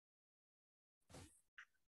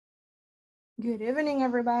Good evening,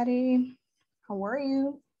 everybody. How are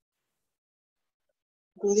you?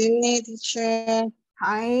 Good evening, teacher.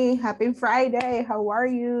 Hi, happy Friday. How are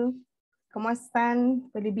you? ¿Cómo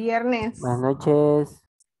están? Feliz viernes. Buenas noches.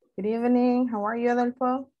 Good evening. How are you,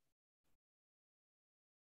 Adolfo?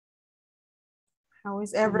 How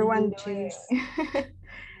is everyone doing?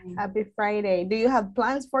 Happy Friday. Do you have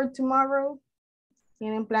plans for tomorrow?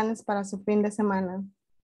 ¿Tienen planes para su fin de semana?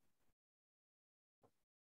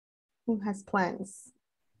 Who has plans?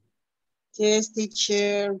 Yes,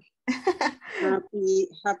 teacher.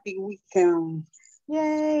 Happy weekend.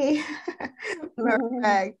 Yay.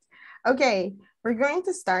 Perfect. Okay, we're going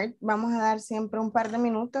to start. Vamos a dar siempre un par de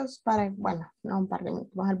minutos para, bueno, no un par de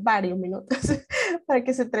minutos, vamos a dar varios minutos para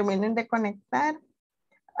que se terminen de conectar.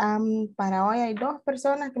 Para hoy hay 2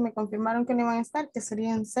 personas que me confirmaron que no iban a estar, que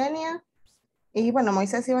serían Senia y bueno,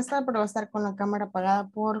 Moisés iba a estar, pero va a estar con la cámara apagada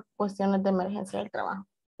por cuestiones de emergencia del trabajo.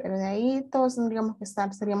 Pero de ahí todos tendríamos que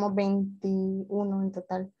estar, seríamos 21 en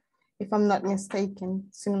total, if I'm not mistaken,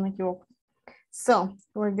 si no me equivoco. So,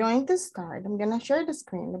 we're going to start. I'm going to share the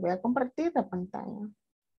screen. Le voy a compartir la pantalla.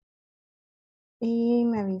 Y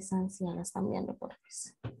me avisan si ya la están viendo, por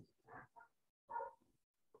favor.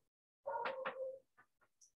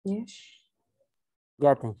 Yes.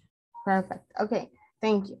 Ya, teacher. Perfect. Okay,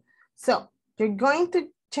 thank you. So, you're going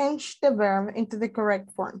to change the verb into the correct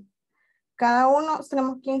form. Cada uno,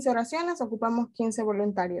 tenemos 15 oraciones, ocupamos 15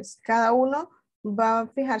 voluntarios. Cada uno va a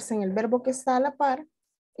fijarse en el verbo que está a la par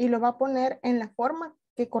y lo va a poner en la forma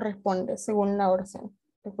que corresponde según la oración.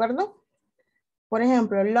 ¿De acuerdo? Por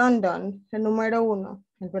ejemplo, London, el número 1.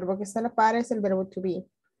 El verbo que está a la par es el verbo to be.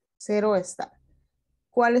 0 está.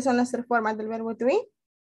 ¿Cuáles son las 3 formas del verbo to be?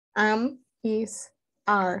 Am, is,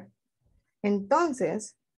 are.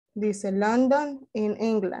 Entonces, dice London in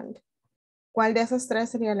England. ¿Cuál de esas 3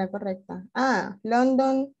 sería la correcta? Ah,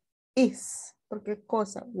 London is. ¿Por qué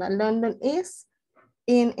cosa? La London is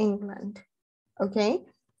in England. Okay?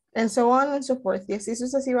 And so on and so forth. Y así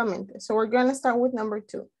sucesivamente. So we're going to start with number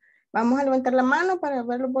 2. Vamos a levantar la mano para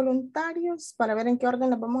ver los voluntarios, para ver en qué orden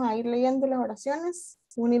las vamos a ir leyendo las oraciones.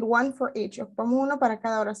 We need one for each. Ocupamos uno para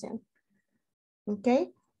cada oración.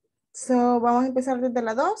 Okay? So vamos a empezar desde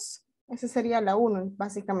la 2. Esa sería la 1,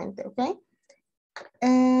 básicamente. Okay?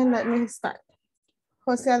 And let me start.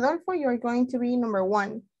 José Adolfo, you're going to be number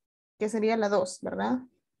 1, que sería la 2, ¿verdad?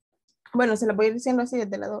 Bueno, se la voy a ir diciendo así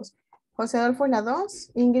desde la 2. José Adolfo es la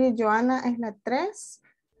 2, Ingrid Joana es la 3,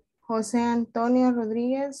 José Antonio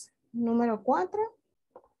Rodríguez, número 4.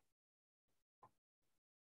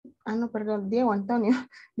 Ah, no, perdón, Diego Antonio.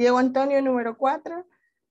 Diego Antonio, número 4,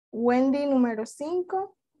 Wendy, número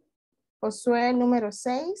 5, Josué, número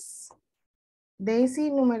 6,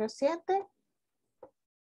 Daisy, número 7,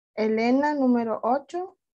 Elena, número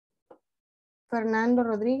 8, Fernando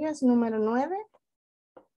Rodríguez, número 9,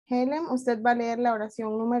 Helen, usted va a leer la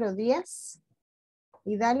oración número 10.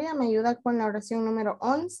 Y Dalia me ayuda con la oración número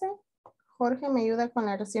 11. Jorge me ayuda con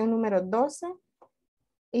la oración número 12.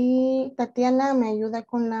 Y Tatiana me ayuda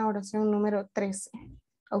con la oración número 13.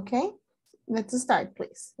 ¿Ok? Let's start,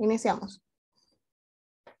 please. Iniciamos.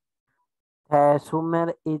 The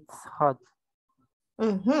summer is hot.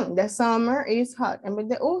 The summer is hot. En vez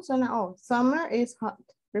de suena O. Summer is hot.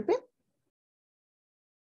 Repeat.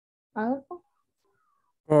 Adolfo.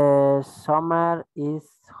 The summer is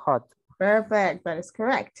hot. Perfect. That is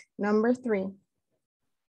correct. Number 3.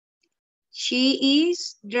 She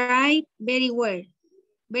is dry very well.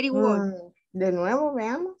 Very well. De nuevo,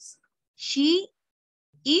 veamos. She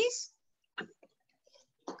is.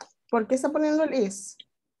 ¿Por qué está poniendo el is?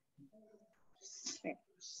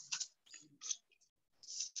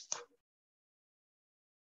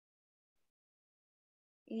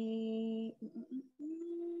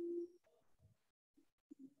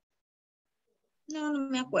 No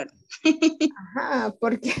me acuerdo. Ajá,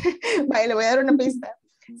 porque, vale, le voy a dar una pista.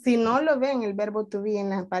 Si no lo ven el verbo to be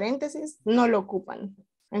en las paréntesis, no lo ocupan.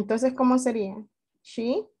 Entonces, ¿cómo sería?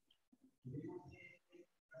 She.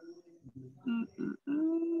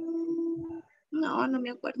 No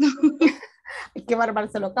me acuerdo. Qué bárbaro,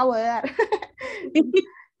 se lo acabo de dar.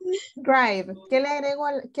 Drive. ¿Qué le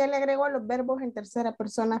agrego a los verbos en tercera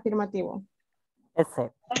persona afirmativo?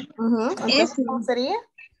 Ese. Entonces, ¿cómo sería?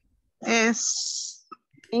 Es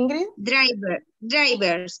Ingrid.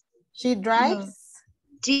 Drivers. She drives.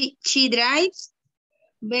 She drives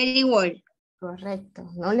very well. Correcto.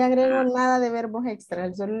 No le agrego nada de verbos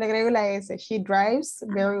extras, solo le agrego la S. She drives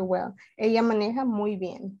very well. Ella maneja muy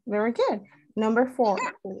bien. Very good. Number 4,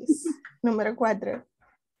 please. Número 4.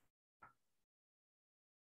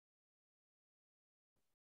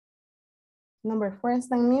 Number 4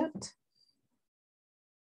 está en mute.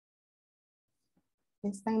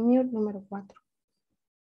 Está en mute número 4.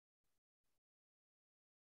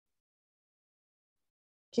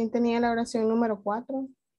 ¿Quién tenía la oración número 4?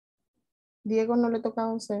 Diego, no le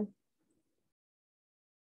tocaba a usted.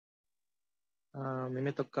 A mí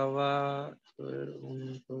me tocaba, a ver,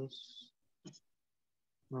 1, 2.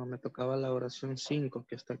 No, me tocaba la oración 5,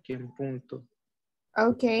 que está aquí en punto.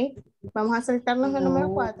 Ok, vamos a saltarnos el número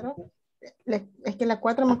 4. Es que la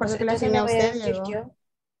 4 me acuerdo Pues que la entonces asigné le a voy a usted, decir Diego. yo.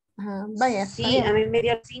 Ajá, vaya, está Sí, a bien. mí me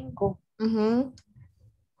dio 5. Ujú.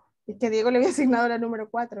 Es que Diego le había asignado la número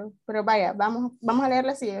 4. Pero vaya, vamos a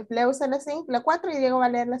leerla así. Leo usted la 5, la 4 y Diego va a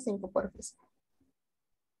leer la 5, por favor.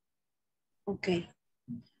 Ok.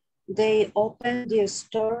 They opened the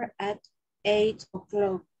store at 8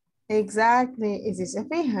 o'clock. Exactly. Y si se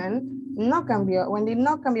fijan, no cambió. Wendy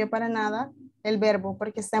no cambió para nada el verbo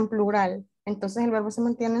porque está en plural. Entonces el verbo se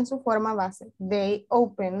mantiene en su forma base. They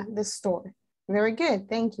open the store. Very good.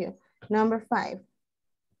 Thank you. Number 5.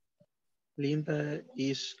 Linda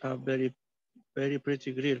is a very, very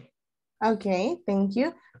pretty girl. Okay, thank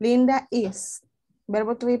you. Linda is.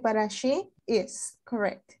 Verbo to be para she is.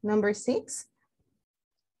 Correct. Number 6.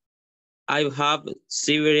 I have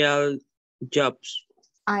several jobs.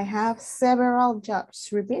 I have several jobs.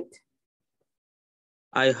 Repeat.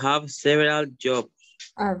 I have several jobs.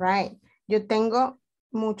 All right. Yo tengo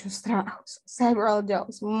muchos trabajos. Several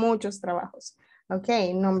jobs. Muchos trabajos.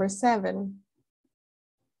 Okay, number 7.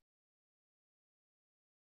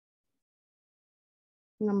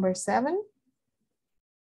 Number 7.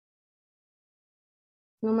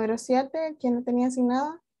 Número 7. ¿Quién no tenía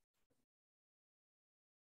asignada?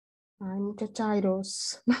 Ay,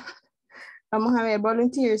 muchachos. Vamos a ver.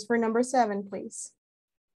 Volunteers for number 7, please.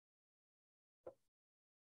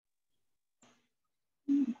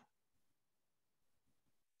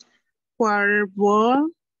 Water ball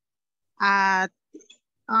at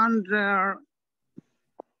under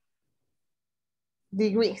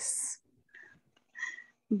Degrees.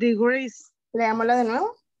 degrees. Leámosla de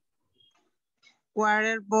nuevo.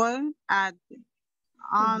 Water ball at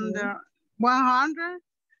under 100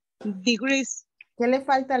 degrees. ¿Qué le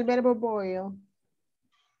falta al verbo boil?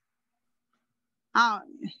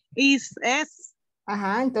 ISSS.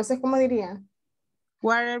 Ajá, entonces, ¿cómo diría?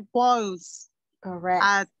 Water boils Correct.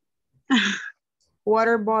 at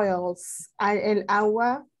Water boils. El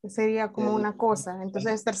agua sería como una cosa.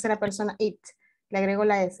 Entonces es tercera persona, it. Le agrego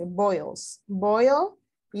la S. Boils. Boil.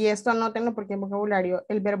 Y esto anótenlo porque en vocabulario.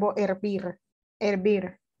 El verbo hervir.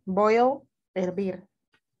 Hervir. Boil. Hervir.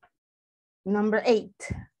 Number 8.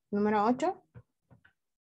 Número 8.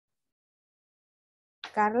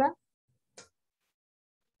 Carla.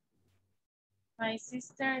 My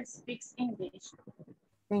sister speaks English.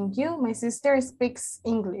 Thank you. My sister speaks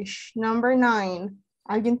English. Number 9.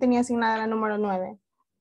 ¿Alguien tenía asignada la número 9?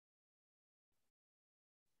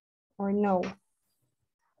 Or no?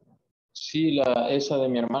 Sí, esa de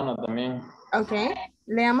mi hermana también. Ok.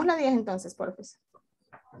 Leamos la 10 entonces, por favor.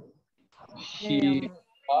 He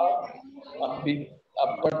have a big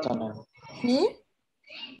apartment. ¿Y?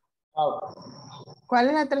 Have, ¿Cuál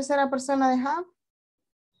es la tercera persona de have?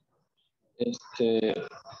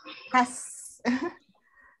 Has.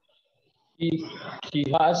 he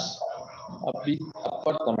has a big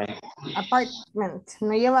apartment. Apartment.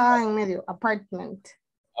 No lleva A en medio. Apartment.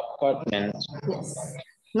 Apartment. Yes.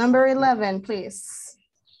 Number 11, please.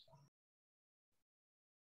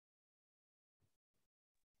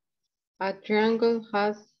 A triangle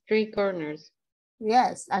has 3 corners.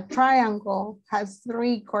 Yes, a triangle has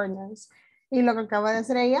 3 corners. Y lo que acaba de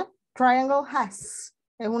hacer ella, triangle has.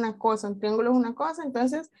 Es una cosa, un triángulo es una cosa,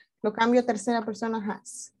 entonces lo cambio a tercera persona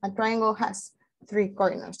has. A triangle has 3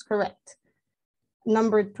 corners, correct.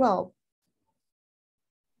 Number 12.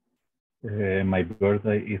 My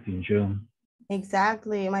birthday is in June.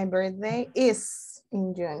 Exactly, my birthday is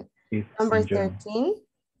in June. Is Number in June. 13.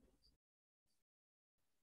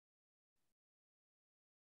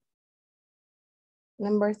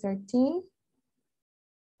 Number 13.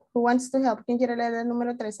 Who wants to help? ¿Quién quiere leer el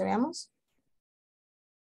número 13? Veamos.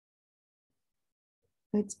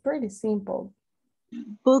 It's pretty simple.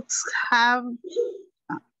 books have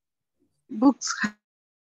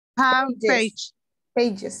Pages.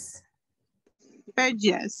 Pages.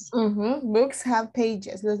 pages. Books have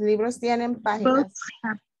pages. Los libros tienen páginas. Books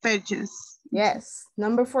have pages. Yes.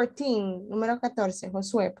 Number 14. Número 14.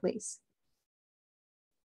 Josué, please.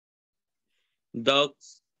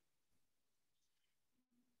 Dogs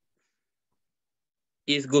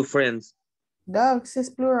is good friends. Dogs is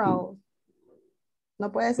plural. No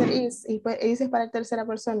puede ser is. Is es para tercera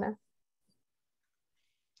persona.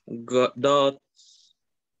 Dogs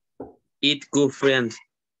eat good friends.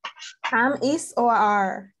 Am, is o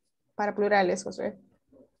are. Para plurales, José.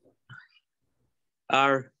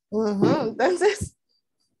 Are. Entonces,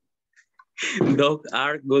 Dogs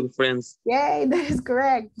are good friends. yay, that is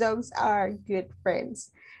correct. Dogs are good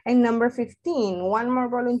friends. And number 15, one more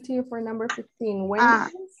volunteer for number 15.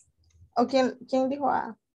 Wendy, please. ¿O quién dijo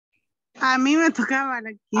A? A mí me tocaba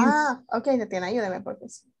la 15. Ok, Tatiana, ayúdame por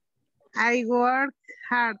eso. I work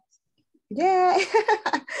hard. Yeah.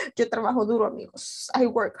 Yo trabajo duro, amigos. I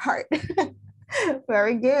work hard.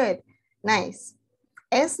 Very good. Nice.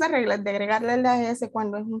 Esta regla de agregarle la S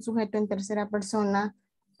cuando es un sujeto en tercera persona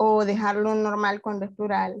o dejarlo normal cuando es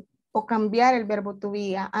plural o cambiar el verbo to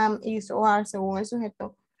be a am, is o are según el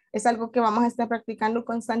sujeto es algo que vamos a estar practicando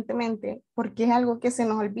constantemente porque es algo que se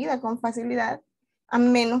nos olvida con facilidad a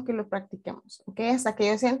menos que lo practiquemos. ¿Ok? Hasta que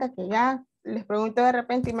yo sienta que ya les pregunto de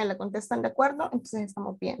repente y me la contestan de acuerdo, entonces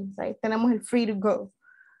estamos bien. ¿Sí? Tenemos el free to go.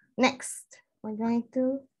 Next. We're going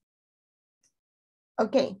to...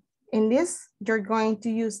 Okay. In this, you're going to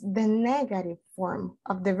use the negative form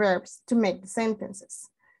of the verbs to make the sentences.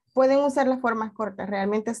 Pueden usar las formas cortas.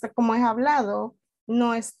 Realmente, como es hablado,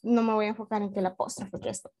 no me voy a enfocar en que el apóstrofe que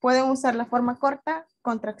esto. Pueden usar la forma corta,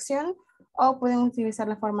 contracción, o pueden utilizar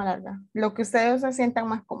la forma larga. Lo que ustedes se sientan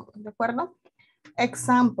más cómodos, ¿de acuerdo?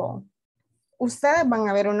 Example. Ustedes van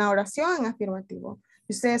a ver una oración en afirmativo.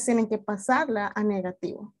 Y ustedes tienen que pasarla a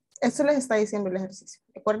negativo. Eso les está diciendo el ejercicio,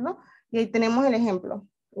 ¿de acuerdo? Y ahí tenemos el ejemplo.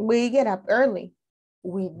 We get up early.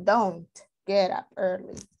 We don't get up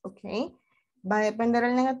early. ¿Ok? Va a depender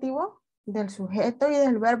el negativo del sujeto y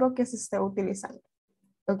del verbo que se esté utilizando.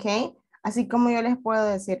 ¿Ok? Así como yo les puedo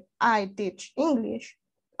decir, I teach English.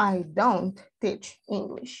 I don't teach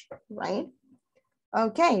English. Right?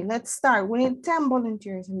 Okay, let's start. We need 10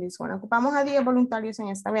 volunteers in this one. Ocupamos a 10 voluntarios en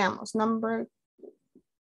esta. Veamos. Number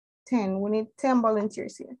 10. We need 10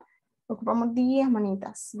 volunteers here. Ocupamos 10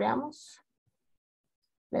 manitas. Veamos.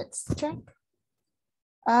 Let's check.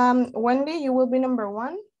 Wendy, you will be number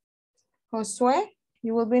 1. Josué,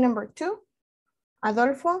 you will be number 2.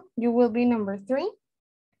 Adolfo, you will be number 3.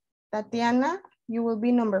 Tatiana, you will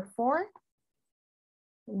be number 4.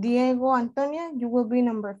 Diego, Antonia, you will be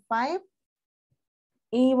number 5.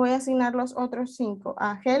 Y voy a asignar los otros 5.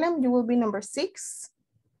 A Helen, you will be number 6.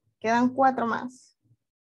 Quedan 4 más.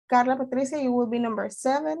 Carla, Patricia, you will be number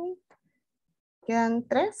 7. Quedan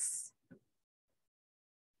 3.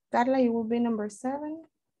 Carla, you will be number 7.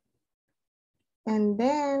 And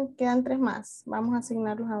then quedan 3 más. Vamos a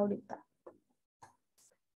asignarlos ahorita.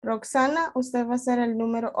 Roxana, usted va a ser el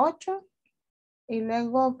número 8. Y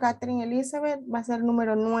luego Catherine Elizabeth va a ser el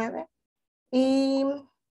número 9. Y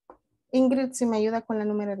Ingrid, si me ayuda con la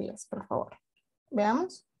número 10, por favor.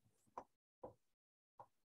 Veamos.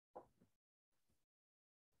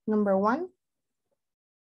 Number 1.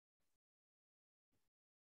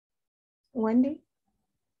 Wendy.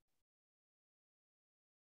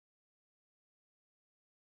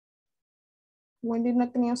 Wendy,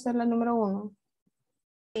 ¿no tenía usted la número 1?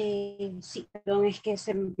 Sí, perdón, es que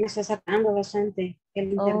me está sacando bastante.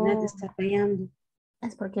 El internet está fallando.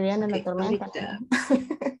 Es porque viene la tormenta.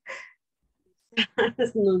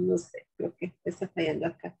 No sé, creo que está fallando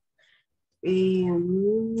acá.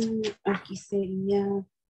 Aquí sería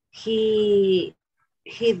he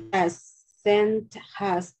doesn't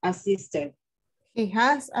has a sister. He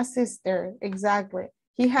has a sister, exactly.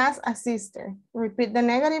 He has a sister. Repeat the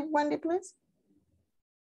negative, Wendy, please.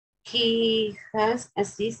 He has a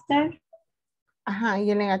sister. Ajá,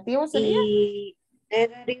 ¿y el negativo sería? Y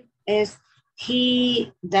negative es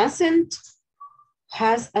he doesn't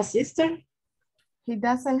has a sister. He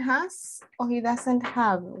doesn't has or he doesn't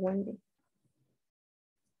have, Wendy?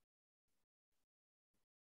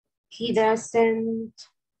 He doesn't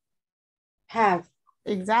have.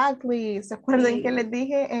 Exactly. ¿Se acuerdan que les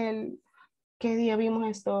dije qué día vimos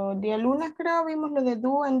esto? Día lunes creo, vimos lo de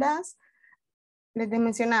do and does. Les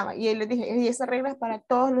mencionaba y les dije, y esa regla es para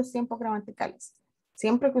todos los tiempos gramaticales.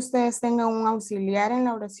 Siempre que ustedes tengan un auxiliar en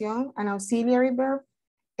la oración, an auxiliary verb,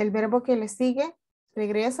 el verbo que le sigue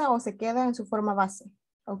regresa o se queda en su forma base.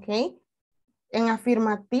 ¿Ok? En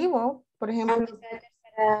afirmativo, por ejemplo.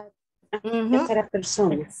 Tercera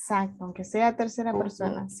persona. Exacto, aunque sea tercera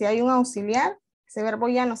persona. Si hay un auxiliar, ese verbo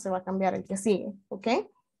ya no se va a cambiar, el que sigue. ¿Ok?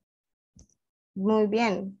 Muy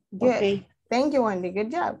bien. Good. Okay. Thank you, Wendy.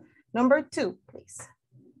 Good job. Number 2, please.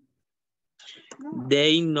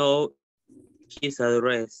 They know his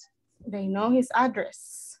address. They know his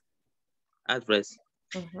address. Address.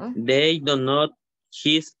 They do not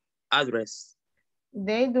his address.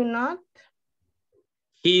 They do not.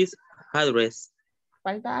 His address.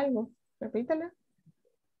 Falta algo. Repítela.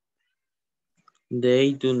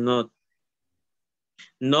 They do not.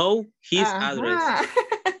 know his address. Ajá.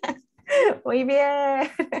 Muy bien.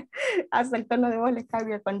 Hasta el tono de voz les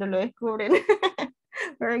cambia cuando lo descubren.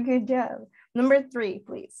 Very good job. Number 3,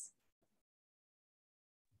 please.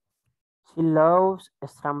 She loves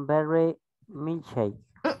strawberry milkshake.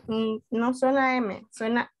 No suena M,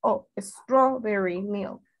 suena O. Strawberry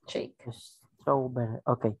milkshake. Strawberry,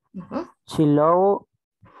 okay. Uh-huh. She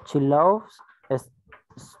loves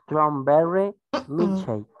strawberry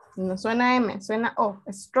milkshake. No suena M, suena O.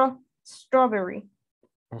 Strawberry.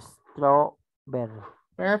 Strawberry.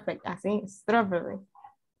 Perfect, así, strawberry.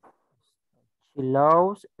 She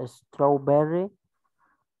loves strawberry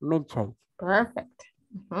milkshake. Perfect.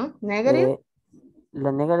 Negative.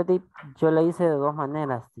 La negative yo la hice de dos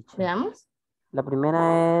maneras, teacher. Veamos. La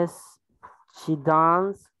primera es she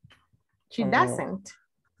doesn't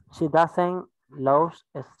loves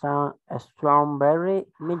strawberry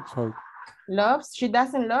milkshake. Loves, she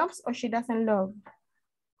doesn't loves o she doesn't love.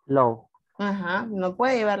 Love. Ajá, no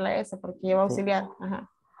puede llevarla esa porque lleva auxiliar. Ajá.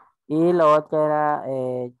 Y la otra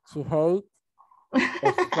era she hates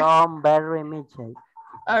strawberry milkshake.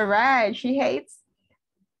 All right, she hates.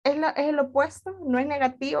 Es el opuesto, no es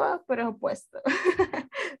negativa, pero es opuesto.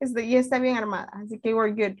 Y está bien armada, así que we're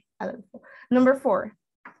good. Number 4.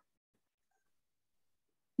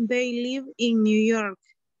 They live in New York.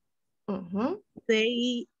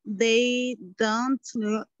 They don't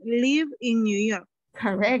live in New York.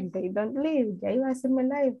 Correct, they don't live. Ya iba a hacerme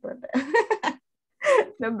live, brother.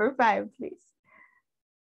 Number 5, please.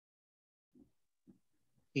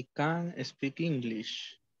 He can speak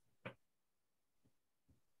English.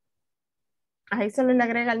 Ahí solo le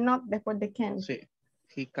agrega el not después de can. Sí.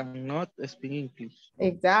 He cannot speak English.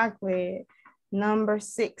 Exactly. Number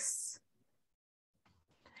 6.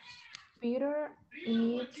 Peter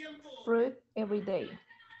eats fruit every day.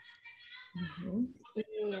 Y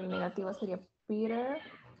el negativo sería Peter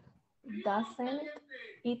doesn't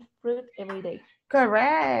eat fruit every day.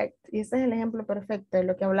 Correct. Y ese es el ejemplo perfecto de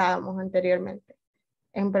lo que hablábamos anteriormente.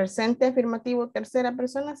 En presente afirmativo tercera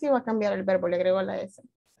persona sí va a cambiar el verbo, le agrego la S.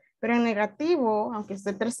 Pero en negativo, aunque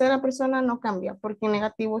esté tercera persona, no cambia, porque en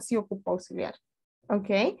negativo sí ocupa auxiliar.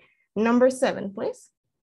 Ok. Number 7, please.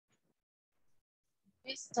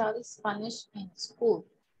 We study Spanish in school.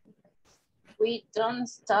 We don't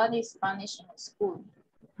study Spanish in school.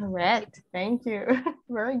 Correct. Thank you.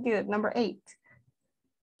 Very good. Number 8.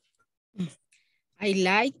 I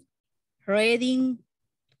like reading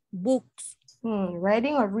books.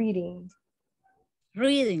 Reading or reading?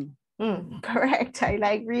 Reading. Correct. I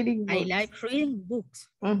like reading books. I like reading books.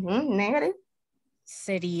 Negative.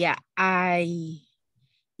 Sería I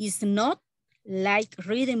is not like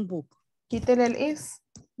reading book. Quítale el is.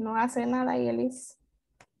 No hace nada y el is.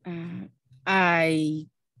 I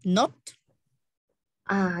not.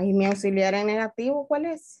 ¿Y mi auxiliar en negativo cuál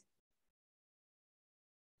es?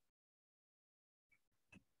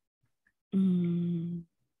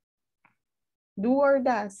 Do or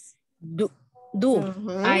does? Do.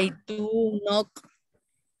 I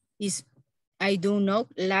do not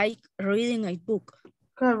like reading a book.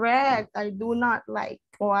 Correct. I do not like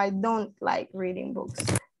or I don't like reading books.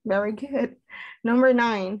 Very good. Number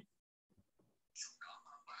 9.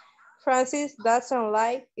 Francis doesn't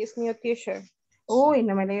like his new teacher. Uy,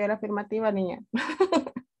 no me leí la afirmativa, niña.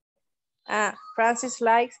 Francis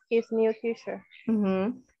likes his new teacher.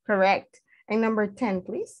 Correct. And number 10,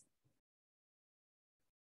 please.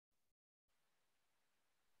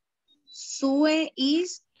 Sue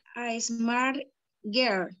is a smart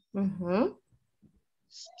girl.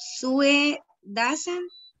 Sue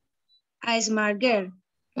doesn't a smart girl.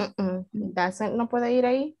 Doesn't no puede ir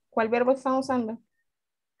ahí. ¿Cuál verbo están usando?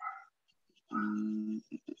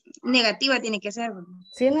 Negativa tiene que ser.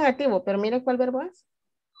 Sí, es negativo, pero mire cuál verbo es.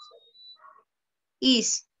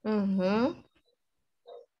 Is.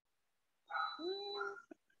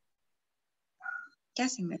 Ya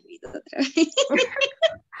se me olvidó otra vez.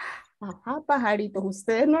 Ajá, pajaritos,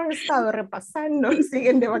 ustedes no han estado repasando,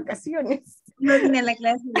 siguen de vacaciones. No vine a la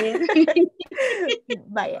clase de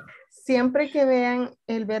Vaya, siempre que vean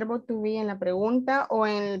el verbo to be en la pregunta o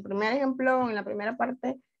en el primer ejemplo o en la primera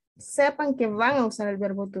parte, sepan que van a usar el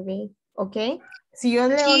verbo to be, ¿ok? Si yo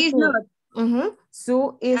leo She is not.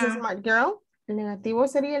 Sue is a smart girl, el negativo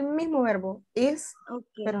sería el mismo verbo, is,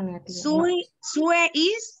 pero negativo. Sue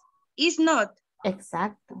is not.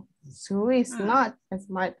 Exacto. Sue is not a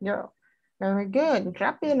smart girl. Very good.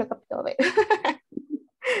 Rápido lo captó.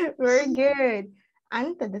 Very good.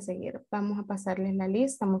 Antes de seguir, vamos a pasarles la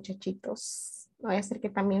lista, muchachitos. No vaya a ser que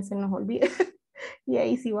también se nos olvide. Y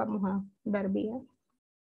ahí sí vamos a dar vía.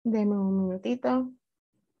 Denme un minutito.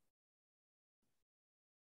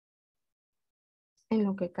 En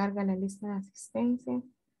lo que carga la lista de asistencia.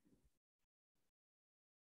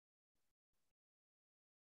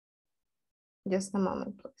 Just a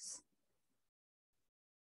moment, please.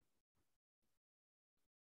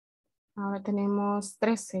 Ahora tenemos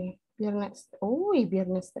 13. Viernes. Uy,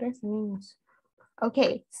 viernes 13, niños. Ok,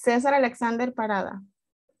 César Alexander Parada.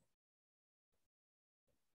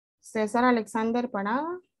 César Alexander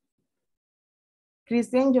Parada.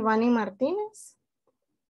 Cristian Giovanni Martínez.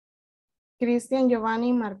 Cristian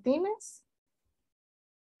Giovanni Martínez.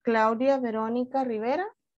 Claudia Verónica Rivera.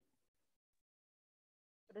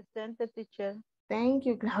 Presente, teacher. Thank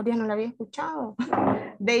you, Claudia, no la había escuchado.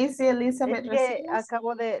 Daisy Elizabeth Es que Recinos.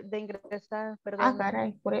 acabo de ingresar, perdón. Ah,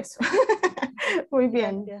 caray, por eso. Muy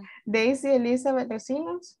bien. Gracias. Daisy Elizabeth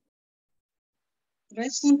Recinos.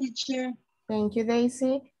 Present, teacher. Thank you,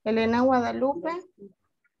 Daisy. Elena Guadalupe.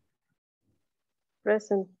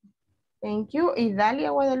 Present. Thank you.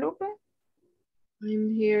 Idalia Guadalupe.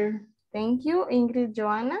 I'm here. Thank you. Ingrid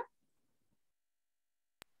Joana.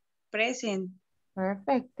 Present.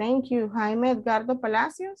 Perfect. Thank you. Jaime Edgardo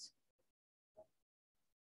Palacios.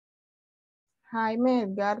 Jaime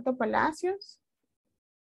Edgardo Palacios.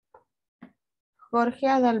 Jorge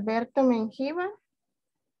Adalberto Menjiva.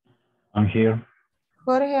 I'm here.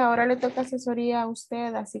 Jorge, ahora le toca asesoría a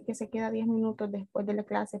usted, así que se queda 10 minutos después de la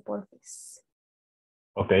clase, por favor.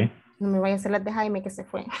 Okay. No me vaya a hacer las de Jaime que se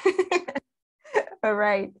fue. All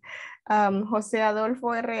right. José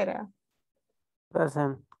Adolfo Herrera.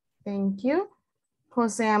 Present. Thank you.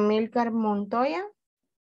 José Amílcar Montoya.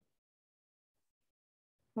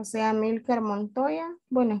 José Amílcar Montoya.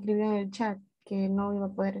 Bueno, escribió en el chat que no iba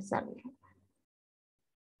a poder estar.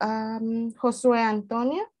 Josué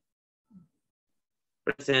Antonio.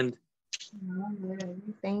 Present.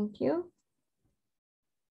 Thank you.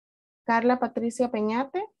 Carla Patricia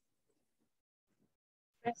Peñate.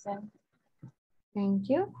 Present. Thank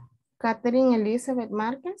you. Catherine Elizabeth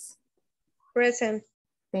Márquez. Present.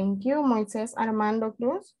 Thank you. Moisés Armando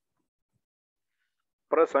Cruz.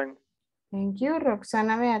 Present. Thank you.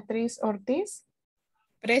 Roxana Beatriz Ortiz.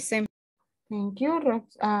 Present. Thank you.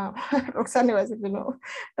 Roxana iba a decir de nuevo.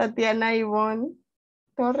 Tatiana Ivonne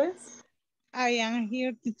Torres. I am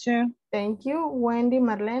here, teacher. Thank you. Wendy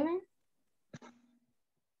Marlene.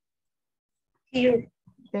 Here.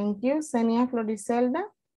 Thank you. Senia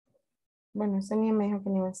Floricelda. Bueno, Senia me dijo que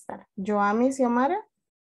no iba a estar. Joami Xiomara.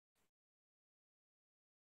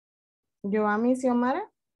 Joami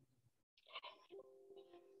Xiomara.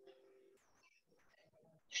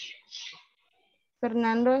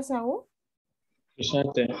 Fernando Esaú.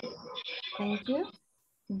 Presente. Thank you.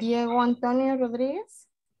 Diego Antonio Rodríguez.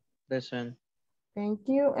 Present. Thank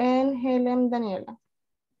you. And Helen Daniela.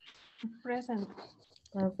 Present.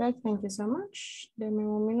 Perfect. Thank you so much. Deme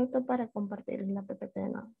un minuto para compartir la PPT de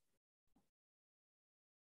nuevo.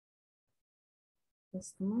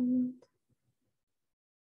 Just a moment.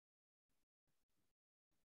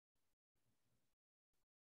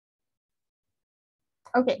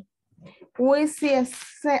 Okay. We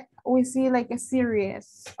see like a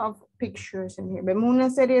series of pictures in here. Vemos una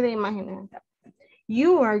serie de imágenes.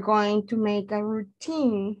 You are going to make a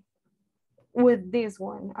routine with this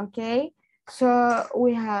one, okay? So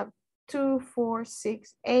we have 2, 4,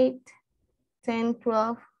 6, 8, 10,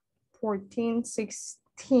 12, 14,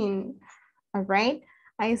 16. All right?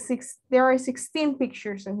 There are 16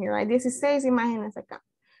 pictures in here. Hay 16 imágenes acá.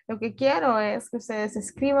 Lo que quiero es que ustedes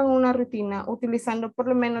escriban una rutina utilizando por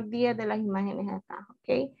lo menos 10 de las imágenes acá,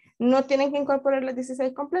 ¿ok? No tienen que incorporar las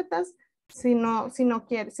 16 completas si no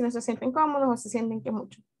se sienten cómodos o se sienten que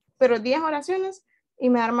mucho. Pero 10 oraciones y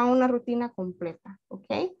me arman una rutina completa, ¿ok?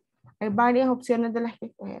 Hay varias opciones de las que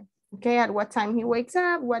escoger. ¿Ok? At what time he wakes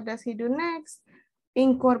up, what does he do next?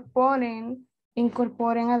 Incorporen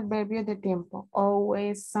adverbios de tiempo.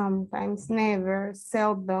 Always, sometimes, never,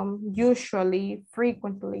 seldom, usually,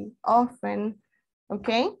 frequently, often.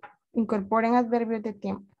 ¿Ok? Incorporen adverbios de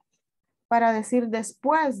tiempo. Para decir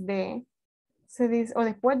después de, se dice, o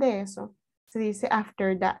después de eso, se dice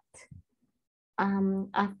after that.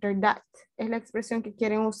 After that. Es la expresión que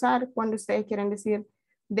quieren usar cuando ustedes quieren decir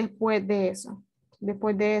después de eso.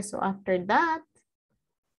 Después de eso, after that.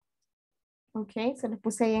 Ok, se los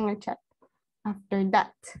puse ahí en el chat. After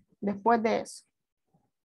that, después de eso.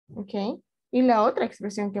 Ok. Y la otra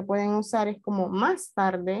expresión que pueden usar es como más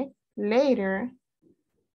tarde, later.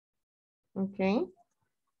 Ok.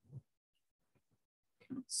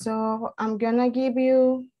 So, I'm gonna give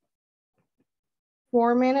you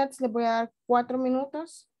 4 minutes. Les voy a dar 4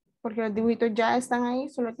 minutos porque los dibujitos ya están ahí.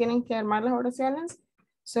 Solo tienen que armar las oraciones.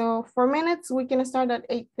 So, 4 minutes, we can start at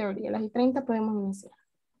 8:30. A las 8:30 podemos iniciar.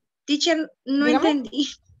 Teacher, no Dígame. entendí.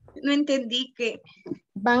 No entendí que.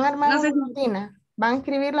 Van a armar No sé una si- rutina. Van a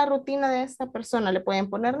escribir la rutina de esta persona. Le pueden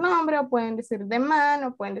poner nombre o pueden decir the man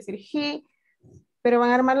o pueden decir he, pero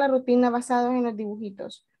van a armar la rutina basada en los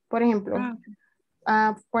dibujitos. Por ejemplo,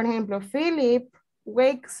 Philip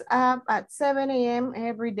wakes up at 7 a.m.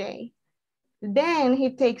 every day. Then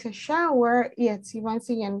he takes a shower y así van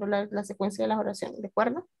siguiendo la secuencia de las oraciones, ¿de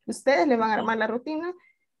acuerdo? Ustedes le van a armar la rutina.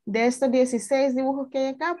 De estos 16 dibujos que hay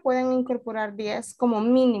acá, pueden incorporar 10 como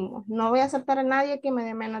mínimo. No voy a aceptar a nadie que me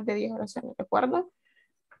dé menos de 10 oraciones, ¿de acuerdo?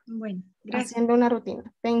 Bueno, gracias. Haciendo una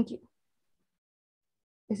rutina. Thank you.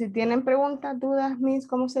 Y si tienen preguntas, dudas, Miss,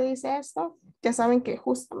 ¿cómo se dice esto? Ya saben que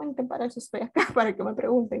justamente para eso estoy acá, para que me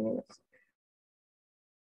pregunten ellos.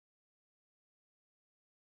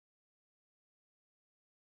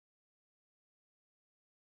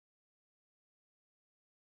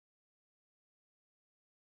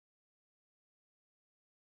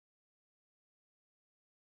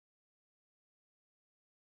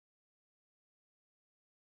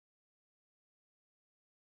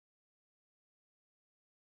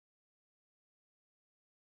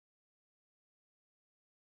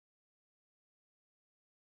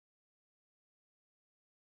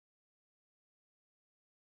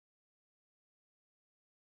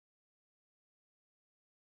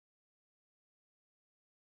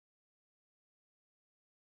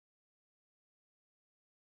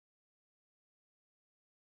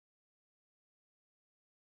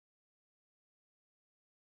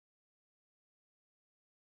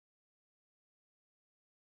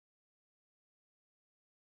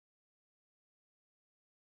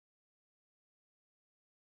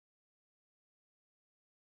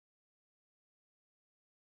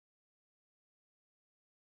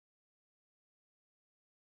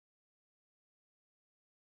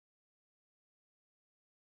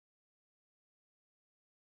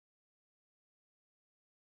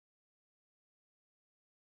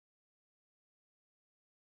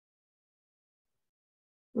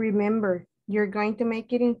 Remember, you're going to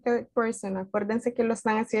make it in third person. Acuérdense que lo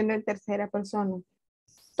están haciendo en tercera persona.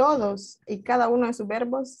 Todos y cada uno de sus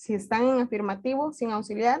verbos, si están en afirmativo, sin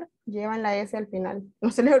auxiliar, llevan la S al final. No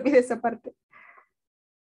se les olvide esa parte.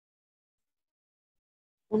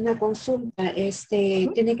 Una consulta,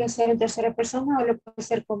 ¿tiene que ser en tercera persona o lo puede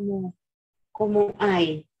ser como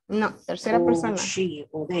I? No, tercera O persona. she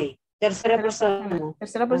o they. Tercera persona.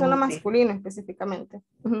 Tercera persona Ok. masculina específicamente.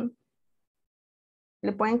 Ujú.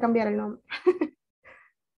 Le pueden cambiar el nombre.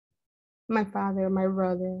 My father, my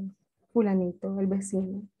brother, fulanito, el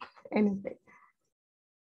vecino, anything.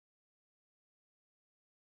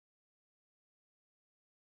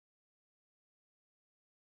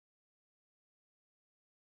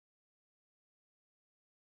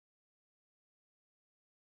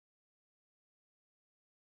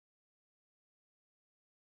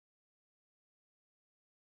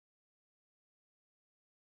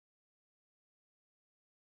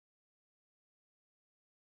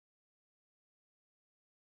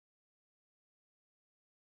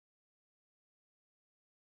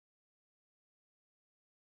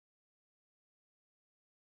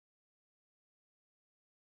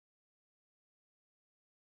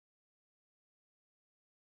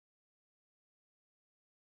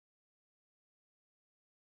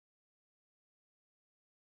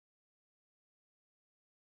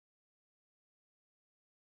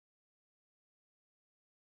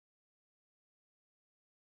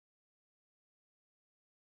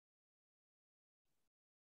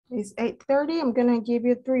 It's 8:30. I'm going to give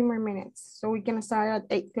you 3 more minutes. So we can start at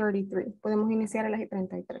 8:33. Podemos iniciar a las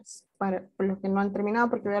 8:33. Por los que no han terminado,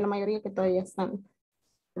 porque veo a la mayoría que todavía están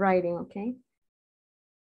writing, ¿ok?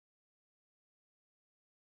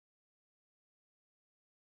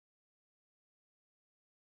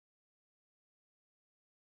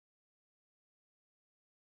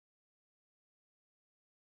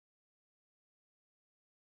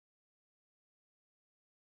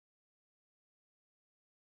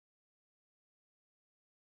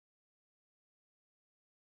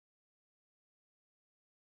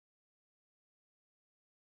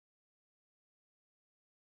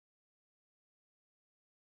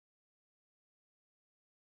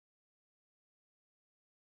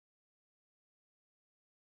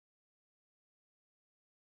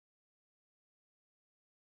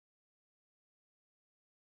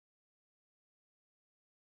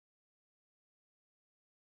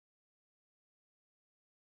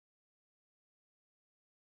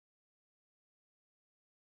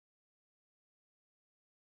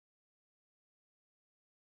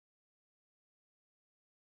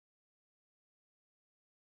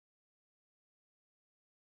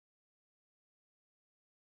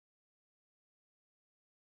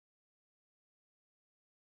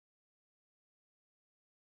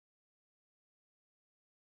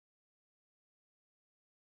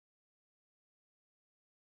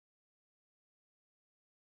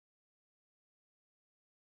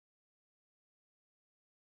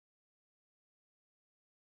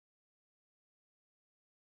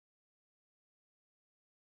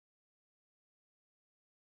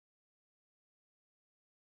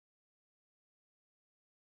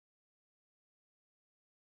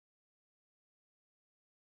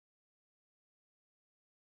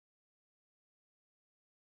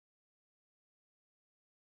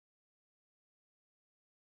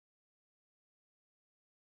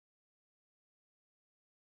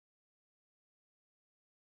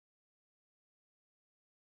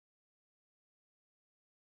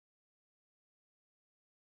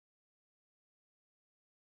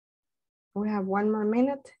 We have one more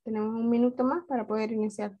minute. Tenemos un minuto más para poder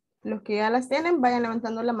iniciar. Los que ya las tienen, vayan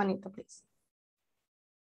levantando la manita, please.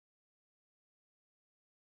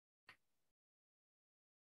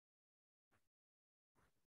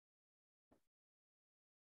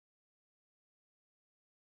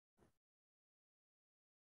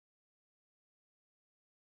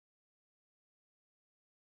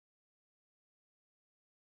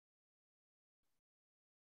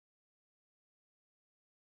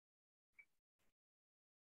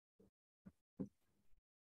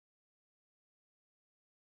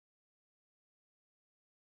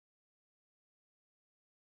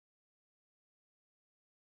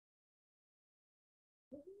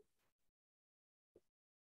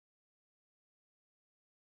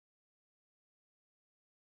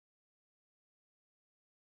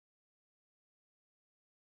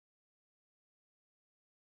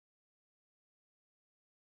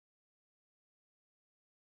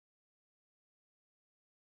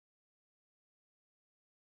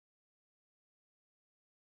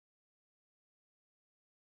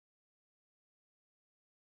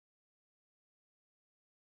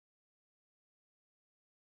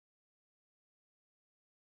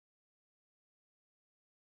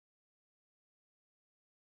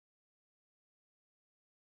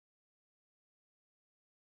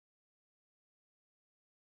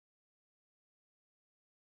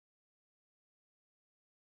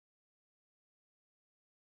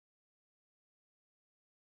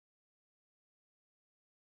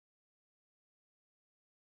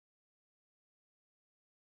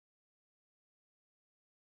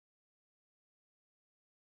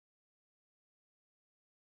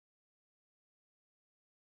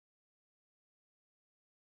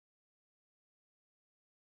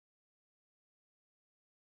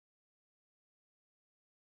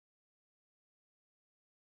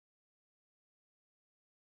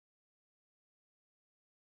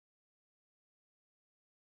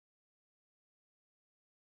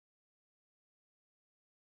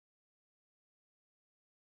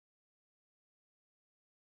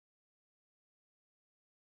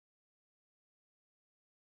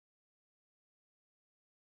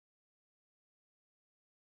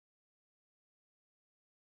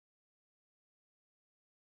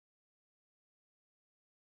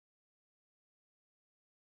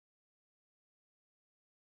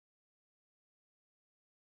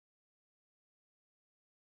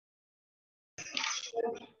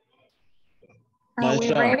 Are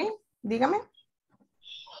we ready? Dígame.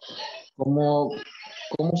 ¿Cómo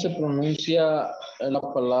se pronuncia la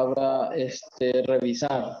palabra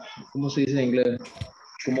revisar? ¿Cómo se dice en inglés?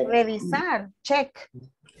 Como, Revisar, check.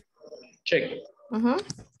 check.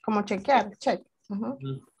 Como chequear, check.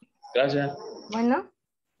 Gracias. Bueno.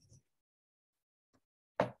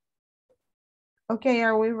 Ok,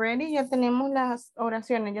 are we ready? Ya tenemos las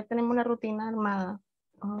oraciones, ya tenemos la rutina armada.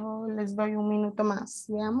 Oh, les doy un minuto más.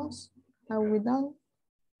 Veamos. Are we done?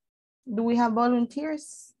 Do we have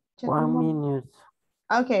volunteers? 1 minute.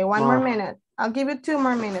 Okay, one more minute. I'll give you 2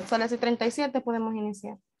 more minutes. A las 37 podemos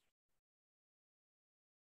iniciar.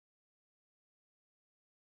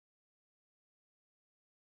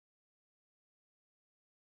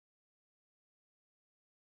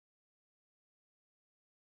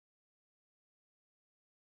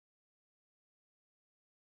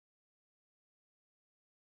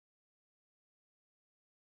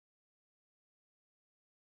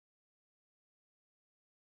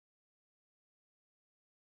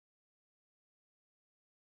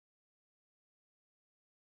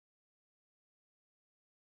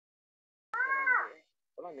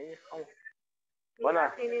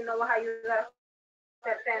 Buenas. No vas a ayudar a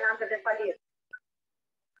hacer antes de salir.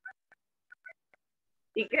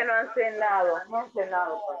 ¿Y que no han cenado? No han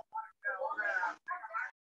cenado. Pues.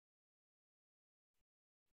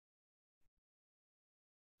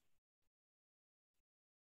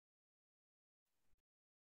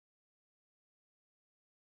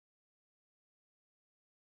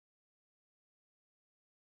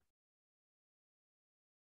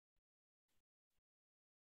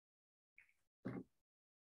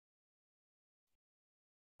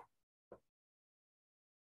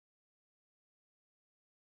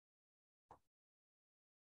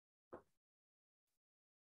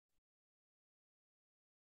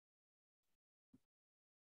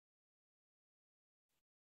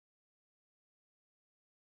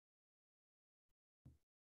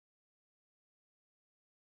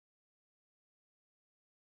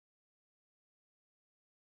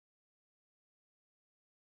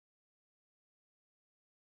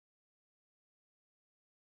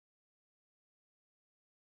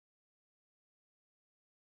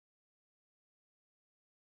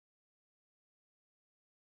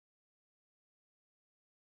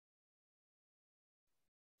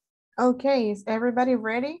 Okay, is everybody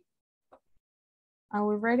ready? Are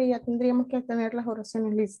we ready? Ya tendríamos que tener las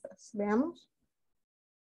oraciones listas. Veamos.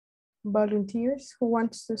 Volunteers, who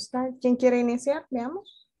wants to start? ¿Quién quiere iniciar?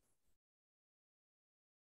 Veamos.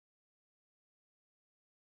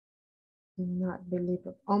 Not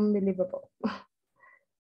believable. Unbelievable.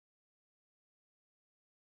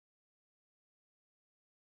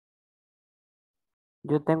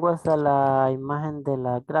 Yo tengo hasta la imagen de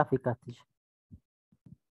la gráfica, teacher.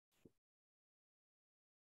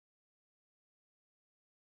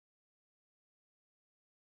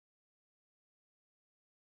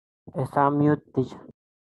 Está mute, teacher.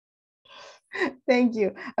 Thank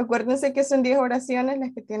you. Acuérdense que son 10 oraciones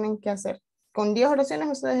las que tienen que hacer. Con 10 oraciones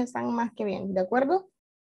ustedes están más que bien, ¿de acuerdo?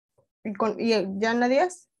 Y ya en la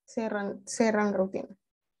 10 cierran rutina.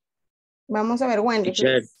 Vamos a ver, Wendy.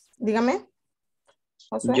 Teacher, Dígame.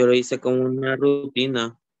 Josué. yo lo hice como una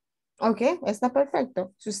rutina. Ok, está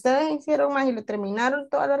perfecto. Si ustedes hicieron más y lo terminaron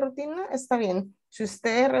toda la rutina, está bien. Si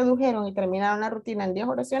ustedes redujeron y terminaron la rutina en 10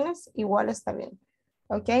 oraciones, igual está bien.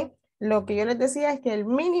 Ok. Lo que yo les decía es que el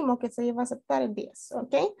mínimo que se iba a aceptar es 10.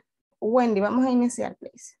 Ok. Wendy, vamos a iniciar,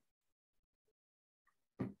 please.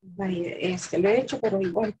 Vaya, lo he hecho, pero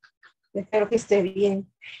igual. Espero que esté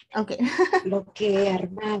bien. Ok. Lo que he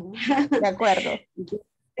armado. De acuerdo.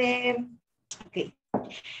 Ok.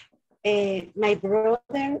 My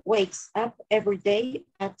brother wakes up every day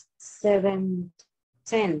at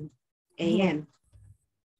 7:10 a.m.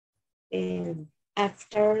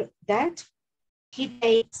 After that, he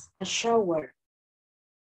takes a shower.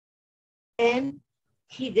 And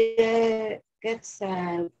he gets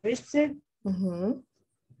dressed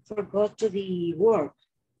for go to the work.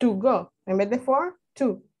 To go. En vez de for,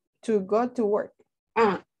 to. To go to work.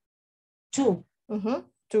 To.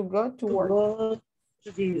 To go to work. Go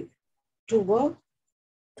to go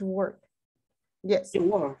to work. Yes. To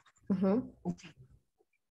work.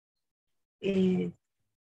 Okay.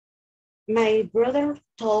 My brother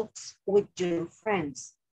talks with your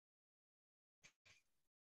friends.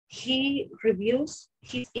 He reviews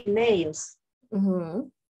his emails.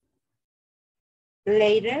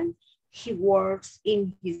 Later, he works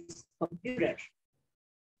in his computer.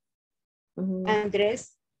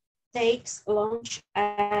 Andres takes lunch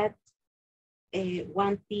at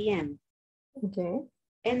 1 p.m. Okay.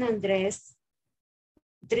 And Andres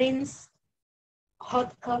drinks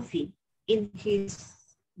hot coffee in his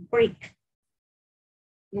break.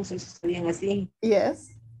 No sé si está bien así. Yes.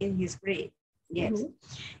 In his break. Yes.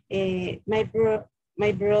 My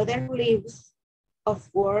brother leaves of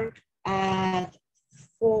work at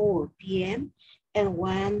 4 p.m. and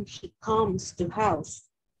when he comes to house,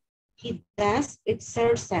 he does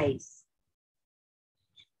exercise,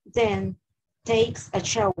 then takes a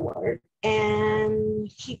shower, and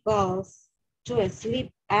he goes to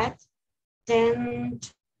sleep at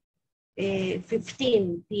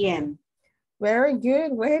 10:15 p.m. Very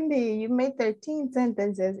good, Wendy. You made 13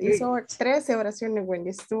 sentences. Hizo 13 oraciones,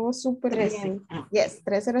 Wendy. Estuvo súper bien. Yes,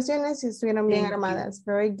 13 oraciones y estuvieron bien armadas.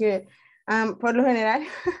 Very good. Por lo general,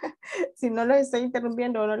 si no los estoy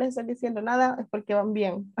interrumpiendo o no les estoy diciendo nada, es porque van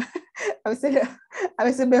bien. A veces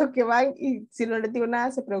veo que van y si no les digo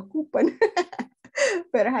nada se preocupan.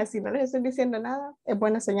 Pero así no les estoy diciendo nada, es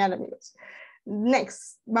buena señal, amigos.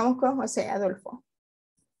 Next, vamos con José Adolfo.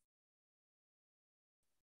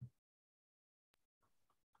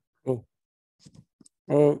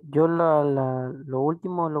 Yo lo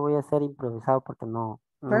último lo voy a hacer improvisado porque no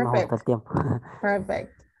me gusta el tiempo.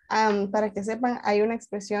 Perfect. Para que sepan, hay una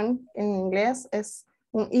expresión en inglés, es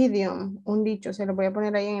un idiom, un dicho, se lo voy a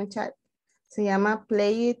poner ahí en el chat. Se llama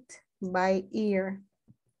play it by ear.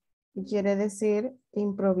 Y quiere decir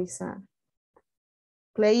improvisar.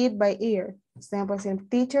 Play it by ear. Usted puede decir,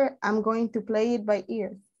 teacher, I'm going to play it by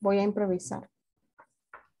ear. Voy a improvisar.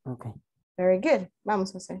 Okay. Very good.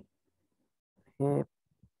 Vamos a hacer.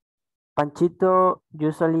 Panchito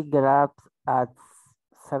usually grabs at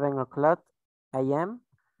 7 o'clock a.m.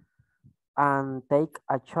 and take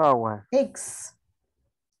a shower. Takes.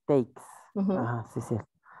 Sí.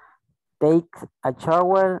 Takes a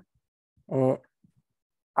shower.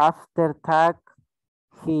 After that,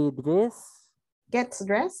 he gets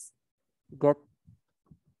dressed. Gets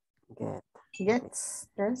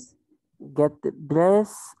dressed. Get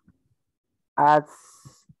dressed at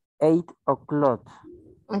 8 o'clock.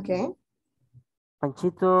 Okay.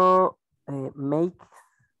 Panchito make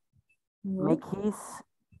his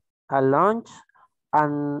a lunch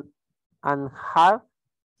and have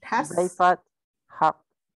breakfast.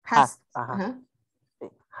 Has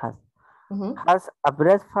a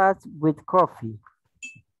breakfast with coffee.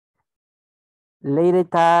 Later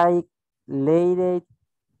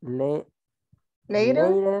later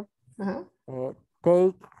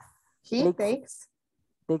takes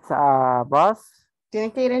a bus.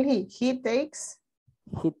 Tiene que ir el he. He takes.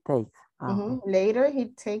 Later he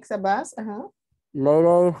takes a bus.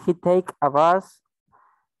 Later he takes a bus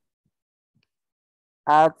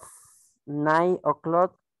at 9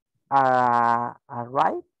 o'clock.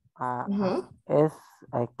 Arrive. Es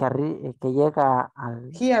que llega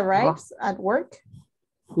al... He arrives at work.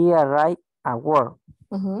 He arrives at work.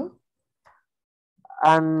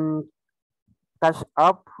 And catch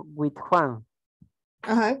up with Juan.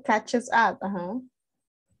 Catches up.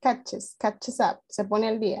 Catches up. Se pone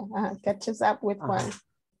al día. Catches up with Juan.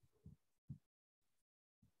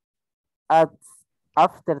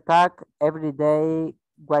 After that, every day,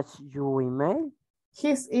 what's your email?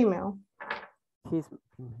 His email.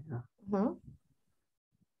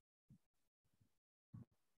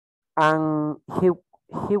 And he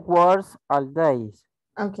works all days.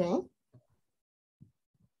 Okay.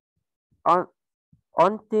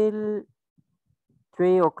 Until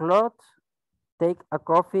 3 o'clock, take a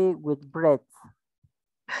coffee with bread.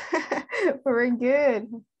 Very good,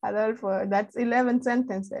 Adolfo. That's 11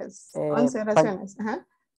 sentences. 11 oraciones.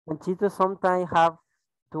 Panchito sometimes have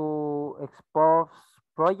to expose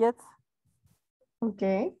projects.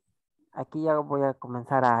 Okay. Aquí ya voy a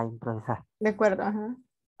comenzar a improvisar. De acuerdo.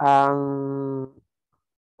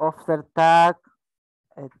 After that,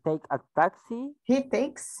 take a taxi. He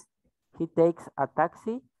takes a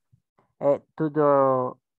taxi to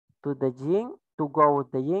the gym, to go to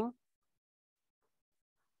the gym.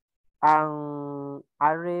 And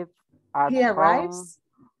he arrives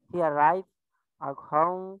at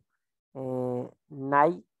home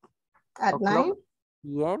 9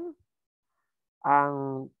 p.m.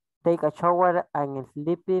 and take a shower and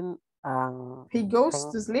sleeping. And he goes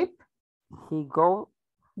to sleep. He goes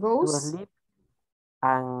to sleep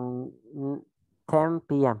and 10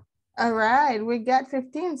 p.m. All right, we got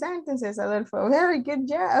 15 sentences, Adolfo. Very good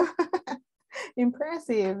job.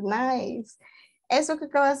 Impressive, nice. Eso que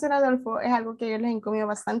acaba de hacer Adolfo es algo que yo les encomiendo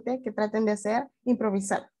bastante, que traten de hacer,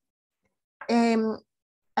 improvisar.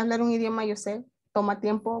 Hablar un idioma, yo sé, toma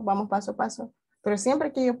tiempo, vamos paso a paso, pero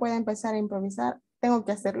siempre que yo pueda empezar a improvisar, tengo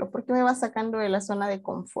que hacerlo, porque me va sacando de la zona de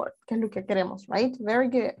confort, que es lo que queremos, right? Very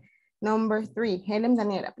good. Number 3, Helen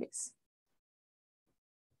Daniela, please.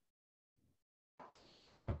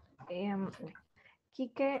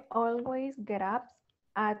 Kike always get up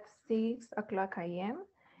at 6 o'clock a.m.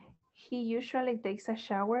 He usually takes a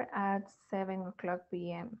shower at 7 o'clock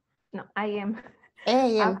p.m. No, a.m.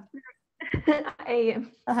 A.m.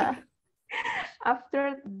 a.m.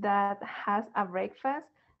 After that, has a breakfast.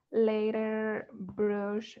 Later,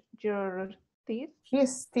 brush your teeth.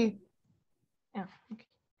 His teeth. Oh, okay.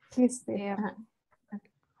 His teeth.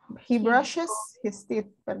 He brushes his teeth.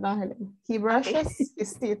 Perdón, Helen. He brushes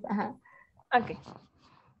his teeth. Okay.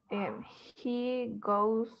 He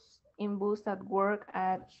goes in bus at work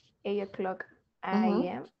at 8 o'clock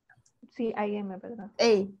a.m. Sí, a.m. perdón.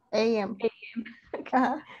 A.m.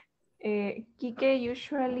 Kike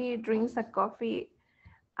usually drinks a coffee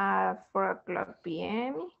at 4 o'clock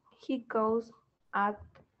p.m. He goes out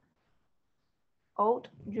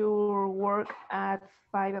your work at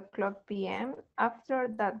 5 o'clock p.m. After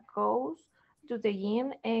that goes to the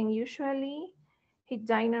gym and usually he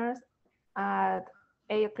diners at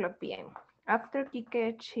 8 o'clock p.m. After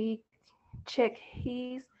Kike check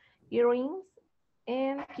his earrings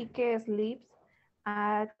and Kike sleeps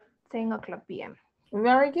at 10 o'clock p.m.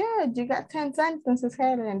 Very good. You got 10 sentences,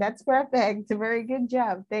 Helen. That's perfect. Very good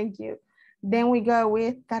job. Thank you. Then we go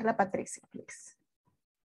with Carla Patricia, please.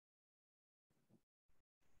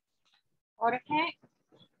 Jorge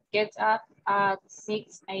gets up at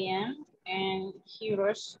 6 a.m. and he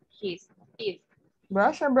brushes his teeth.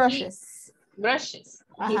 Brush or brushes? Brushes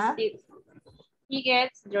his teeth. He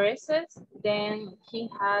gets dressed, then he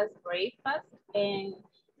has breakfast and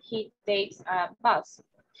he takes a bus.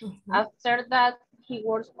 After that, he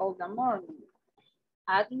works all the morning.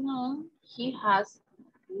 At noon, he has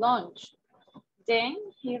lunch. Then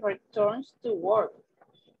he returns to work.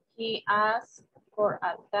 He asks for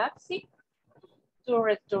a taxi to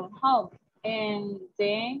return home. And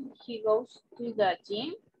then he goes to the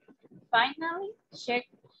gym. Finally, check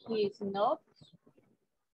his notes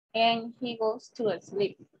and he goes to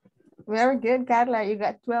sleep. Very good, Carla. You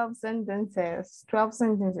got 12 sentences. 12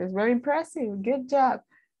 sentences. Very impressive. Good job.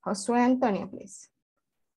 Josue Antonio, please.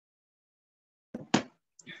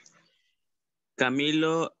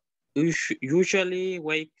 Camilo usually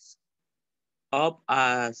wakes up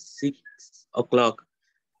at 6 o'clock.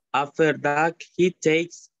 After that, he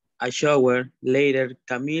takes a shower. Later,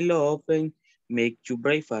 Camilo often make you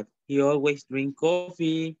breakfast. He always drink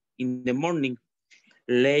coffee in the morning.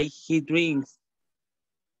 Late he drinks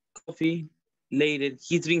coffee. Later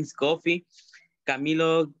he drinks coffee.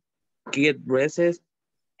 Camilo get dressed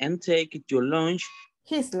and take your lunch.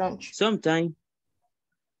 His lunch. Sometimes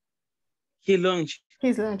he lunch.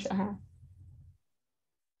 His lunch,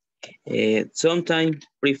 Sometimes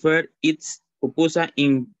prefer eats pupusa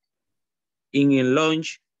in a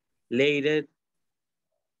lunch. Later,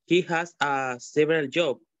 he has a several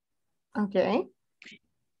job. Okay.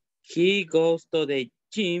 He goes to the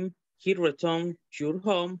gym. He returns your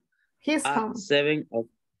home His at home. 7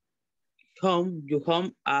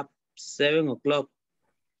 home at 7 o'clock.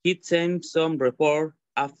 He sends some report.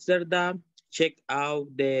 After that, check out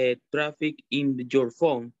the traffic in your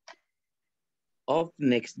phone. Of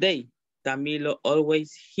next day, Camilo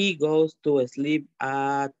always he goes to sleep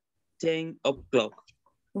at 10 o'clock.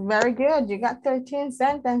 Very good. You got 13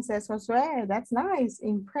 sentences, Josué. That's nice.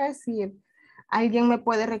 Impressive. ¿Alguien me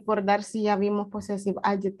puede recordar si ya vimos possessive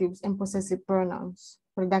adjectives en possessive pronouns?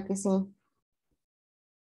 ¿Verdad que sí?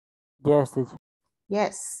 Yes, teacher.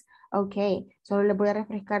 Yes. Ok. Solo les voy a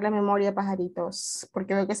refrescar la memoria, pajaritos,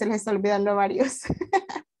 porque veo que se les está olvidando varios.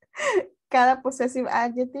 Cada possessive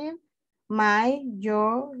adjective, my,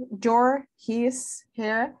 your, his,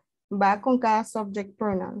 her, va con cada subject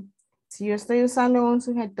pronoun. Si yo estoy usando un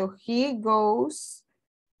sujeto, he goes,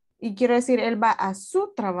 y quiero decir, él va a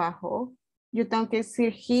su trabajo, yo tengo que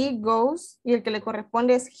decir he goes, y el que le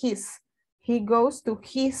corresponde es his. He goes to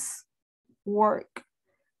his work.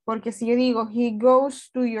 Porque si yo digo, he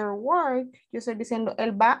goes to your work, yo estoy diciendo,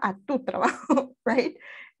 él va a tu trabajo, right?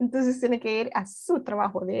 Entonces tiene que ir a su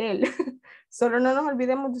trabajo de él. Solo no nos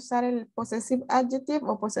olvidemos de usar el possessive adjective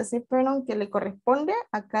o possessive pronoun que le corresponde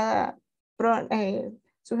a cada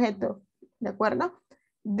sujeto, ¿de acuerdo?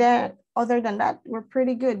 Other than that, we're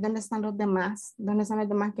pretty good. ¿Dónde están los demás? ¿Dónde están los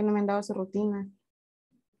demás que no me han dado su rutina?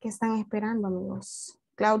 ¿Qué están esperando, amigos?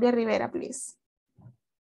 Claudia Rivera, please.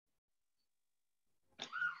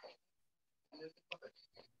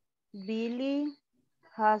 Billy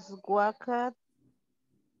has waked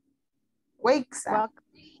Wakes up.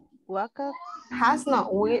 Has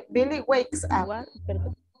not. Billy wakes up.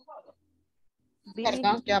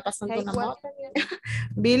 Perdón, que va pasando una moto.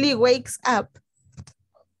 Billy wakes up.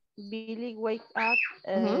 Billy wakes up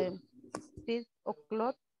 6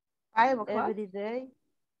 o'clock 5 o'clock every day.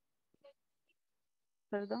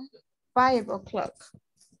 Perdón. 5 o'clock.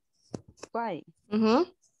 5.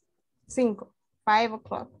 5. 5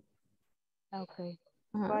 o'clock. Okay.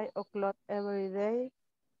 5 o'clock every day.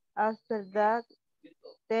 After that,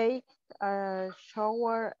 take a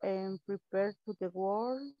shower and prepare to the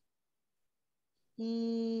work.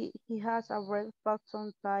 He has a breakfast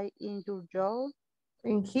sometime in your job.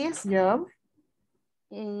 In his job.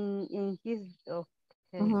 In his job.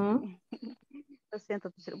 Okay. Lo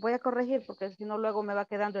siento, voy a corregir porque si no luego me va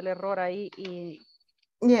quedando el error ahí y...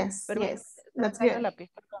 Yes, yes. That's good.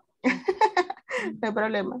 Lápiz, no hay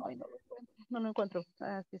problema. Ay, no lo encuentro.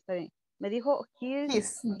 Ah, sí, está bien. Me dijo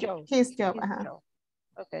his job. His job. Job.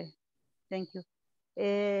 Okay, thank you.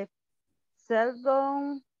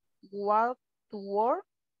 Seldom walk to work.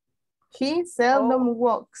 He seldom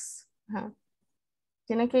walks.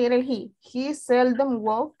 Tiene que ir el he. He seldom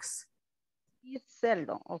walks. He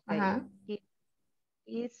seldom, okay.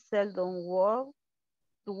 He seldom walk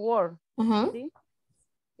to work. ¿Sí?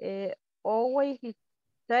 Always he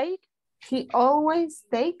takes. He always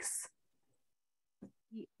takes.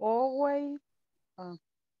 He always.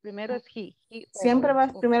 Primero es he. Siempre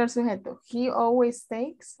va primero el sujeto. He always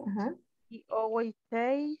takes. He always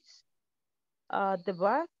takes the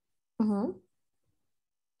bus.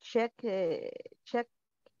 Check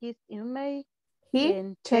his email.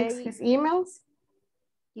 He checks his emails.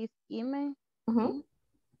 His email.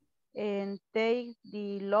 And takes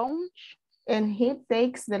the lunch. And he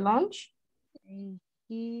takes the lunch. And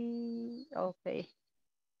he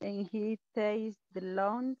takes the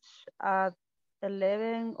lunch at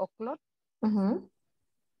 11 o'clock.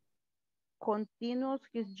 Continues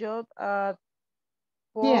his job at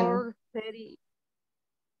 4:30.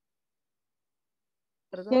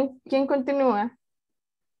 ¿Quién continúa?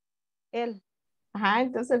 Él.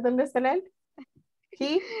 Entonces, ¿dónde está él?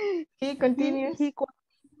 He continues. He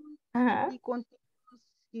continues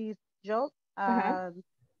his job at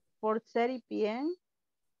 4:30 p.m.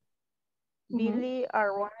 Billy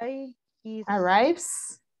arrives.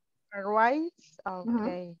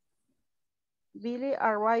 Okay. Billy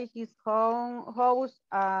arrives his house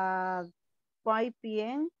at 5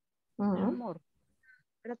 p.m. Amor.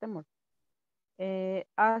 Espérate, amor.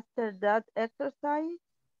 After that exercise.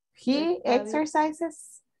 He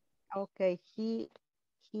exercises Okay, he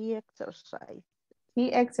exercises.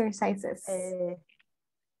 He exercises.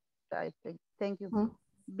 Thank you.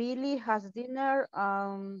 Billy has dinner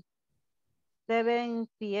 7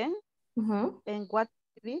 p.m. And what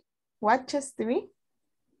TV? Watches TV.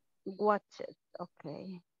 Watches,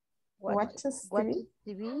 okay. Watches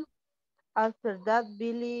TV. After that,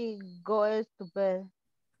 Billy goes to bed.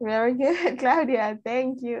 Very good, Claudia.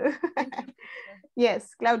 Thank you.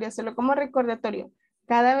 Yes, Claudia, solo como recordatorio.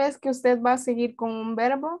 Cada vez que usted va a seguir con un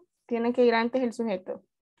verbo, tiene que ir antes el sujeto.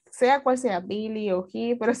 Sea cual sea, Billy o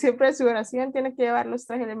he, pero siempre su oración tiene que llevar los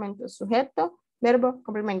 3 elementos. Sujeto, verbo,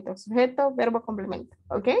 complemento. Sujeto, verbo, complemento.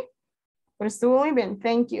 ¿Ok? Pero estuvo muy bien.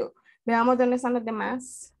 Thank you. Veamos dónde están los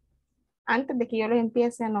demás. Antes de que yo los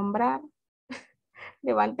empiece a nombrar,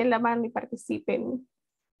 levanten la mano y participen.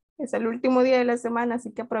 Es el último día de la semana,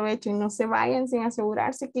 así que aprovechen. No se vayan sin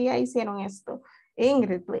asegurarse que ya hicieron esto.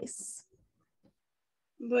 Ingrid, please.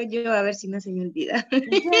 Voy yo a ver si no se me olvida.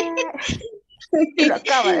 Lo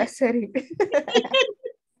acaba de hacer.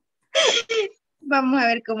 Vamos a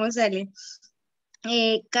ver cómo sale.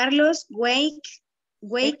 Carlos wakes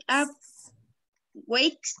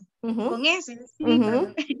con S.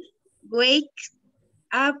 Wakes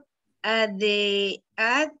up at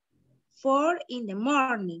 4 in the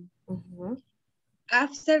morning.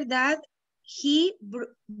 After that, he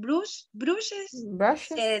brushes. Lava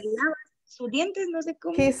sus dientes, no sé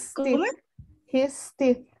cómo. His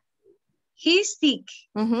teeth. His teeth.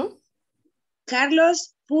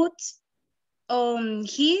 Carlos puts on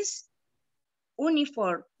his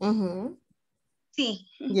uniform. Sí.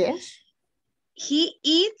 Yes. He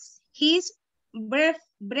eats his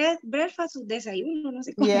breakfast, su desayuno, no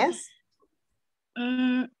sé cómo. Yes.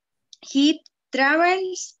 He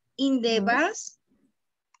travels in the bus.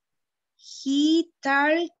 He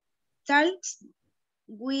talks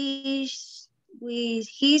with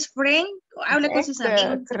his friend. Habla con sus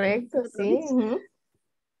amigos. Correcto, sí.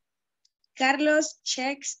 Carlos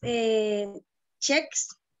checks the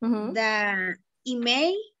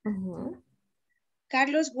email.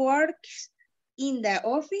 Carlos works in the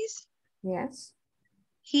office. Yes.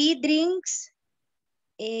 He drinks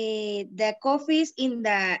the coffees in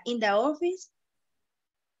the office.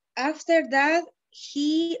 After that,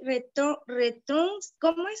 he returns.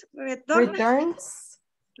 ¿Cómo es? Returns.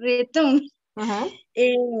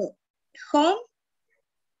 Home.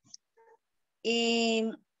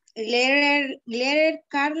 Later,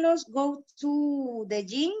 Carlos go to the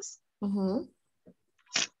gyms.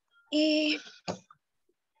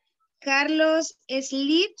 Carlos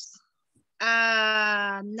sleeps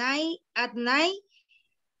at night.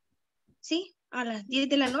 Sí, a las 10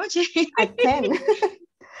 de la noche. At 10.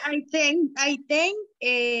 I think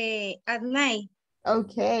at night.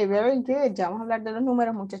 Okay, very good. Ya vamos a hablar de los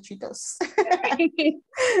números, muchachitos.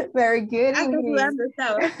 Very good. Hasta sudando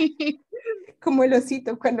estaba. Como el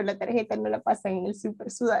osito cuando la tarjeta no la pasan en el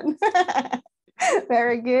super sudán.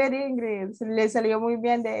 Very good, Ingrid. Le salió muy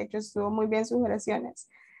bien, de hecho, estuvo muy bien sus oraciones.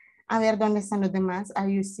 A ver, ¿dónde están los demás?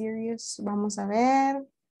 Are you serious? Vamos a ver.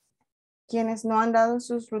 ¿Quiénes no han dado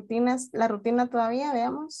sus rutinas? La rutina todavía,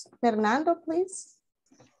 veamos. Fernando, please.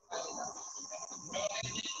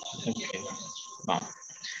 Okay.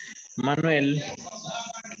 Manuel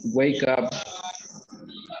wake up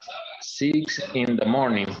 6 in the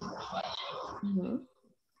morning.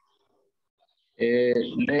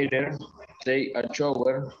 Later, take a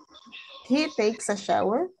shower. He takes a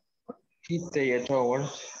shower. He takes a shower.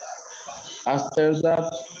 After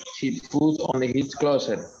that, he puts on his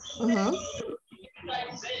closet.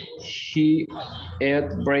 He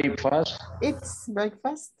ate breakfast. It's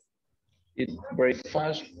breakfast. Eat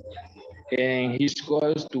breakfast. And he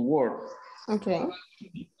goes to work. Okay.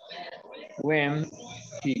 When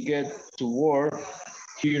he gets to work,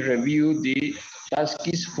 he reviews the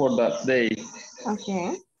tasks for that day.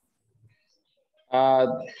 Okay. At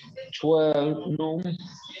 12 noon,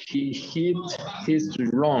 he eats his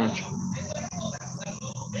lunch.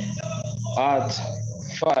 At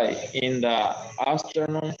 5 in the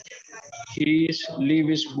afternoon, he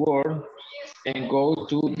leaves work and goes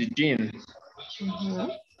to the gym.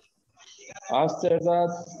 After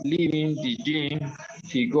that, leaving the gym,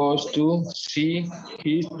 he goes to see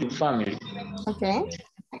his family. Okay.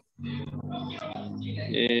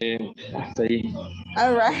 Hasta ahí.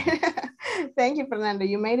 All right. Thank you, Fernando.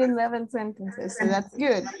 You made 11 sentences, so that's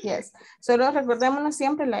good. Yes. Solo recordémonos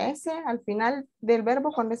siempre la S al final del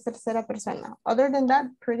verbo cuando es tercera persona. Other than that,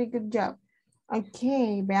 pretty good job. Ok,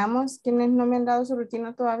 veamos quiénes no me han dado su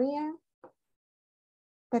rutina todavía.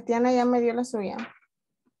 Tatiana ya me dio la suya.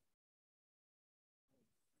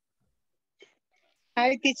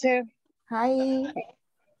 Hi, teacher. Hi.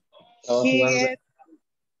 Estaba He jugando.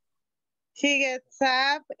 he gets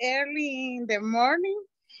up early in the morning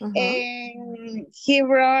and he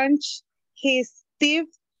brushes his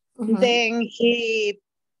teeth. Then he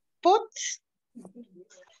puts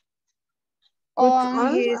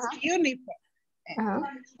on his uniform.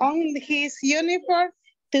 On his uniform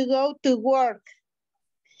to go to work.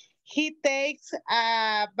 He takes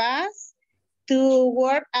a bus to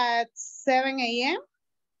work at 7 a.m.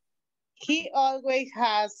 He always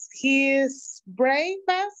has his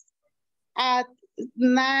breakfast at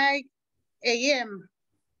 9 a.m.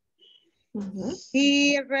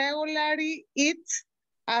 He regularly eats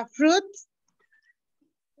a fruit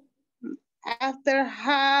after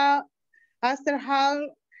how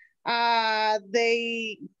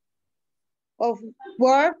day of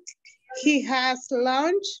work. He has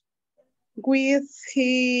lunch with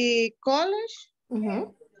his college.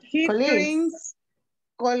 He drinks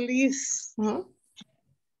colleagues.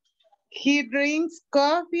 He drinks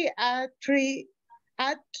coffee at 3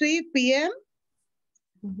 p.m.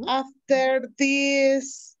 After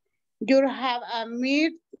this, you have a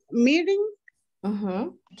meeting.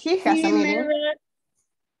 He has a meeting.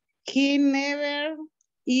 He never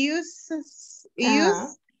uses,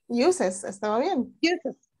 estaba bien.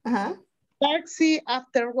 Taxi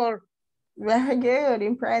after work. Very good,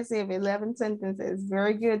 impressive, 11 sentences.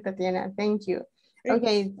 Very good, Tatiana, thank you.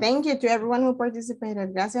 Okay, thank you to everyone who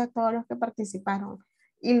participated. Gracias a todos los que participaron.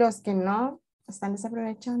 Y los que no, están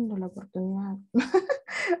desaprovechando la oportunidad.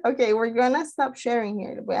 Okay, we're gonna stop sharing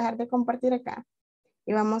here. Voy a dejar de compartir acá.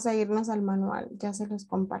 Y vamos a irnos al manual. Ya se los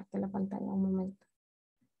comparte la pantalla un momento.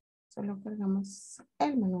 Solo cargamos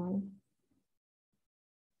el manual.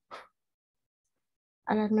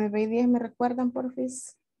 A las 9:10 me recuerdan,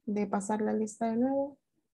 porfis, de pasar la lista de nuevo.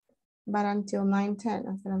 But until 9:10,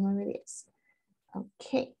 hasta las 9:10.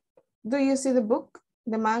 Okay. Do you see the book?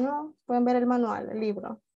 The manual? ¿Pueden ver el manual, el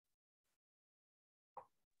libro?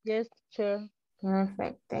 Yes, sure.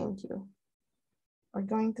 Perfect, thank you. We're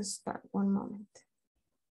going to start, one moment.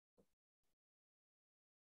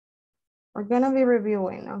 We're going to be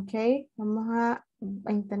reviewing, okay? Vamos a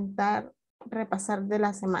intentar repasar de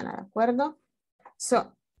la semana, ¿de acuerdo?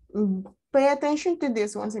 So, pay attention to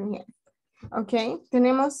these ones in here. Okay,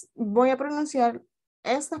 voy a pronunciar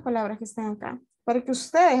estas palabras que están acá para que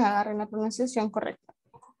ustedes agarren la pronunciación correcta.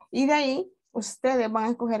 Y de ahí, ustedes van a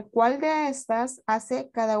escoger cuál de estas hace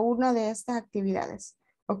cada una de estas actividades.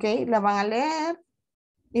 Ok, la van a leer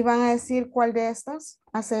y van a decir cuál de estas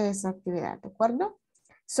hace esa actividad, ¿de acuerdo?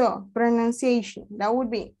 So, pronunciation, that would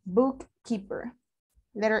be bookkeeper.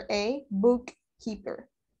 Letter A, bookkeeper.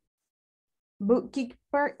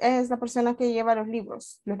 Bookkeeper es la persona que lleva los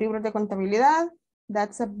libros de contabilidad.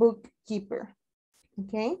 That's a bookkeeper.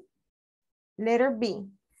 Okay. Letter B,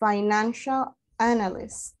 financial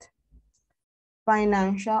analyst.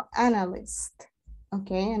 Financial analyst.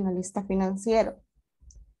 Okay, analista financiero.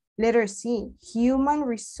 Letter C, human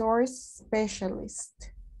resource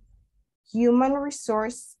specialist. Human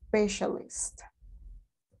resource specialist.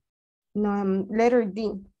 Letter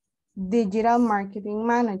D, digital marketing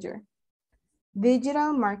manager.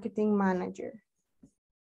 Digital marketing manager.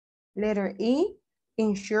 Letter E,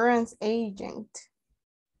 insurance agent.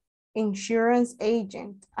 Insurance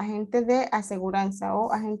agent, agente de aseguranza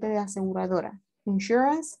o agente de aseguradora.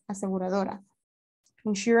 Insurance, aseguradora.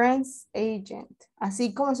 Insurance agent,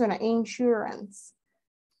 así como suena, insurance.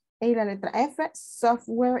 Y la letra F,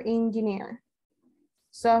 software engineer.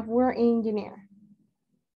 Software engineer.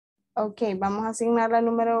 Ok, vamos a asignar la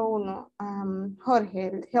número 1.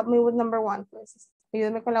 Jorge, help me with number 1, please.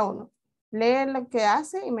 Ayúdame con la 1. Lee lo que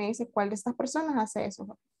hace y me dice cuál de estas personas hace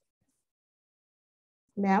eso.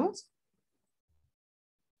 Veamos.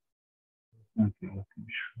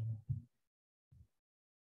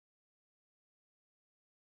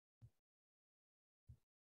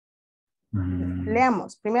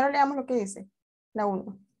 Leamos. Primero leamos lo que dice. La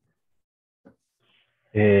 1.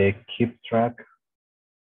 Keep track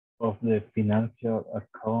of the financial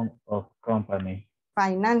account of company.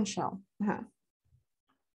 Financial. Ajá.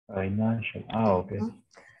 Financial. Ok.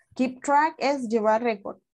 Keep track es llevar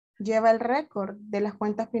récord. Lleva el récord de las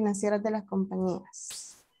cuentas financieras de las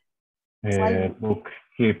compañías.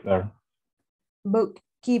 Bookkeeper.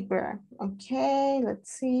 Bookkeeper. Okay,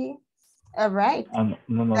 let's see. All right.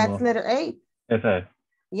 No, That's letter A. Esa es.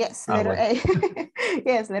 Yes, letter A.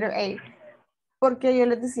 Yes, letter A. Porque yo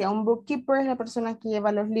les decía, un bookkeeper es la persona que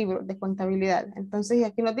lleva los libros de contabilidad. Entonces,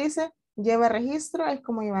 aquí nos dice, lleva registro, es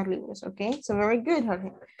como llevar libros, ok? So, very good,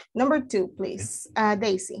 Jorge. Number 2, please.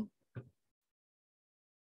 Daisy.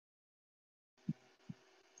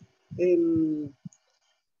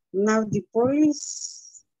 Now the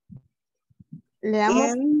police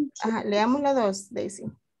Leamos, leamos la 2, Daisy.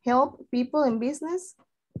 Help people in business.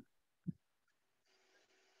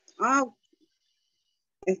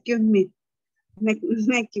 Excuse me. Me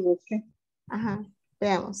equivoqué. Ajá,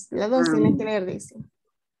 veamos. La 2 tiene que leer, Daisy.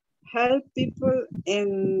 Help people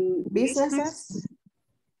in Businesses.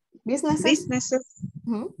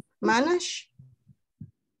 Manage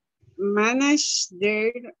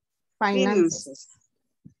their finances.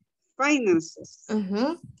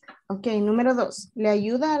 Ok, número 2. Le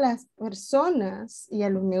ayuda a las personas y a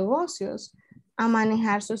los negocios a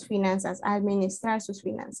manejar sus finanzas, a administrar sus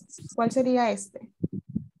finanzas. ¿Cuál sería este?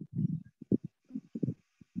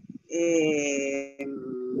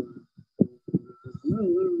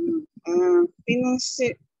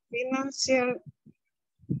 Financial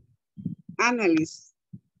analyst.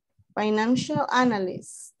 Financial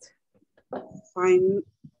analyst.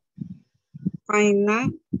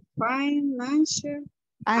 Financial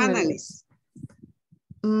analyst. Analyst.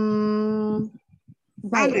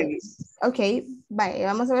 Ok, vaya,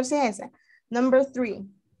 vamos a ver si es esa. Number 3.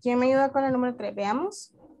 ¿Quién me ayuda con la número 3?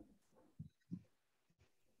 Veamos.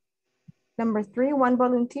 Number 3, one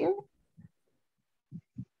volunteer.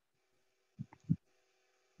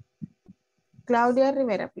 Claudia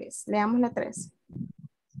Rivera, please. Leamos la 3.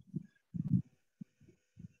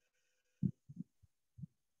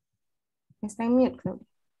 Está en mute, Claudia.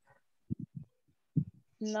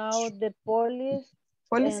 Now the policies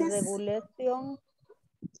and regulation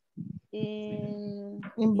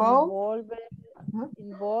involved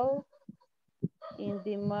in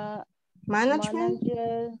the management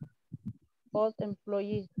of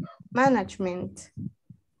employees. Management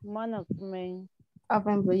of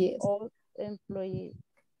employees.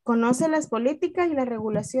 Conoce las políticas y las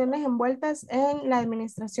regulaciones envueltas en la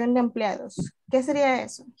administración de empleados. ¿Qué sería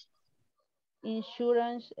eso?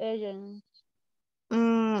 Insurance agent.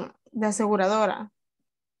 De aseguradora.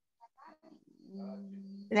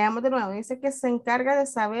 Leamos de nuevo. Dice que se encarga de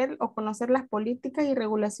saber o conocer las políticas y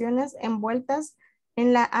regulaciones envueltas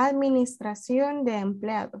en la administración de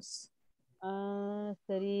empleados.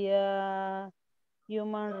 Sería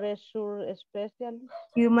Human Resource Specialist.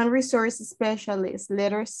 Human Resource Specialist,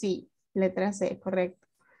 letter C, letra C, correcto.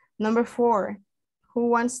 Number 4. Who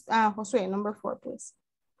wants, Josué, number 4, please.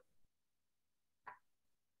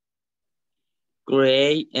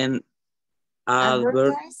 Create and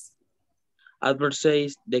advertise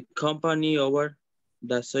the company over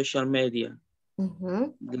the social media.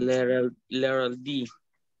 Letter D.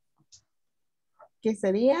 ¿Qué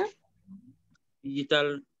sería?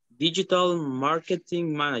 Digital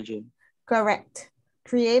marketing manager. Correct.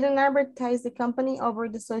 Create and advertise the company over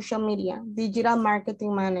the social media. Digital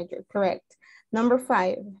marketing manager. Correct. Number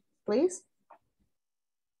 5, please.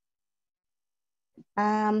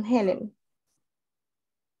 Helen.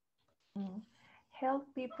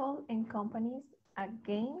 Help people and companies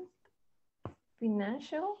against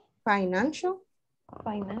financial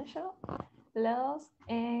loss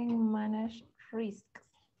and manage risks.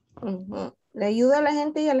 Le ayuda a la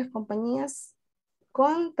gente y a las compañías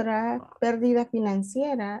contra pérdida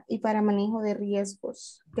financiera y para manejo de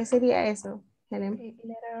riesgos. ¿Qué sería eso, Helen?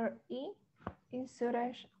 Letter E,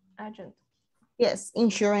 insurance agent. Yes,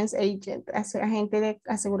 insurance agent, agente de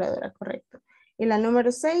aseguradora, correcto. Y la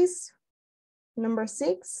número 6, number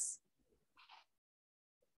 6.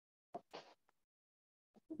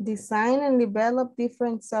 Design and develop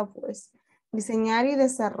different softwares. Diseñar y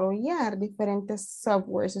desarrollar diferentes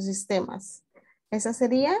softwares o sistemas. ¿Esa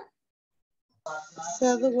sería?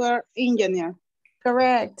 Software engineer.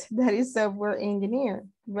 Correct. That is software engineer.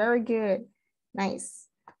 Very good. Nice.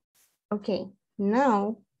 Okay.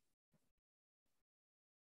 Now,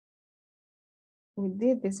 we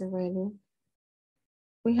did this already.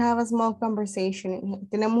 We have a small conversation in here.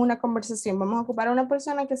 Tenemos una conversación. Vamos a ocupar a una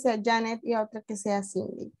persona que sea Janet y a otra que sea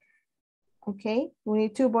Cindy. Okay. We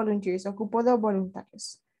need 2 volunteers. Ocupo 2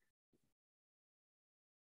 voluntarios.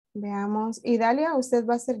 Veamos. Idalia, usted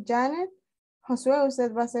va a ser Janet. Josué,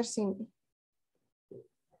 usted va a ser Cindy.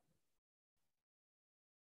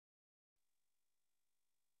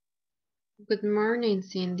 Good morning,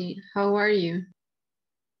 Cindy. How are you?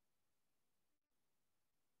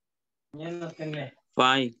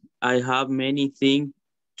 Fine. I have many things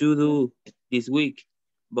to do this week,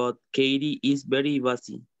 but Katie is very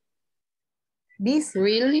busy. Busy?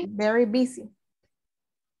 Really? Very busy.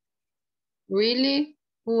 Really?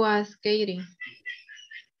 Who was Katie?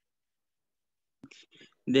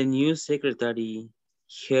 The new secretary,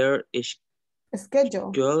 her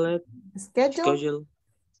schedule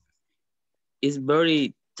is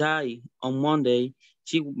very tight. On Monday,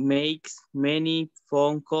 she makes many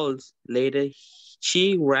phone calls. Later,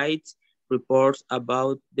 she writes reports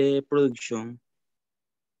about the production.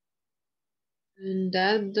 And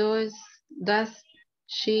does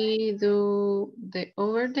she do the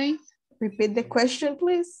overdays? Repeat the question,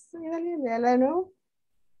 please. No.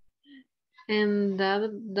 And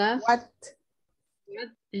does what?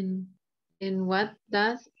 And what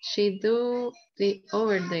does she do the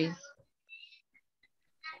overdays?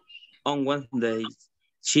 On Wednesdays,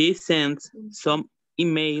 she sends some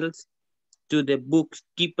emails to the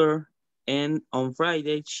bookkeeper, and on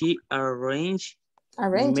Friday she arranges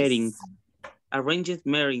meetings.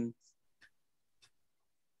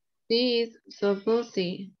 She is so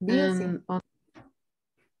busy. Busy.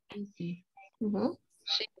 She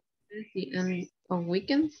is busy and on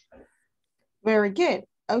weekends. Very good.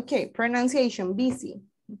 Okay, pronunciation, busy.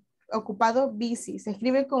 Ocupado, busy. Se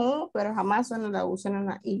escribe con U, pero jamás suena la U, suena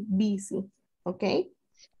la I. Busy. Okay,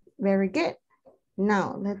 very good.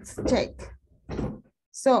 Now, let's check.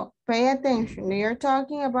 So, pay attention. They are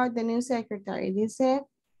talking about the new secretary. Dice,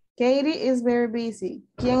 Katie is very busy.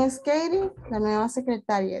 ¿Quién es Katie? La nueva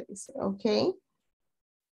secretaria, dice. Okay.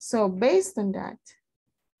 So, based on that,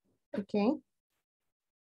 okay,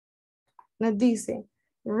 nos dice,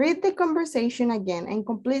 read the conversation again and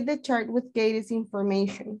complete the chart with Katie's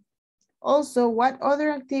information. Also, what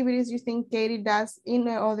other activities you think Katie does in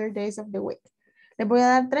the other days of the week? Les voy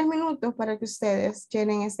a dar 3 minutos para que ustedes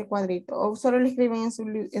llenen este cuadrito o solo lo escriben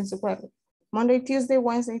en su cuadro. Monday, Tuesday,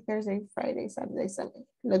 Wednesday, Thursday, Friday, Saturday, Sunday.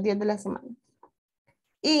 Los días de la semana.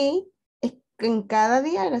 Y en cada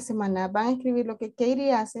día de la semana van a escribir lo que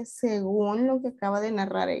Katie hace según lo que acaba de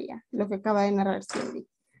narrar ella, lo que acaba de narrar Cindy.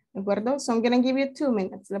 ¿De acuerdo? So I'm going to give you 2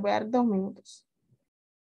 minutes. Les voy a dar 2 minutos.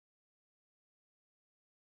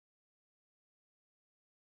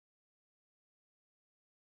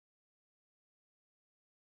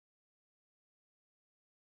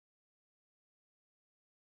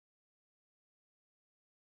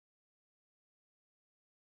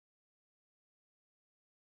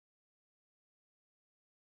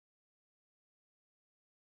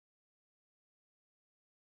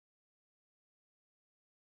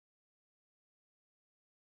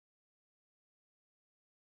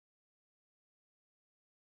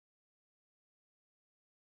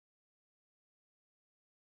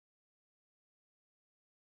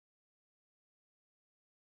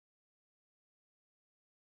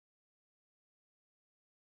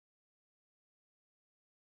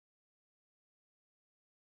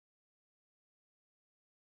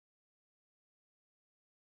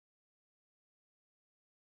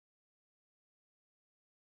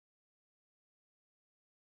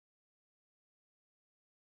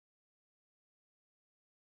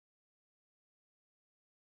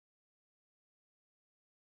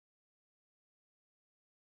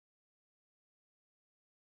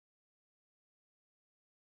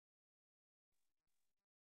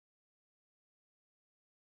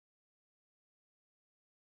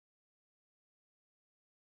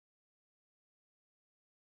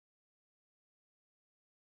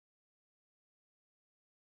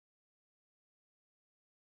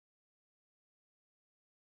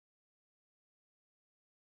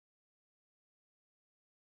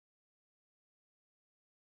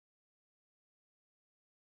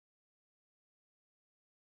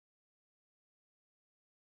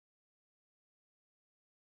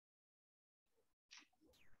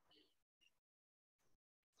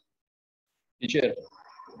 Teacher.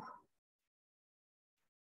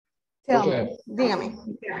 Dígame.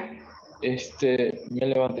 Me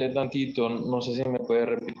levanté tantito, no sé si me puede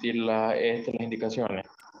repetir las indicaciones.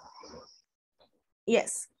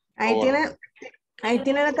 Yes. Ahí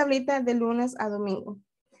tiene la tablita de lunes a domingo.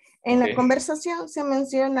 En la conversación se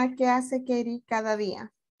menciona qué hace Katie cada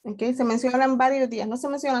día. Okay. Se mencionan varios días. No se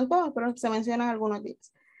mencionan todos, pero se mencionan algunos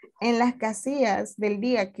días. En las casillas del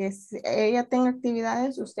día que ella tenga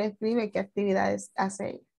actividades, usted escribe qué actividades hace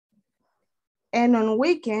ella. En on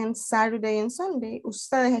weekends, Saturday and Sunday,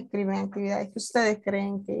 ustedes escriben actividades que ustedes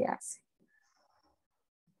creen que ella hace.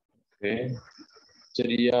 Okay.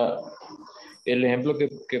 Sería, el ejemplo que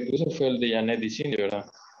puse fue el de Janet y Cindy, ¿verdad?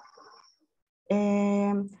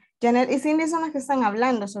 Janet y Cindy son las que están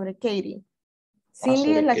hablando sobre Katie.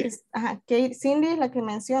 Cindy, Cindy es la que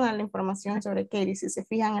menciona la información sobre Katie, si se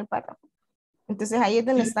fijan en el párrafo. Entonces ahí es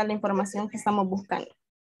donde está la información que estamos buscando.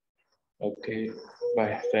 Ok,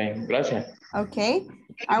 vaya, está bien. Gracias. Ok,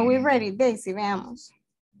 are we ready, Daisy? Veamos.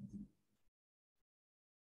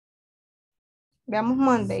 Veamos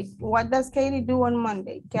Monday. What does Katie do on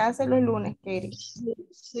Monday? ¿Qué hace los lunes, Katie?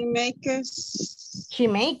 She makes. She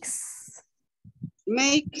makes.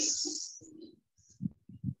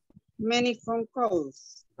 Many phone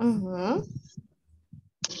calls.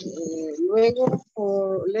 Luego,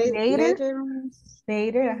 for Later.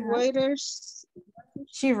 Ajá. waiters,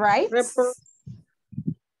 She writes.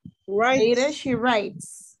 Later she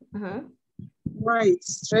writes. Ajá.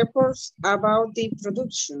 Writes reports about the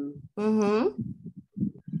production.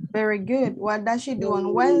 Very good. What does she do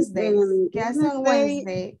on Wednesdays? ¿Qué hace on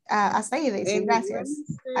Wednesday? Hasta ahí, Daisy, gracias.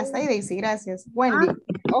 Hasta ahí, Daisy, gracias. Wendy,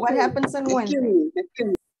 what happens on Wednesday?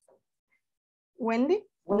 Wendy,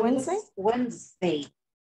 Wednesday? Wednesday.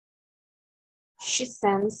 She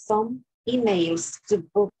sends some emails to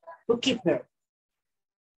bookkeeper.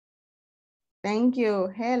 Thank you.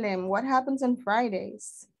 Helen, what happens on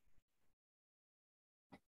Fridays?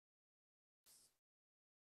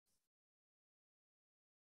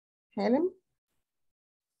 Helen?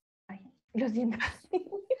 Lo siento.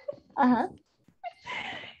 Ajá.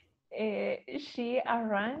 She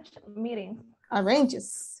arranged meetings.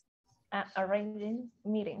 Arranges. Arranging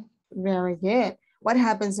meeting. Very good. What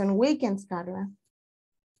happens on weekends, Carla?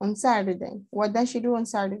 On Saturday. What does she do on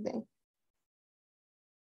Saturday?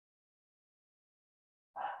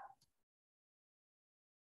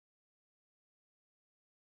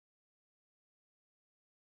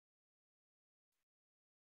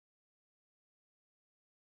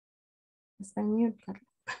 Está en mute, Carla.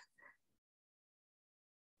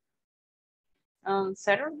 On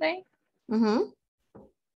Saturday, Uh-huh.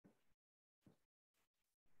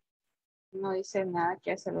 no dice nada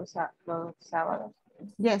que hace los sábados.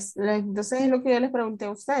 Yes, entonces es lo que yo les pregunté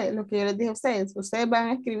a ustedes, lo que yo les dije a ustedes. Ustedes van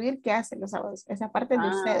a escribir qué hacen los sábados. Esa parte de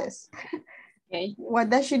ustedes. Okay. What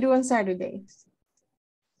does she do on Saturdays?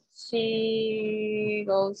 She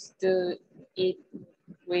goes to eat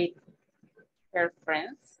with her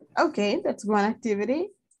friends. Okay, that's one activity.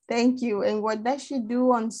 Thank you. And what does she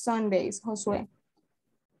do on Sundays, Josue?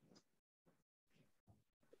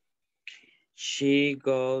 She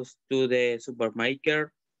goes to the supermarket.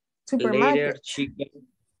 Supermarket.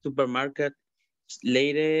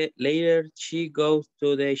 Later she goes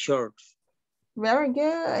to the church. Very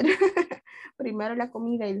good. Primero la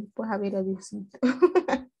comida y después a ver a Diosito.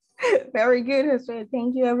 Very good, Josue.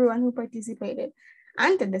 Thank you everyone who participated.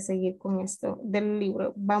 Antes de seguir con esto del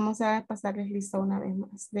libro, vamos a pasarles lista una vez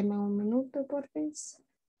más. Denme un minuto, por favor.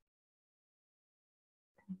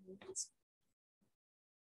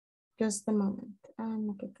 Just a moment.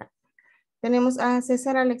 No, qué cara. Tenemos a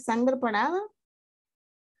César Alexander Parada.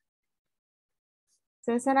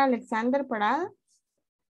 César Alexander Parada.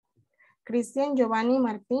 Cristian Giovanni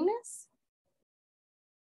Martínez.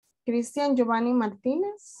 Cristian Giovanni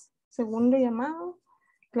Martínez. Segundo llamado.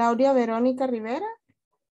 Claudia Verónica Rivera.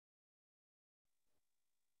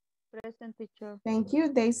 Present, teacher. Thank you.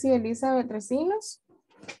 Daisy Elizabeth Recinos.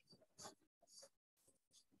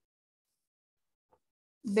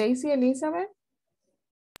 Daisy Elizabeth.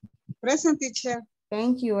 Present, teacher.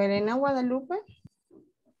 Thank you. Elena Guadalupe.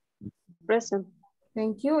 Present.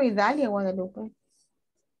 Thank you. Idalia Guadalupe.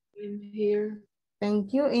 I'm here.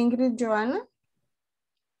 Thank you. Ingrid Joana.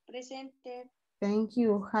 Presente. Thank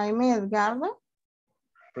you. Jaime Edgardo.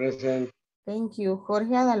 Present. Thank you.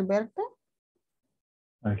 Jorge Adalberto.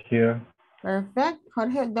 I'm here. Perfect.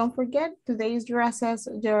 Jorge, don't forget, today is your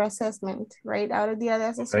assessment, right? Ahora es día de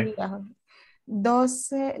asesoría, Jorge.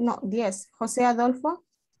 10. José Adolfo.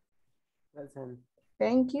 Present.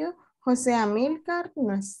 Thank you. José Amílcar,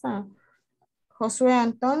 no está. Josué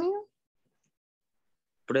Antonio.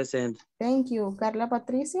 Present. Thank you. Carla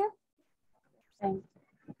Patricia. Present.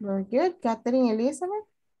 Very good. Catherine Elizabeth.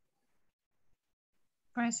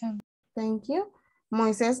 Present. Thank you.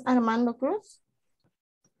 Moisés Armando Cruz.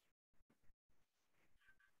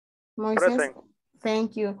 Moisés. Present.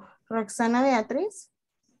 Thank you. Roxana Beatriz.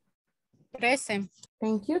 Present.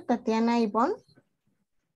 Thank you. Tatiana Ivonne.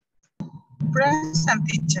 Present,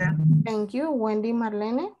 teacher. Thank you. Wendy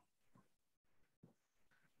Marlene.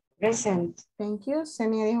 Present. Thank you.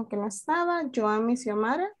 Senia dijo que no estaba. Joami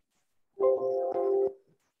Xiomara.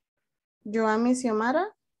 Joami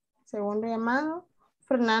Xiomara. Segundo llamado.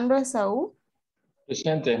 Fernando Esaú.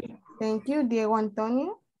 Presente. Thank you. Diego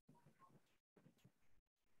Antonio.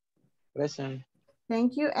 Present.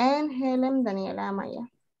 Thank you. And Helen Daniela Amaya.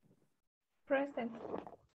 Present.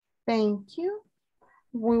 Thank you.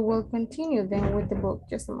 We will continue then with the book.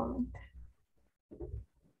 Just a moment.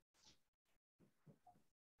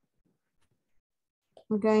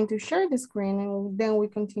 I'm going to share the screen and then we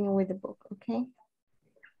continue with the book, okay?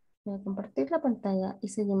 Voy a compartir la pantalla y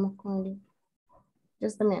seguimos con el libro.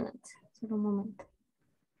 Just a minute. Solo un momento.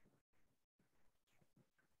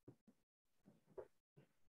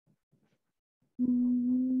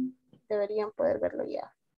 Deberían poder verlo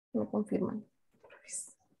ya. Me confirman.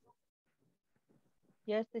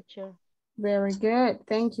 Yes, teacher. Very good.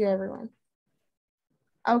 Thank you, everyone.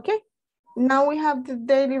 Okay. Now we have the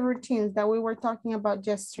daily routines that we were talking about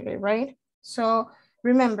yesterday, right? So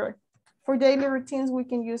remember, for daily routines, we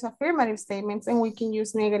can use affirmative statements and we can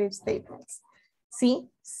use negative statements. Sí,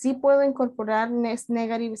 sí puedo incorporar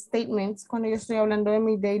negative statements cuando yo estoy hablando de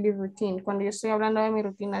mi daily routine, cuando yo estoy hablando de mi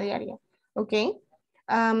rutina diaria, ¿ok?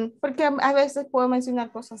 Porque a veces puedo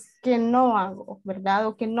mencionar cosas que no hago, ¿verdad?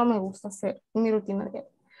 O que no me gusta hacer en mi rutina diaria.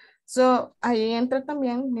 So, ahí entra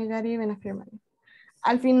también negative and affirmative.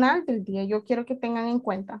 Al final del día, yo quiero que tengan en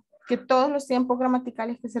cuenta que todos los tiempos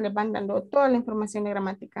gramaticales que se les van dando, toda la información de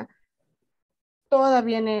gramática, toda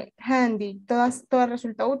viene handy, toda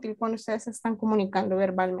resulta útil cuando ustedes se están comunicando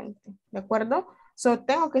verbalmente, ¿de acuerdo? So,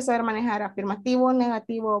 tengo que saber manejar afirmativo,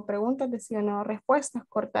 negativo, preguntas de sí o no, respuestas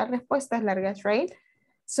cortas, respuestas largas, right?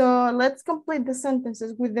 So, let's complete the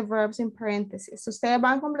sentences with the verbs in parentheses. Ustedes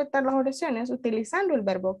van a completar las oraciones utilizando el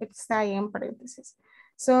verbo que está ahí en paréntesis.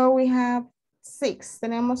 So, we have 6.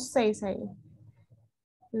 Tenemos 6 ahí.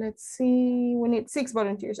 Let's see. We need 6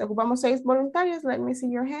 volunteers. Ocupamos 6 voluntarios. Let me see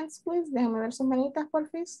your hands, please. Déjame ver sus manitas, por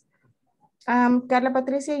favor. Carla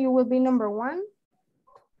Patricia, you will be number 1.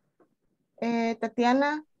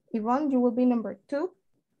 Tatiana Yvonne, you will be number 2.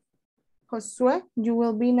 Josué, you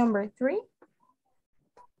will be number 3.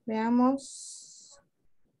 Veamos.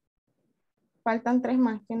 Faltan 3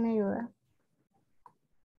 más. ¿Quién me ayuda?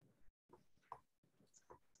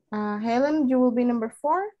 Helen, you will be number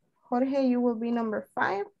 4. Jorge, you will be number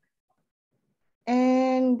 5.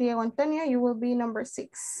 And Diego Antonio, you will be number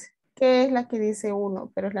 6. Que es la que dice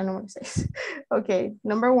 1, pero es la número 6. Okay,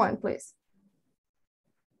 number 1, please.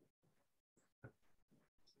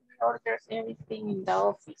 Orders everything in the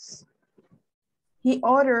office. He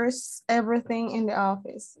orders everything in the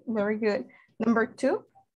office. Very good. Number 2.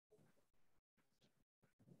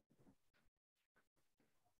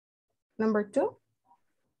 Number 2.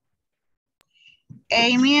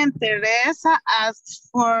 Amy and Teresa ask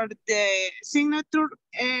for the signature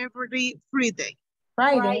every Friday.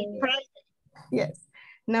 Friday. Yes.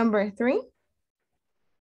 Number 3.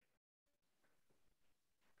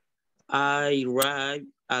 I write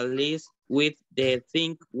a list with the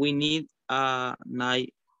thing we need at 9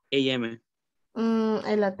 a.m.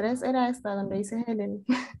 En la 3 era esta donde dice Helen.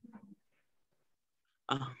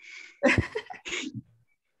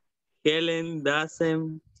 Helen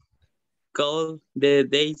doesn't call the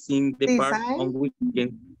days in the park on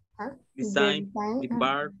weekends.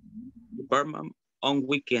 Department on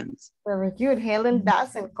weekends. Very good. Helen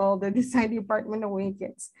doesn't call the design department on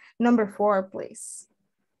weekends. Number 4, please.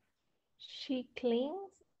 She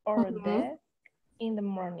cleans our desk in the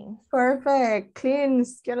morning. Perfect.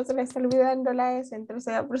 Cleans. Que no se le está olvidando la S en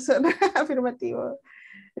tercera persona. Afirmativo.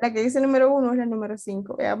 La que dice número 1 es la número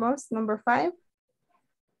 5. Veamos. Number 5.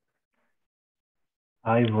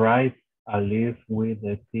 I write a list with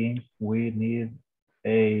the things we need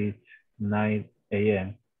at 9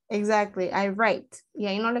 a.m. Exactly. I write. Y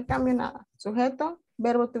ahí no le cambio nada. Sujeto,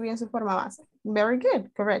 verbo to be en su forma base. Very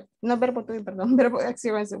good. Correct. No verbo to be, perdón. Verbo de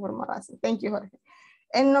acción en su forma base. Thank you, Jorge.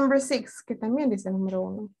 And number 6, que también dice el número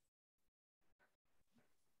 1.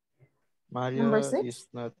 Mario is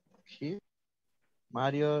not keep.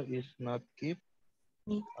 Mario is not keep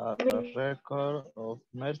a record of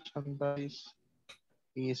merchandise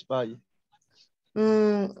is buy.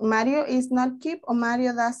 Mario is not keep o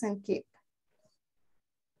Mario doesn't keep.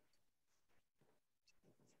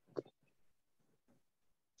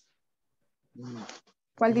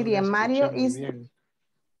 ¿Cuál diría? Mario is...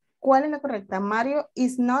 ¿Cuál es la correcta? Mario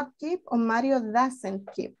is not keep o Mario doesn't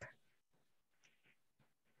keep.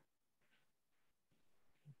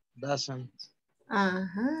 Doesn't.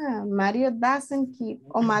 Ajá. Mario doesn't keep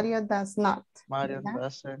o Mario does not. Mario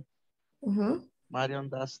doesn't. Mario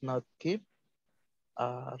does not keep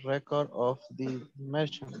a record of the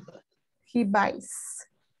merchandise. He buys.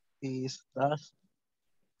 He does.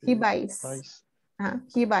 He buys.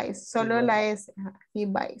 He buys. Solo la S. He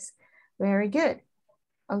buys. Very good.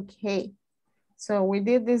 Okay. So we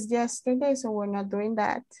did this yesterday, so we're not doing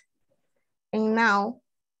that. And now,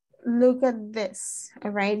 look at this.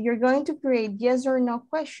 All right. You're going to create yes or no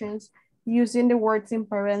questions using the words in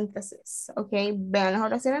parentheses. Okay. Vean las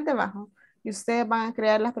oraciones de abajo. Y ustedes van a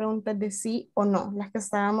crear las preguntas de sí o no. Las que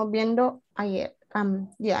estábamos viendo ayer.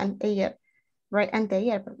 Ayer. Right.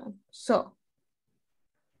 Anteayer, perdón. So,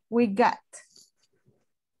 we got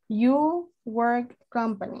you work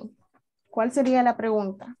company. ¿Cuál sería la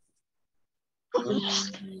pregunta?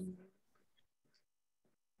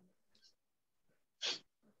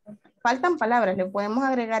 Faltan palabras, le podemos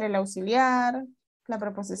agregar el auxiliar, la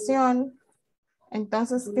preposición.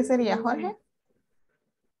 Entonces, ¿qué sería, Jorge?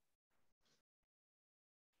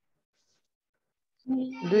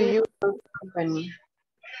 Do you work company?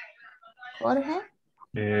 Jorge.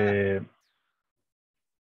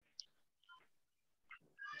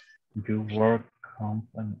 You work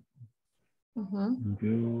company.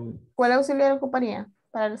 ¿Cuál auxiliar ocuparía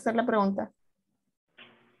para hacer la pregunta?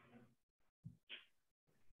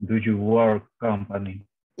 Do you work company?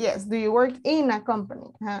 Yes, do you work in a company?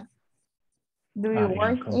 Do you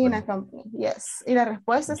work in a company? Yes. ¿Y la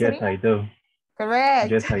respuesta sería? Yes, I do. Correct.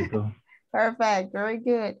 Yes, I do. Perfect. Very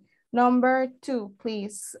good. Number 2,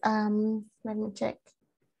 please. Let me check.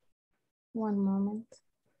 One moment.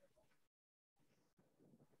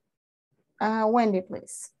 Wendy,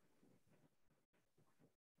 please.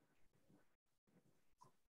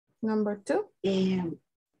 Number 2.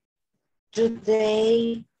 Do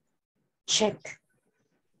they check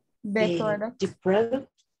the product?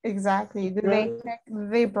 Exactly. Do they check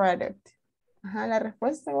the product? Ajá, la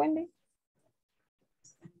respuesta, Wendy.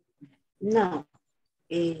 No.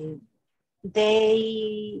 They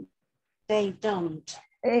don't.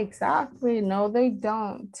 Exactly. No, they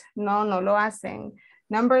don't. No, no lo hacen.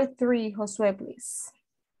 Number 3, Josué, please.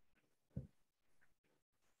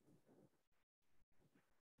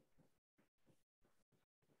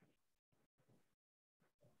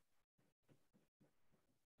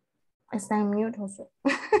 Está en mute, Josué.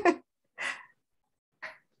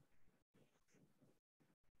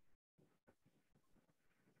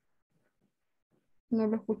 No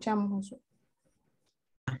lo escuchamos, Josué.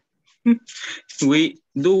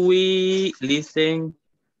 Do we listen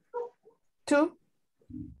to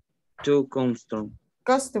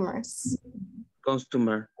customers?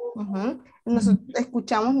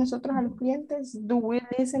 Escuchamos nosotros a los clientes. Do we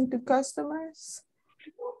listen to customers?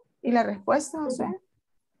 ¿Y la respuesta, José?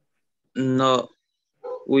 No,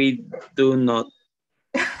 we do not.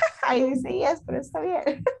 Ahí dice yes, pero está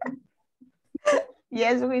bien.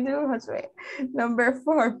 Yes, we do, José. Number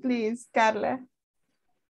 4, please, Carla.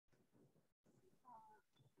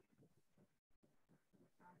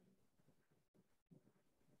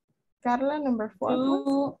 Carla, number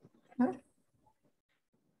 4.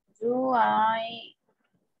 Do I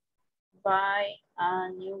buy a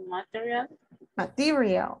new material?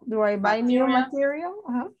 Material. Do I buy new material?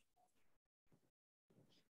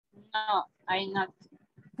 No, I not.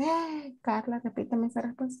 Carla, repítame esa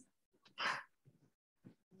respuesta.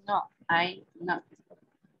 No, I not.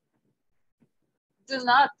 Do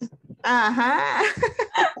not. Ajá.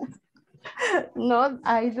 No,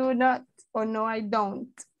 I do not. O no, I don't,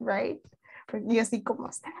 right? Y así como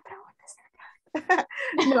está la pregunta.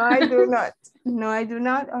 No, I do not. No, I do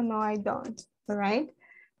not, or no, I don't. All right?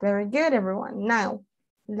 Very good, everyone. Now,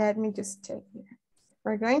 let me just check here.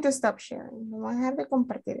 We're going to stop sharing. Vamos a dejar de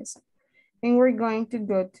compartir eso. And we're going to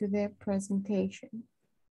go to the presentation.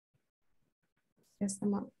 Just a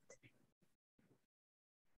moment.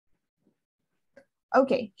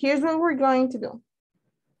 Okay, here's what we're going to do.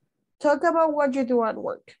 Talk about what you do at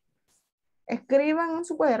work. Escriban en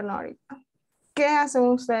su cuaderno ahorita. ¿Qué hacen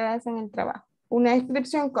ustedes en el trabajo? Una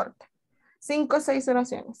descripción corta. 5 o 6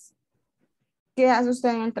 oraciones. ¿Qué hace usted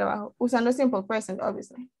en el trabajo? Usando simple present,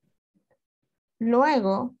 obviously.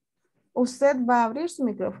 Luego, usted va a abrir su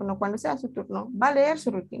micrófono cuando sea su turno. Va a leer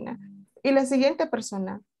su rutina. Y la siguiente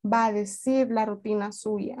persona va a decir la rutina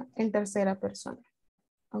suya en tercera persona.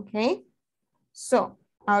 ¿Ok? So,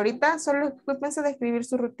 ahorita solo ocúpense de escribir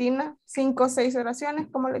su rutina. 5 o 6 oraciones,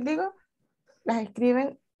 como les digo. Las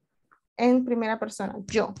escriben en primera persona,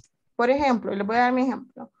 yo. Por ejemplo, les voy a dar mi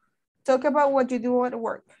ejemplo. Talk about what you do at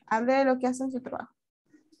work. Hable de lo que hacen en su trabajo.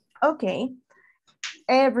 Okay.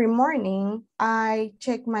 Every morning, I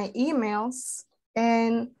check my emails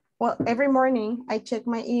every morning, I check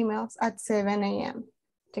my emails at 7 a.m.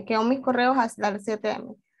 Chequeo mis correos hasta las 7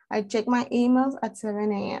 a.m. I check my emails at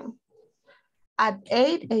 7 a.m. At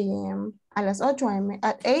 8 a.m., a las 8 a.m.,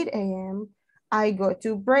 at 8 a.m., I go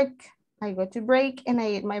to break. I go to break and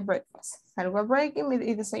I eat my breakfast. Salgo a break y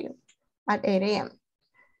desayuno at 8 a.m.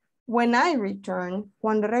 When I return,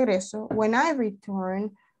 cuando regreso, when I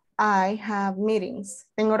return, I have meetings.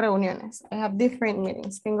 Tengo reuniones. I have different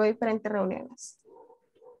meetings. Tengo diferentes reuniones.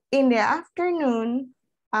 In the afternoon,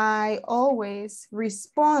 I always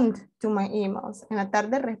respond to my emails. En la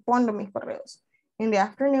tarde respondo mis correos. In the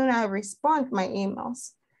afternoon, I respond my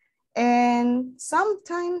emails. And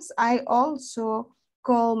sometimes I also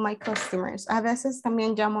call my customers. A veces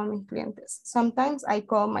también llamo a mis clientes. Sometimes I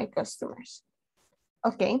call my customers.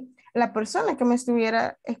 Ok. La persona que me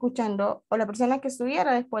estuviera escuchando o la persona que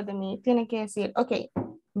estuviera después de mí tiene que decir, ok,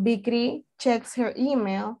 Vicri checks her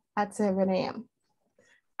email at 7 a.m.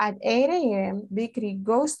 At 8 a.m., Vicri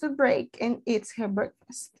goes to break and eats her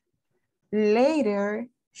breakfast. Later,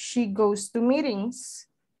 she goes to meetings.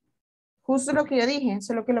 Justo lo que yo dije,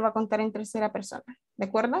 solo que lo va a contar en tercera persona. ¿De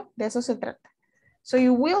acuerdo? De eso se trata. So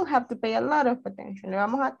you will have to pay a lot of attention. Le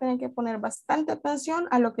vamos a tener que poner bastante atención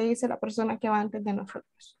a lo que dice la persona que va antes de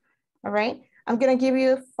nosotros. All right? I'm going to give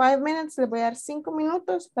you 5 minutes. Les voy a dar 5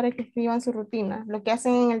 minutos para que escriban su rutina. Lo que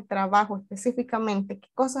hacen en el trabajo específicamente. ¿Qué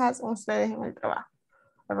cosas hacen ustedes en el trabajo?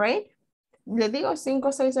 All right? Les digo 5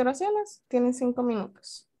 o 6 oraciones. Tienen 5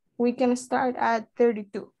 minutos. We can start at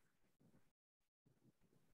 32.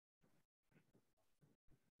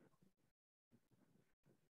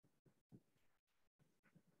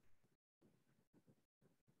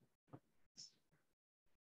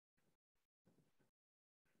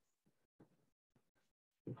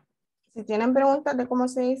 Si tienen preguntas de cómo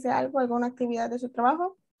se dice algo, alguna actividad de su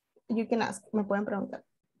trabajo, you can ask, me pueden preguntar.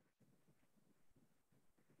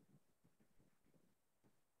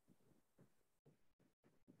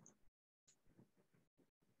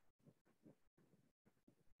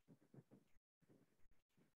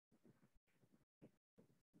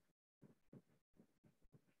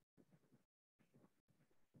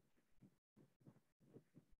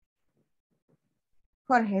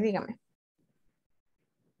 Jorge, dígame.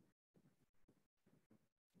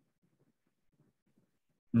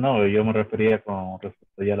 No, yo me refería con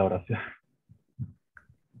respecto ya a la oración.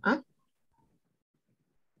 ¿Ah?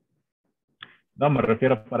 No, me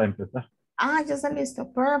refiero para empezar. Ah, ya está listo.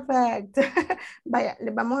 Perfect. Vaya,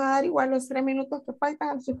 les vamos a dar igual los 3 minutos que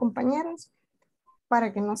faltan a sus compañeros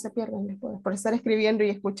para que no se pierdan después por estar escribiendo y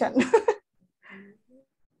escuchando.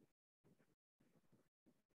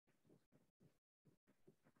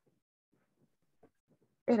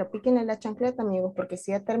 Pero píquenle la chancleta, amigos, porque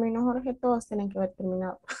si ya terminó Jorge, todos tienen que haber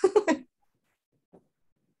terminado.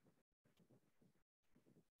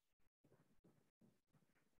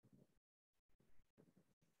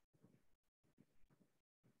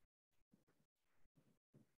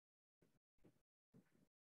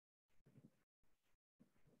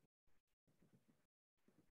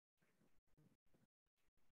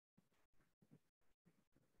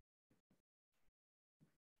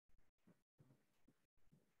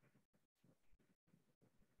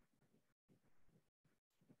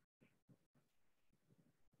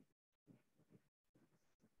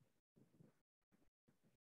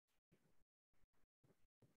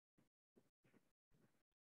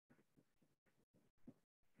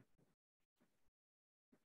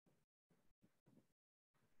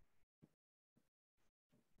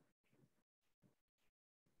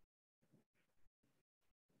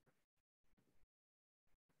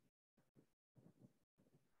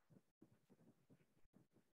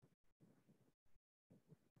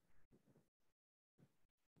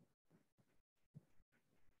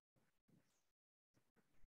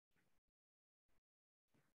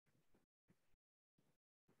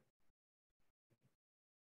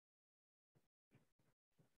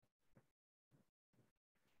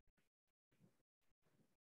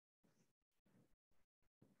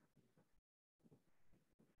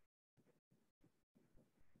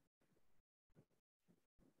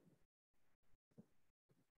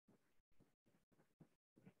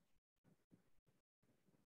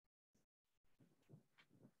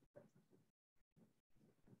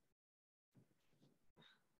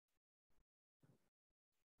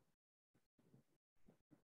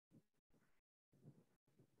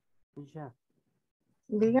 Teacher,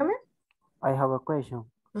 Dígame. I have a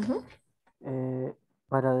question.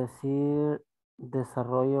 Para decir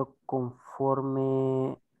desarrollo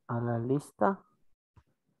conforme a la lista.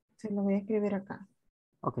 Se lo voy a escribir acá.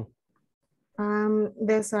 Ok.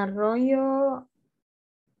 Desarrollo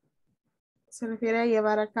se refiere a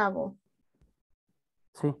llevar a cabo.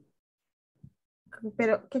 Sí.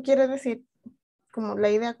 Pero, ¿qué quiere decir? Como la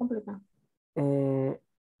idea completa.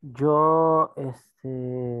 Yo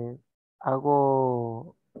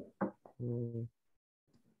hago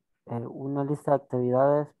una lista de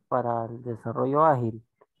actividades para el desarrollo ágil.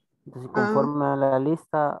 Entonces, conforme a la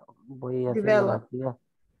lista, voy haciendo la Develop. actividad.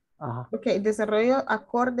 Ajá. Ok, desarrollo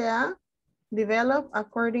acorde a, develop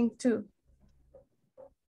according to.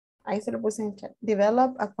 Ahí se lo puse en el chat.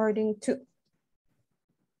 Develop according to.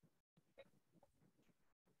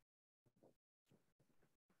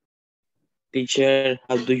 Teacher,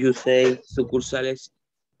 how do you say sucursales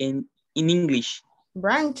in English?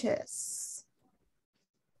 Branches.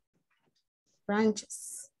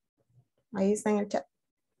 Branches. Ahí está en el chat.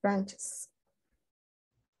 Branches.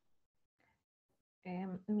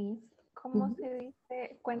 Miss, ¿cómo se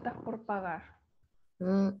dice cuentas por pagar?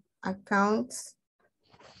 Accounts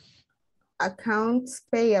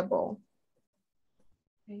payable.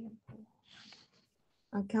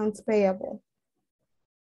 Accounts payable.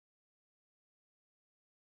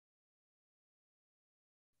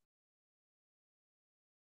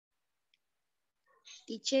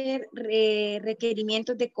 Teacher,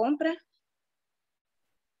 requerimientos de compra.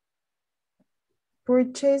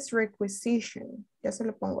 Purchase requisition. Ya se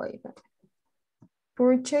lo pongo ahí.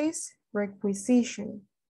 Purchase requisition.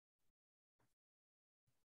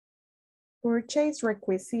 Purchase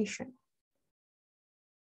requisition.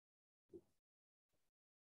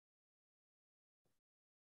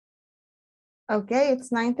 Okay,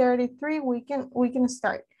 it's 9:33. We can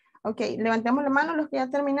start. Okay, levantemos la mano los que ya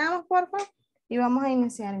terminamos, por favor. Y vamos a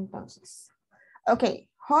iniciar entonces. Ok,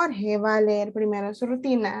 Jorge va a leer primero su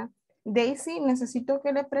rutina. Daisy, necesito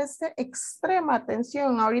que le preste extrema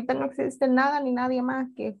atención. Ahorita no existe nada ni nadie más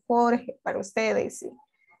que Jorge para usted, Daisy.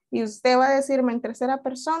 Y usted va a decirme en tercera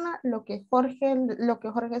persona lo que Jorge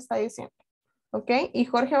está diciendo. ¿Ok? Y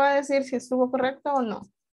Jorge va a decir si estuvo correcto o no.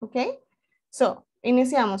 ¿Ok? So,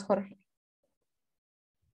 iniciamos, Jorge.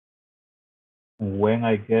 When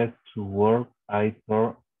I get to work, I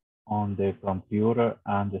turn on the computer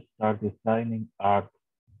and start designing art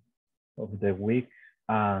of the week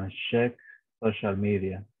and check social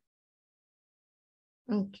media.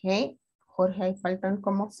 Ok. Jorge, ahí faltan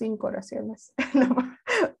como 5 oraciones. No,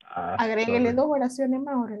 agréguele Sorry. 2 oraciones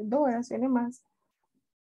más, Jorge, 2 oraciones más.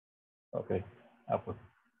 Ok. Pues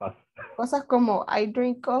paso. Cosas como I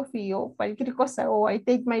drink coffee o cualquier cosa, o I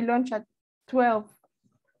take my lunch at 12.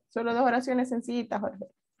 Solo 2 oraciones sencillitas, Jorge.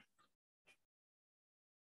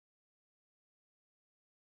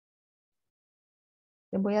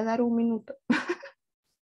 Les voy a dar 1 minuto.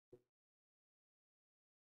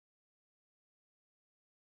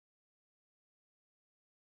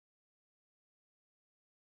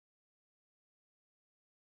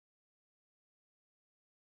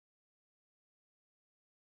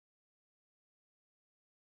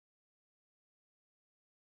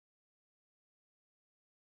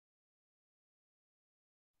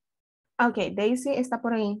 Ok, Daisy está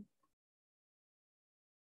por ahí.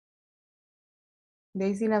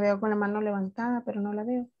 Daisy la veo con la mano levantada, pero no la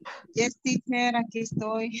veo. Yes, teacher, aquí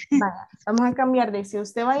estoy. Vaya, vamos a cambiar, Daisy.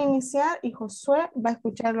 Usted va a iniciar y Josué va a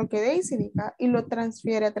escuchar lo que Daisy diga y lo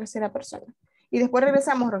transfiere a tercera persona. Y después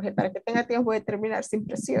regresamos, Roger, para que tenga tiempo de terminar sin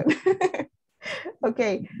presión. Ok,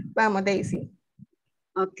 vamos, Daisy.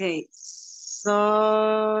 Ok,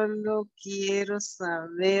 solo quiero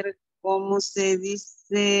saber cómo se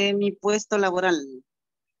dice mi puesto laboral.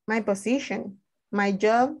 My position. My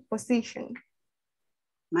job position.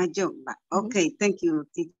 My job. Okay, thank you,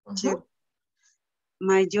 teacher.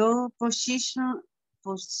 My job position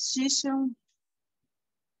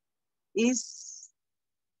is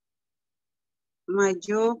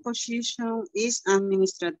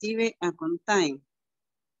administrative accountant.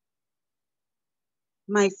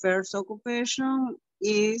 My first occupation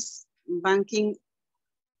is banking.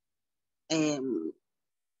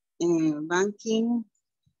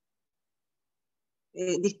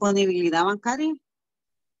 Disponibilidad bancaria.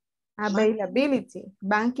 Availability.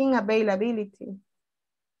 Banking availability.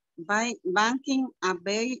 Banking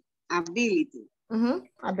availability.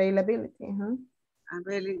 Availability.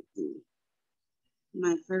 Availability.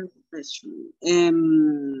 My first question.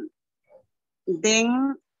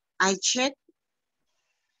 Then I check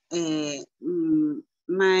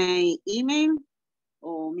my email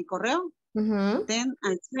o mi correo. Then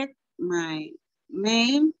I check my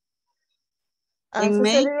mail.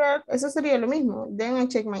 Eso sería lo mismo. Then I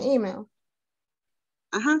check my email.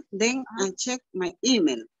 Then I check my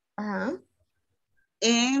email.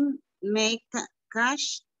 And make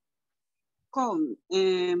cash con.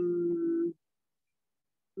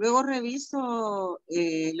 Luego reviso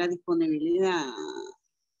la disponibilidad.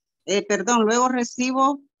 Luego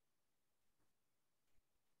recibo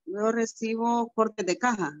cortes de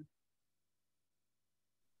caja.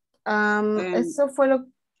 Eso fue lo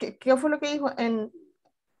que, ¿qué fue lo que dijo? Then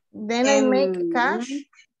I make cash.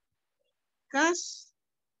 Cash.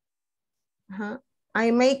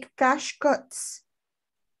 I make cash cuts.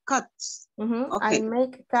 Cuts. Okay. I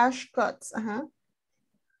make cash cuts.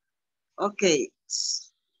 Okay.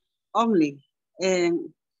 Only.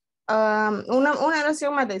 Una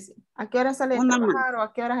oración más, decir. ¿A qué hora sale de trabajar o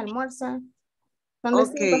a qué horas almuerza? Son de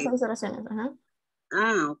 5 a 6 oraciones.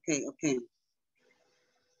 Okay.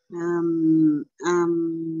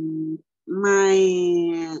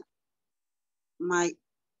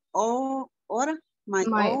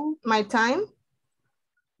 My time.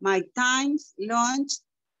 My time's lunch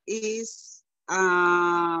is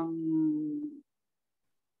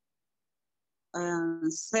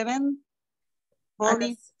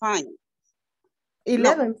 7:45.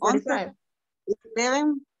 11:45.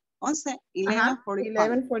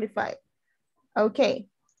 11:45. Okay.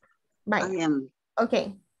 Bye.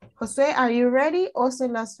 Okay. José, are you ready o se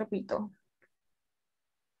las repito?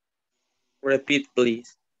 Repeat,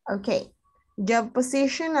 please. Okay. Job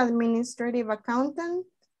position, administrative accountant.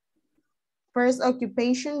 First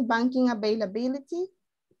occupation, banking availability.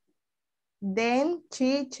 Then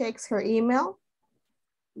she checks her email.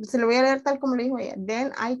 Se lo voy a leer tal como lo dijo ella.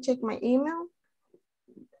 Then I check my email.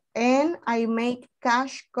 And I make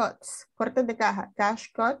cash cuts. Cortes de caja,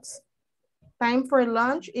 cash cuts. Time for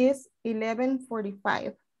lunch is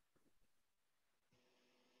 11:45.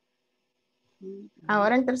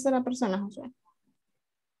 Ahora en tercera persona, Josué.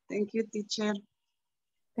 Thank you, teacher.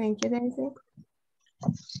 Thank you, Daisy.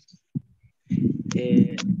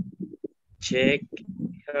 Check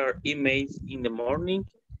her emails in the morning.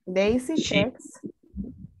 Daisy checks.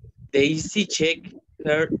 Daisy check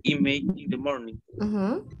her email in the morning.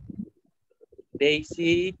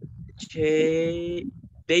 Daisy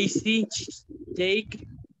take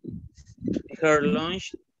her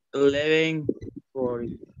lunch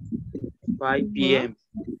 11:45 p.m.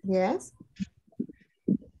 Yes.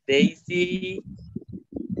 Daisy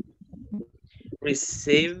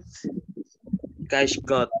receives cash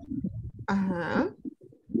cut.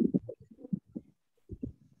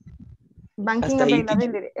 Banking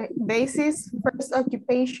availability. Daisy's first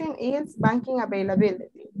occupation is banking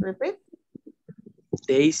availability. Repeat.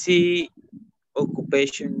 Daisy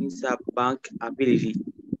occupation is a bank ability.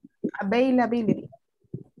 Availability.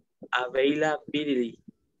 Availability.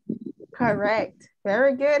 Correct.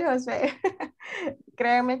 Very good, José.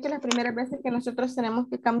 Créeme que las primeras veces que nosotros tenemos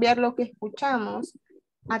que cambiar lo que escuchamos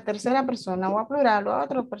a tercera persona o a plural o a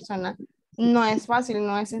otra persona, no es fácil,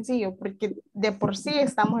 no es sencillo, porque de por sí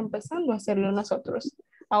estamos empezando a hacerlo nosotros.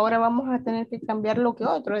 Ahora vamos a tener que cambiar lo que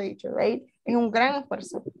otro ha dicho, right? Es un gran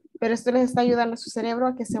esfuerzo, pero esto les está ayudando a su cerebro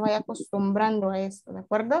a que se vaya acostumbrando a esto, ¿de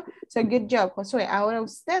acuerdo? So, good job, Josué. Ahora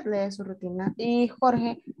usted lee su rutina y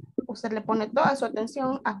Jorge, usted le pone toda su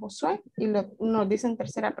atención a Josué y nos dice en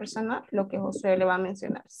tercera persona lo que Josué le va a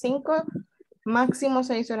mencionar. 5, máximo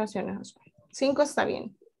 6 oraciones, Josué. 5 está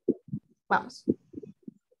bien. Vamos.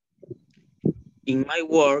 In my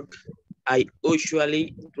work, I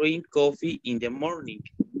usually drink coffee in the morning.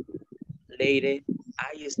 Later,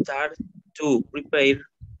 I start to prepare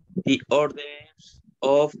the orders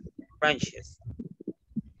of branches.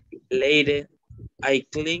 Later, I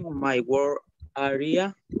clean my work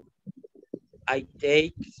area. I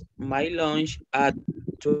take my lunch at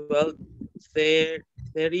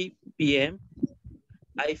 12:30 p.m.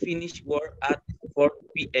 I finish work at 4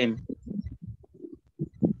 p.m.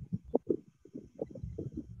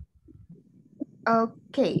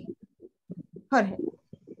 Okay. Jorge.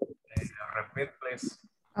 Repeat, please.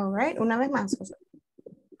 All right. Una vez más.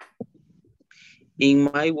 In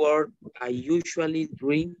my work, I usually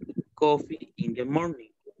drink coffee in the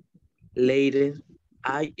morning. Later,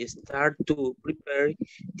 I start to prepare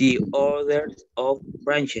the orders of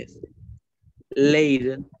branches.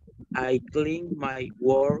 Later, I clean my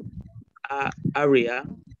work area.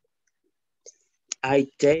 I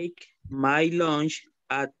take my lunch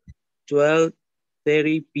at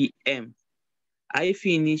 12:30 p.m. I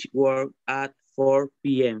finish work at 4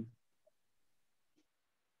 p.m.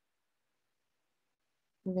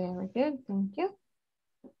 Very good, thank you.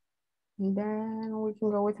 And then we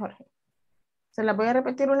can go with Jorge. Se las voy a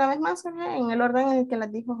repetir una vez más, Jorge, en el orden en el que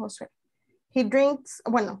las dijo Josué. He drinks,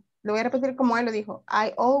 bueno, lo voy a repetir como él lo dijo.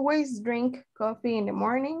 I always drink coffee in the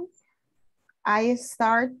morning. I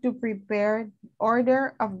start to prepare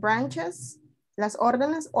order of branches. Las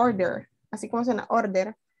órdenes, order. Así como suena,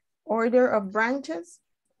 order. Order of branches.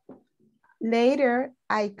 Later,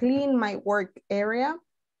 I clean my work area.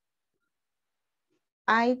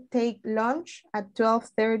 I take lunch at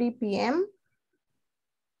 12:30 p.m.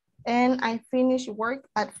 And I finish work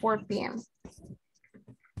at 4 p.m.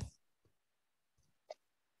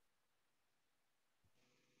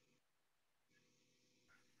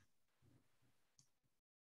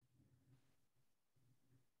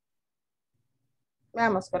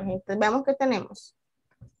 Vamos, Jorge, veamos qué tenemos.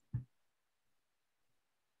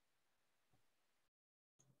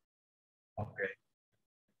 Okay.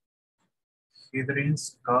 He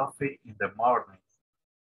drinks coffee in the morning.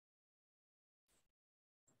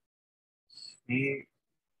 He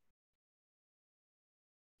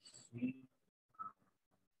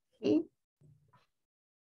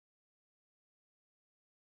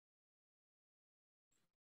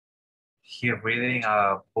reading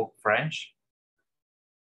a book French.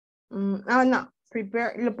 No,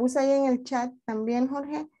 prepare, lo puse ahí en el chat también,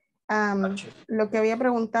 Jorge. Lo que había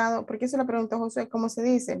preguntado, porque eso lo preguntó José, ¿cómo se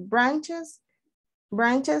dice? Branches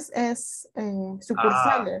es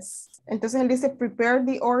sucursales. Entonces él dice prepare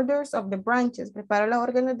the orders of the branches, prepara las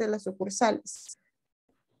órdenes de las sucursales.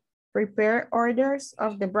 Prepare orders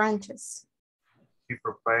of the branches. he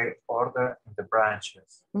prepared order in the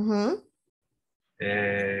branches. Mhm.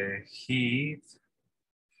 He eat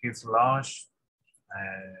his lunch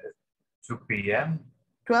 2 p.m.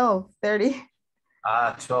 12:30.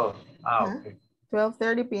 12. Huh? Okay.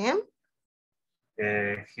 12:30 p.m.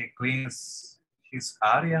 He cleans his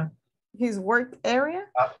area. His work area.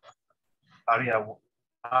 Work area.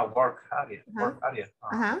 Work area.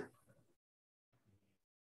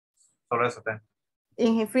 Solo eso tengo.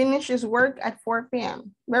 And he finishes work at 4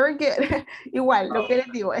 p.m. Very good. Igual, lo que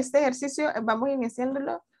les digo, este ejercicio vamos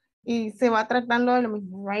iniciándolo y se va tratando de lo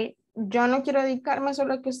mismo, right? Yo no quiero dedicarme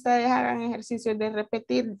solo a que ustedes hagan ejercicios de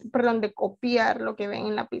repetir, perdón, de copiar lo que ven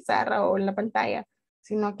en la pizarra o en la pantalla,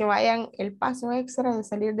 sino que vayan el paso extra de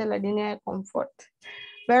salir de la línea de confort.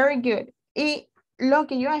 Very good. Y lo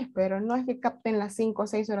que yo espero no es que capten las 5 o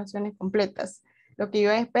 6 oraciones completas. Lo que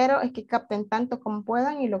yo espero es que capten tanto como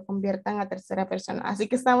puedan y lo conviertan a tercera persona. Así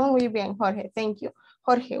que estamos muy bien, Jorge. Thank you.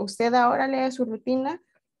 Jorge, usted ahora lee su rutina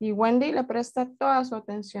y Wendy le presta toda su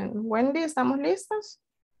atención. Wendy, ¿estamos listos?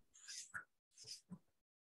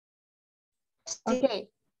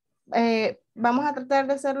 Ok. Vamos a tratar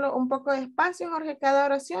de hacerlo un poco despacio, Jorge, cada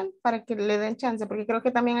oración para que le den chance, porque creo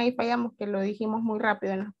que también ahí fallamos, que lo dijimos muy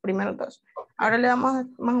rápido en los primeros dos. Ahora le damos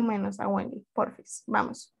más o menos a Wendy, porfis.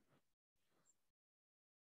 Vamos.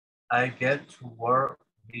 I get to work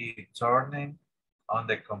be turning on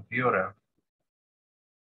the computer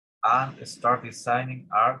and start designing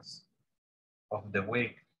arts of the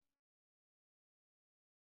week.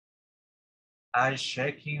 I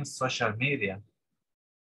checking social media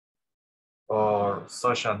or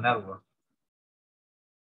social network.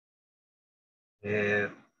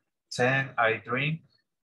 Then I drink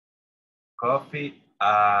coffee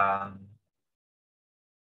and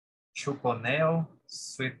chuponeo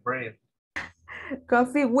sweet bread.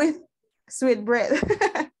 Coffee with sweet bread.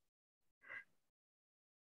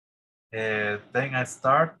 Then I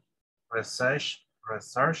start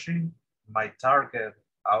researching my target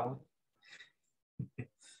out.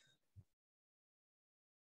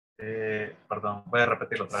 Perdón, voy a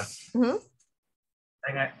repetirlo otra vez.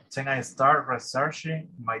 Then I start researching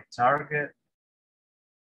my target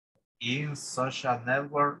in social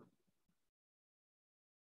network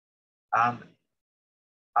and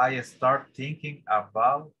I start thinking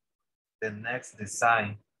about the next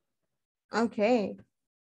design. Okay.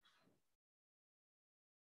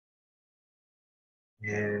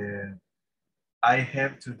 I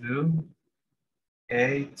have to do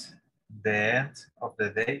at the end of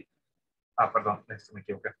the day. Perdón, esto me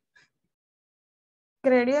equivoqué.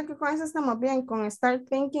 Creería que con eso estamos bien. Con start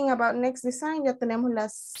thinking about next design ya tenemos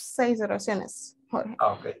las 6 oraciones, Jorge.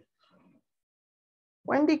 Ok.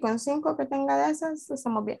 Wendy, con 5 que tenga de esas,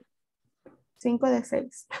 estamos bien. 5 de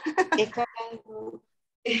 6.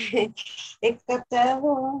 He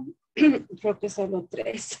captado, creo que solo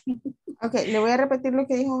 3. Ok, le voy a repetir lo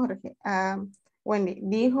que dijo Jorge. Wendy,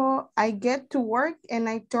 dijo, I get to work and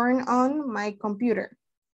I turn on my computer.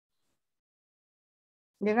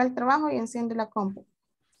 Llega al trabajo y enciende la compu.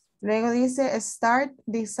 Luego dice, start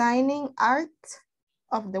designing art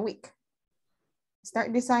of the week.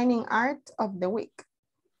 Start designing art of the week.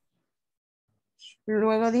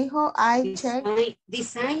 Luego dijo, I check.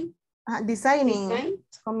 Designing.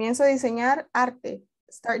 Comienzo a diseñar arte.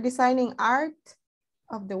 Start designing art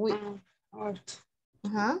of the week. Art.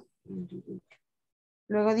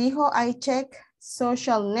 Luego dijo, I check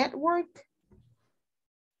social network.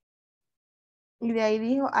 Y de ahí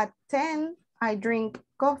dijo, at 10, I drink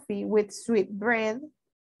coffee with sweet bread.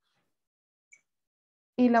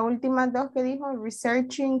 Y la última 2 que dijo,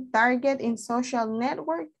 researching target in social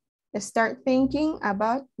network, start thinking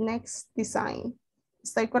about next design.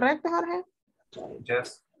 ¿Estoy correcto, Jorge?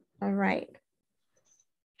 Yes. All right.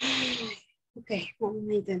 Ok, vamos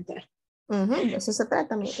a intentar. De eso se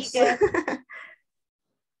trata, amigos.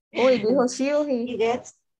 Uy, dijo she o he. He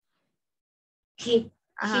gets.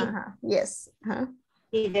 Yes.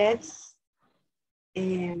 He gets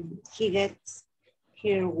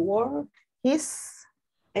her work. His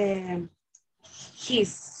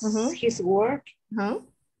work.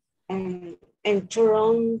 And turn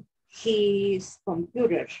on his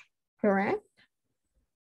computer. Correct.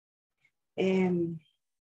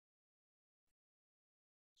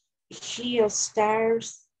 He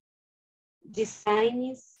starts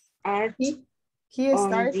designing art.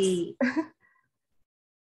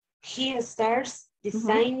 He starts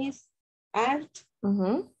designing art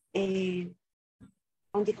on the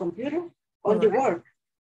computer, on the work.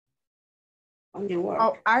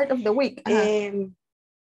 Oh, art of the week.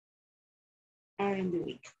 Art of the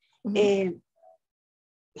week.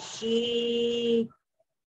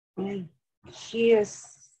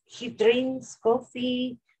 He drinks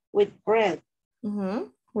coffee with bread.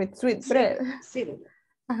 With sweet bread. Sweet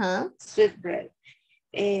bread.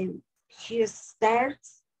 And he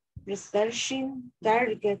starts researching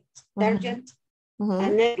target a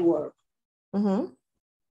network.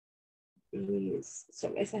 Yes.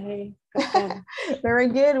 So esa es Very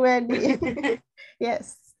good, Wendy.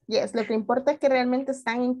 Yes. Yes, lo que importa es que realmente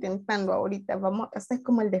están intentando ahorita. Vamos, este es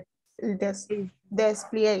como el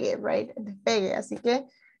despliegue, right? El despegue. Así que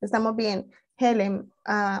estamos bien. Helen,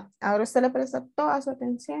 ahora usted le presta toda su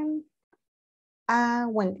atención a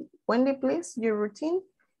Wendy. Wendy, please, your routine.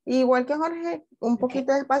 Igual que Jorge, un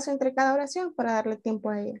poquito de espacio entre cada oración para darle tiempo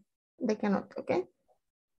a ella de que anote, ¿ok?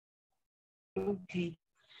 Okay.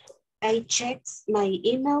 I checked my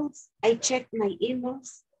emails at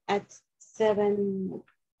 7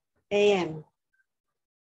 a.m.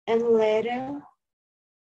 and later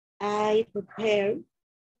I prepared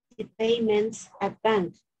the payments at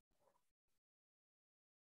bank.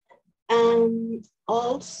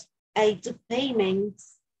 Also, I do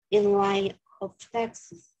payments in line of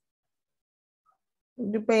taxes.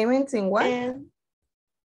 Do payments in what?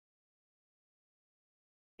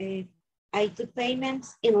 I do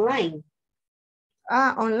payments in line.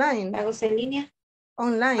 Online. Pagos en línea.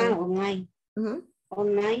 Online. Online.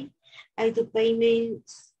 Online. I do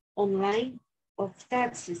payments online of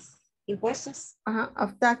taxes. Impuestos.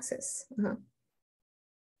 Of taxes.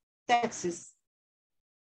 Taxes.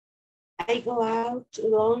 I go out to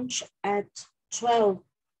lunch at 12.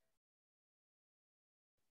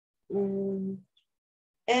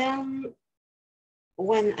 And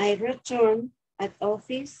when I return at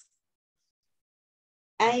office,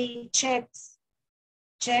 I check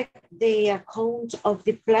the account of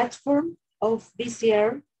the platform of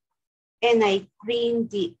BCR and I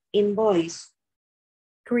print the invoice.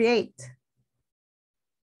 Create.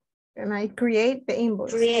 And I create the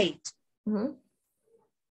invoice. Create. No,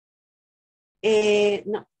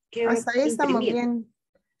 hasta ahí estamos bien.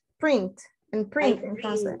 Print. And print.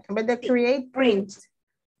 Entonces, en vez de create, print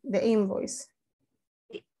the invoice.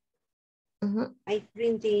 I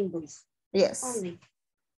print the invoice. Yes. Only.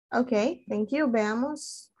 Okay, thank you.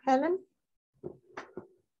 Veamos, Helen.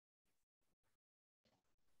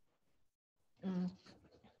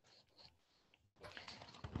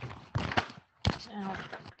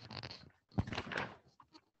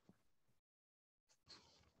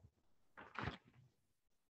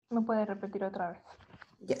 ¿Me puede repetir otra vez?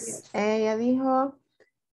 Yes. Ella dijo,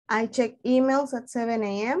 I check emails at 7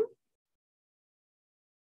 a.m.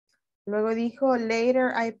 Luego dijo,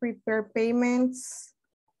 later I prepare payments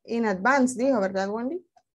in advance. Dijo, ¿verdad, Wendy?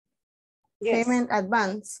 Yes. Payment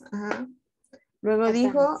advance. Luego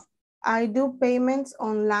dijo, I do payments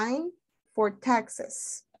online for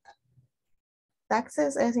taxes.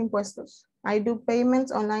 Taxes es impuestos. I do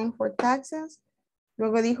payments online for taxes.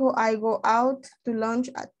 Luego dijo, I go out to lunch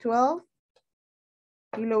at 12.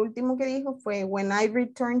 Y lo último que dijo fue, when I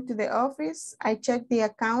return to the office, I check the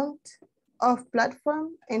account of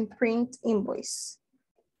platform and print invoice.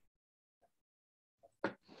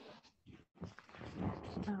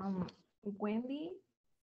 Wendy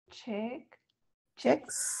checks.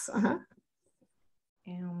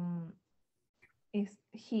 Is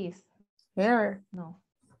his. Her. No.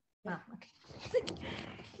 Okay.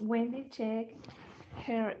 Wendy checked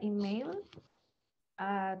her email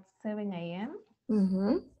at 7 a.m.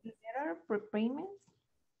 Later prepayments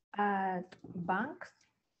at banks.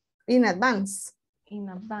 In advance. In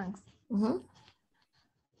advance.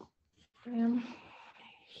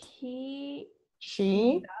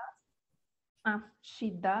 She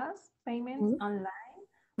does payments online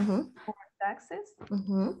for taxes.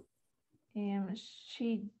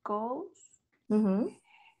 She goes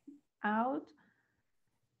out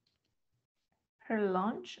her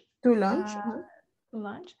lunch to lunch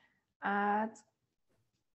at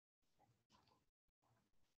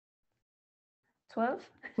 12.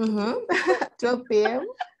 12 p.m.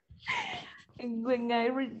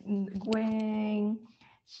 When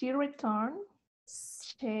she returns,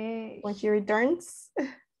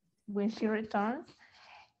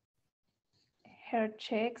 her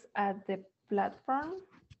checks at the platform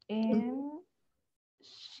and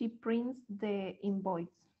she prints the invoice.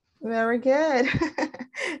 Very good.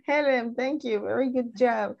 Helen, thank you. Very good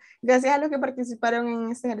job. Gracias a los que participaron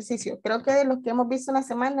en este ejercicio. Creo que de los que hemos visto en la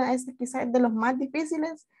semana, este quizás es de los más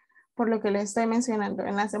difíciles por lo que les estoy mencionando.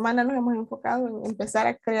 En la semana nos hemos enfocado en empezar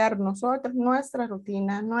a crear nosotros nuestras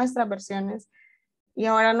rutinas, nuestras versiones. Y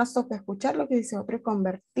ahora nos toca escuchar lo que dice otro y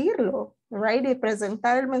convertirlo, right? Y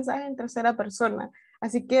presentar el mensaje en tercera persona.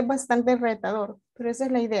 Así que es bastante retador, pero esa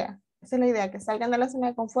es la idea. Esa es la idea, que salgan de la zona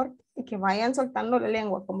de confort y que vayan soltando la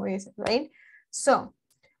lengua, como dice, right? So,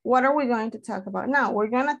 what are we going to talk about now? We're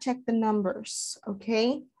going to check the numbers,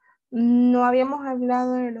 okay? No habíamos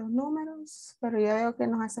hablado de los números, pero ya veo que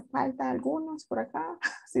nos hace falta algunos por acá,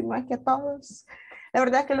 si no es que todos. La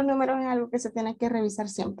verdad es que los números es algo que se tiene que revisar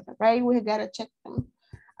siempre, right? We gotta check them.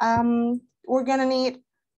 We're gonna need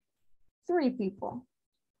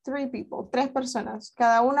tres personas.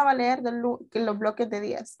 Cada una va a leer los bloques de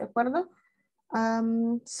 10, ¿de acuerdo?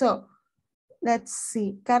 So, let's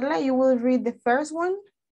see. Carla, you will read the first one.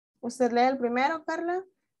 Usted lee el primero, Carla.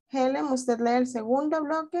 Helen, usted lee el segundo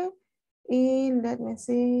bloque. Y let me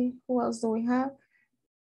see, who else do we have?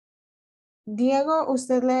 Diego,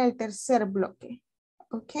 usted lee el tercer bloque.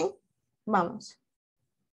 Ok, vamos.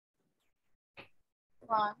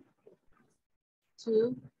 1,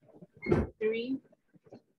 2, 3,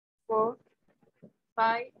 4,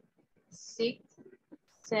 5, 6,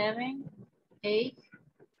 7, 8,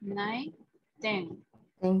 9, 10.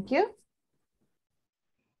 Thank you.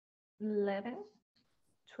 11,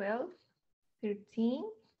 12, 13,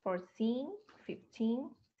 14, 15,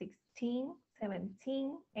 16,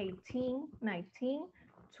 17, 18, 19,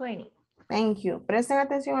 20. Thank you. Presten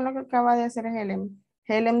atención a lo que acaba de hacer Helen.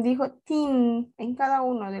 Helen dijo teen en cada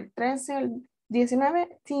uno, del 13 al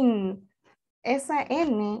 19, teen. Esa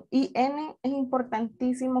N y N es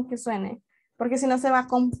importantísimo que suene, porque si no se va a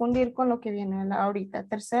confundir con lo que viene ahorita.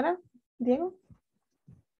 Tercera, Diego.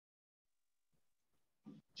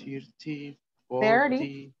 30,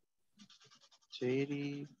 40,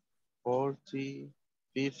 30, 40,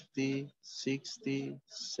 50, 60,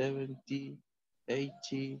 70,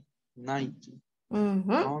 80, 90,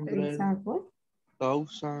 100, exactly.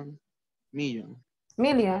 1000, million.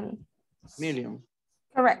 Million.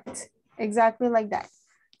 Correct. Exactly like that.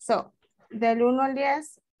 So, del 1 al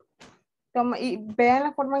 10, toma, y vean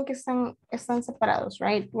la forma en que están separados,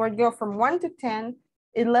 right? We'll go from 1 to 10,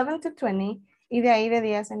 11 to 20, y de ahí de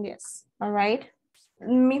 10 en 10, all right?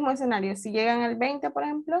 Mismo escenario, si llegan al 20, por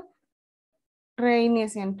ejemplo,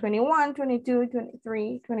 reinician 21, 22,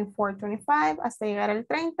 23, 24, 25, hasta llegar al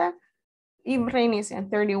 30, y reinician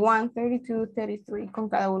 31, 32, 33, con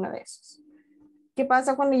cada uno de esos. ¿Qué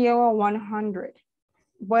pasa cuando llego a 100?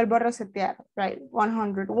 Vuelvo a resetear, right?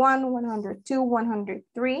 101, 102,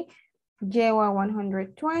 103, llego a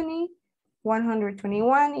 120,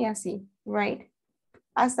 121 y así, right?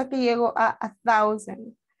 Hasta que llego a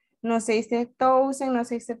 1000. No se dice thousand, no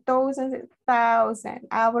se dice thousand.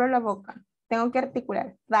 Abro la boca. Tengo que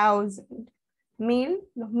articular 1000. Mil,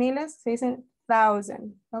 los miles se dicen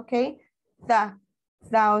thousand, ¿ok? 1000.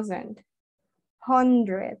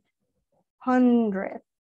 100.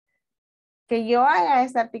 Que yo haga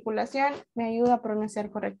esta articulación me ayuda a pronunciar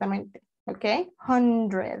correctamente, ¿ok? 100,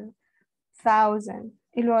 1000.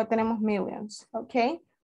 Y luego tenemos millions, ¿ok?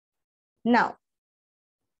 Now,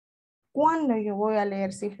 cuando yo voy a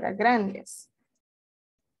leer cifras grandes,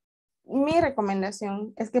 mi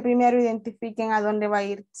recomendación es que primero identifiquen a dónde va a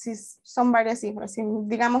ir, si son varias cifras, si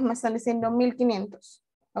digamos me están diciendo 1500,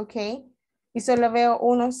 ¿ok? Y solo veo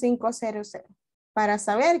 1500 para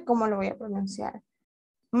saber cómo lo voy a pronunciar.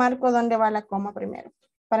 Marco dónde va la coma primero.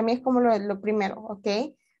 Para mí es como lo primero,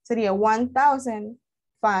 ¿ok? Sería 1500.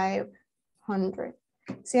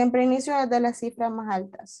 Siempre inicio desde las cifras más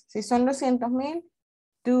altas. Si son 200,000,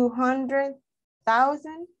 200,000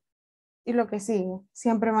 y lo que sigue.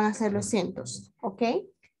 Siempre van a ser los cientos, ¿ok?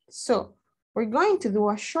 So, we're going to do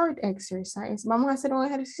a short exercise. Vamos a hacer un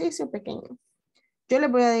ejercicio pequeño. Yo les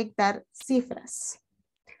voy a dictar cifras.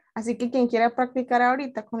 Así que quien quiera practicar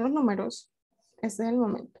ahorita con los números, este es el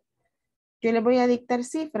momento. Yo les voy a dictar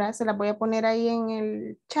cifras, se las voy a poner ahí en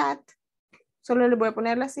el chat. Solo les voy a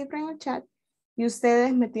poner la cifra en el chat y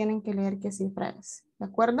ustedes me tienen que leer qué cifra es. ¿De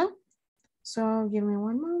acuerdo? So, give me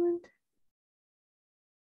one moment.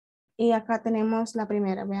 Y acá tenemos la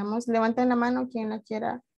primera. Veamos, levanten la mano quien la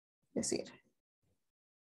quiera decir.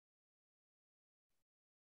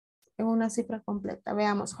 Es una cifra completa.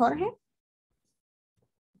 Veamos, Jorge.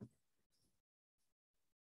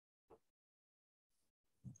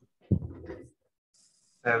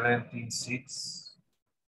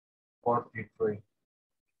 $76.43.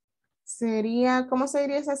 Sería, ¿cómo se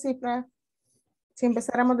diría esa cifra? Si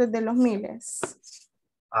empezáramos desde los miles.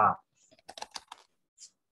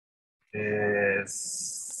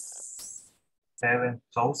 Es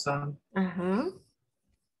 7,000. Ajá.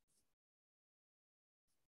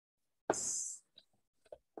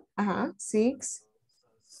 Ajá,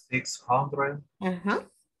 600. Ajá.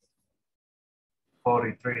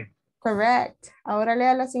 43. Correct. Ahora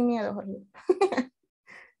léala sin miedo, Jorge.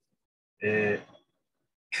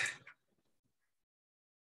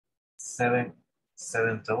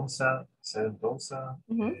 7,000,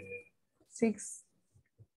 Six.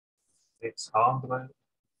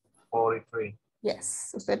 643.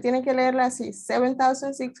 Yes, usted tiene que leerla así,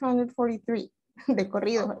 7,643 de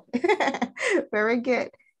corrido. Very good.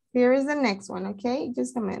 Here is the next one, okay?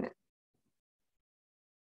 Just a minute.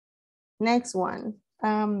 Next one,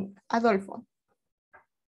 Adolfo.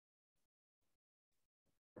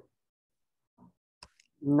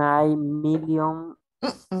 9,000,000.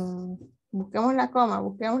 Busquemos la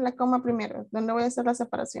coma primero. ¿Dónde voy a hacer la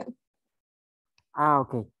separación? Ah,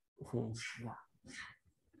 ok. Sí, ya.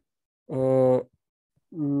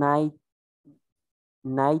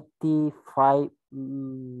 95,000.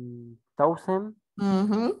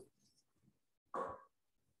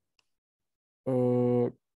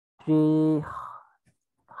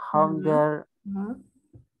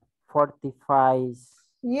 345.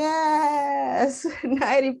 Yes,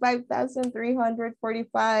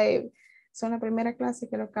 95,345. Son la primera clase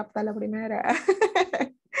que lo capta la primera.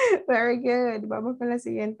 Very good. Vamos con la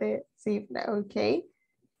siguiente cifra, ok.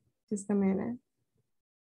 Just a minute.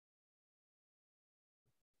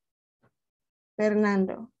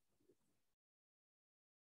 Fernando.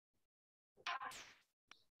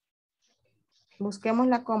 Busquemos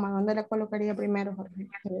la coma. ¿Dónde la colocaría primero, Jorge?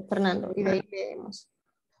 Fernando? Y de ahí leemos.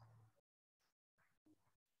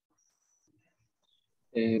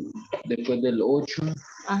 Después del 8.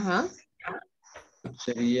 Ajá.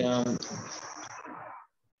 Sería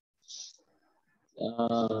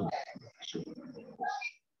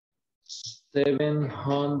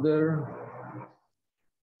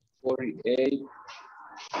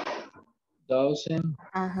 748,000.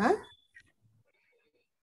 Ajá.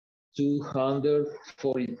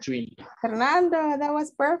 243. Fernando, that was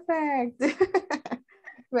perfect.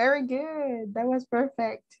 Very good. That was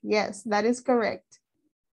perfect. Yes, that is correct.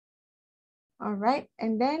 All right.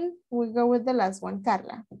 And then we go with the last one,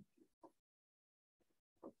 Carla.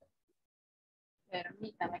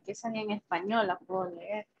 Permítame, que esa ni en español la puedo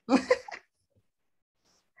leer.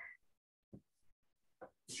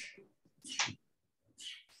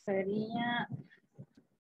 Sería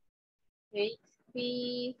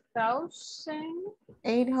 80,000.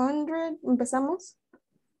 800. ¿Empezamos?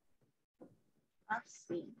 Ah,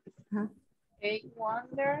 sí.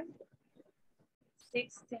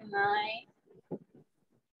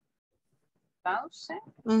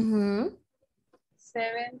 869,000.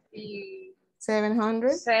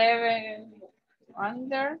 700.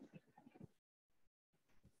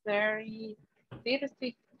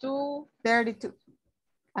 32.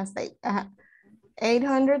 Hasta ahí. Ajá.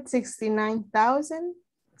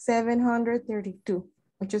 869,732.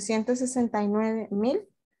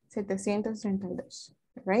 869,732.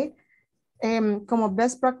 Right? Como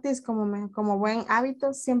best practice, como buen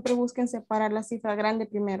hábito, siempre busquen separar la cifra grande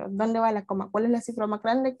primero. ¿Dónde va la coma? ¿Cuál es la cifra más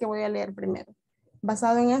grande que voy a leer primero?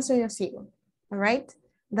 Basado en eso yo sigo. All right?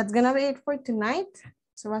 That's gonna be it for tonight.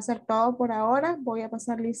 Eso va a ser todo por ahora. Voy a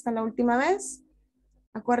pasar lista la última vez.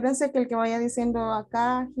 Acuérdense que el que vaya diciendo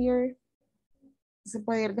acá, here, se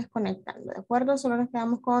puede ir desconectando. ¿De acuerdo? Solo nos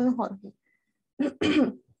quedamos con Jorge.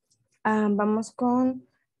 Vamos con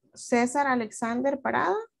César Alexander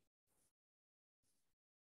Parada.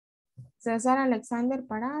 César Alexander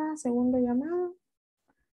Parada, segundo llamado.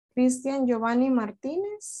 Cristian Giovanni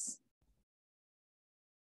Martínez.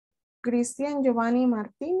 Cristian Giovanni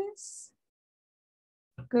Martínez.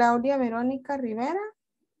 Claudia Verónica Rivera.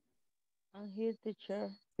 I'm here, teacher.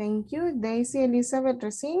 Thank you. Daisy Elizabeth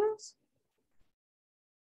Recinos.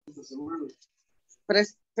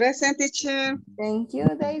 Present, teacher. Thank you,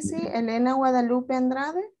 Daisy. Elena Guadalupe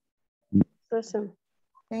Andrade. Present.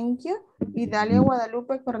 Thank you. Idalia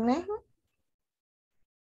Guadalupe Cornejo.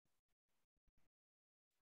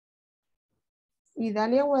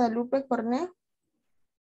 Idalia Guadalupe Cornejo.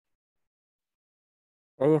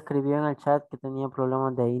 Ella escribió en el chat que tenía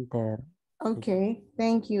problemas de internet. Okay,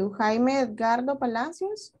 thank you. Jaime Edgardo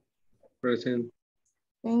Palacios. Present.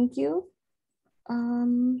 Thank you.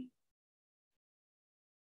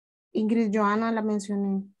 Ingrid Joana la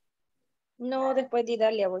mencioné. No, después de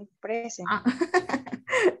Idalia voy. Present.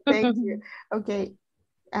 Thank you. Okay.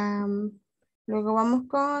 Luego vamos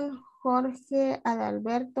con Jorge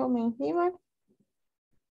Adalberto Mengíbar.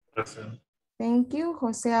 Present. Thank you.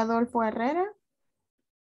 José Adolfo Herrera.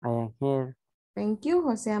 I am here. Thank you.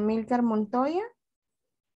 José Amílcar Montoya.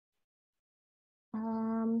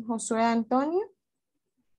 Josué Antonio.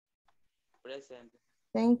 Present.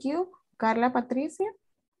 Thank you. Carla Patricia.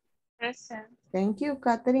 Present. Thank you.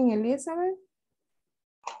 Catherine Elizabeth.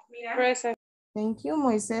 Present. Thank you.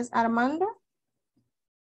 Moisés Armando.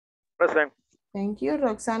 Present. Thank you.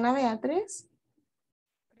 Roxana Beatriz.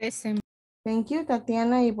 Present. Thank you,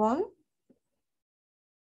 Tatiana Yvonne.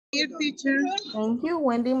 Here, teacher. Thank you,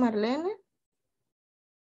 Wendy Marlene.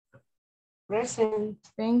 Present.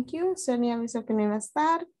 Thank you, Sonia avisó que no iba a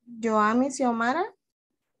estar. Joami Xiomara.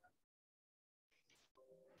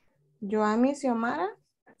 Joami Xiomara,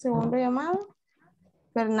 segundo llamado.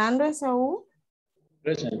 Fernando Esaú.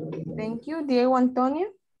 Present. Thank you, Diego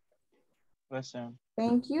Antonio. Present.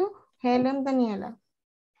 Thank you, Helen Daniela.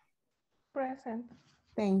 Present.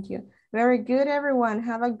 Thank you. Very good, everyone.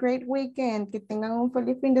 Have a great weekend. Que tengan un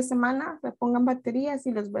feliz fin de semana. Repongan baterías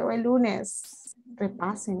y los veo el lunes.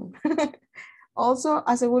 Repasen. Also,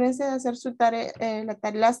 asegúrense de hacer su tarea,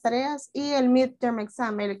 las tareas y el midterm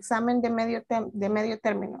exam, el examen de medio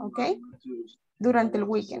término, ¿ok? Durante el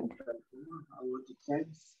weekend.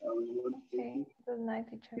 Okay. Good night,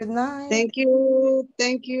 teacher. Good night. Thank you.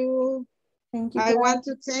 Thank you. Thank you. I want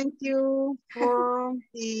to thank you for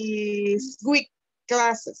these week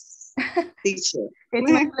classes, teacher.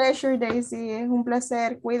 It's my pleasure, Daisy. Es un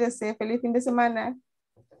placer. Cuídese. Feliz fin de semana.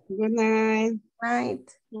 Good night. Night.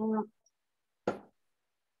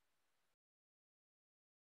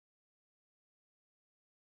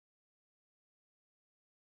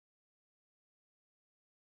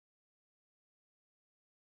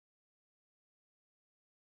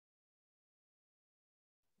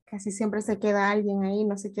 Casi siempre se queda alguien ahí,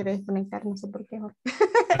 no se quiere desconectar, no sé por qué, Jorge.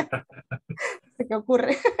 ¿Qué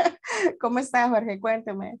ocurre? ¿Cómo estás, Jorge?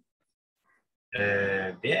 Cuénteme.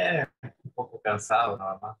 Bien, un poco cansado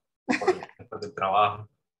nada más después del trabajo.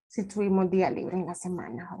 Si tuvimos día libre en la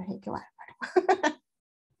semana, Jorge, qué bárbaro.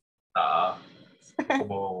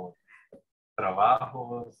 Como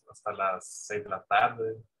trabajos hasta las 6 de la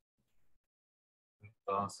tarde.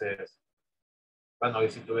 Entonces, bueno, hoy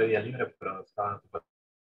sí tuve día libre, pero estaba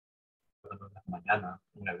en la mañana,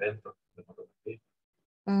 un evento de fotografía.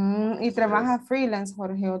 ¿Y trabaja freelance,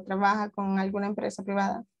 Jorge, o trabaja con alguna empresa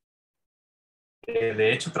privada?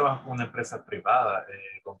 De hecho, trabajo con una empresa privada,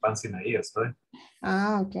 con Pan Sinaí estoy.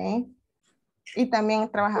 Ah, ok. ¿Y también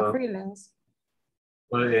trabaja freelance?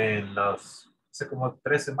 Pues hace como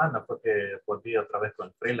 3 semanas porque volví otra vez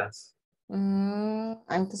con freelance.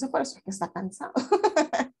 Entonces por eso es que está cansado.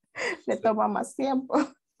 Le toma más tiempo.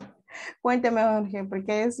 Cuénteme, Jorge, ¿por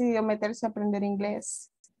qué decidió meterse a aprender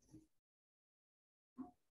inglés?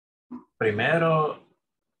 Primero,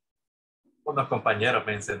 unos compañeros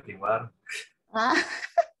me incentivaron.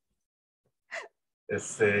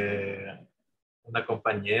 Una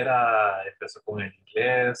compañera empezó con el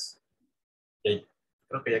inglés y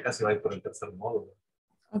creo que ya casi va a ir por el 3er módulo.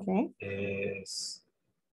 Okay.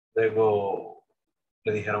 Luego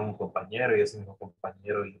le dijeron a un compañero y ese mismo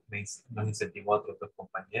compañero nos incentivó a otros 2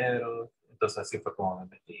 compañeros. Entonces así fue como me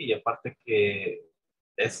metí. Y aparte que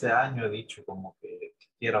ese año he dicho como que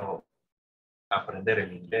quiero aprender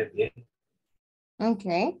el inglés bien.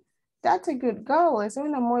 Ok. That's a good goal. Esa es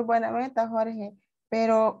una muy buena meta, Jorge.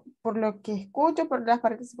 Pero por lo que escucho, por las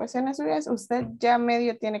participaciones suyas, usted ya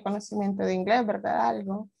medio tiene conocimiento de inglés, ¿verdad?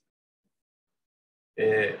 Algo.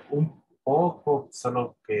 Un poco,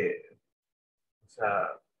 solo que, o sea,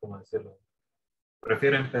 ¿cómo decirlo?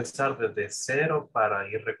 Prefiero empezar desde cero para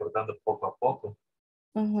ir recordando poco a poco.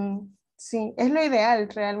 Sí, es lo ideal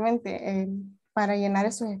realmente para llenar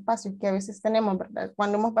esos espacios que a veces tenemos, ¿verdad?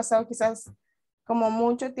 Cuando hemos pasado quizás como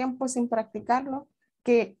mucho tiempo sin practicarlo,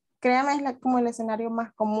 que créanme es como el escenario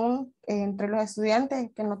más común entre los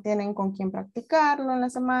estudiantes que no tienen con quién practicarlo en la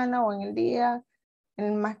semana o en el día,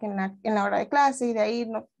 más que en la hora de clase, y de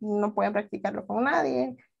ahí no pueden practicarlo con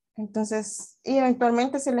nadie. Entonces, y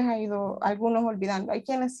eventualmente se les ha ido algunos olvidando. Hay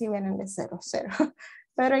quienes sí vienen de 0,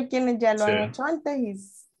 pero hay quienes ya lo han hecho antes y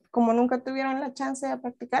como nunca tuvieron la chance de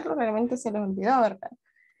practicarlo, realmente se les olvidó, ¿verdad?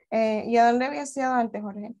 ¿Y a dónde había estudiado antes,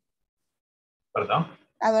 Jorge? ¿Perdón?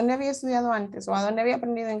 ¿A dónde había estudiado antes o a dónde había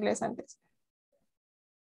aprendido inglés antes?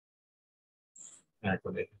 En el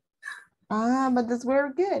colegio. But that's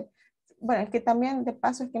very good. Bueno, es que también de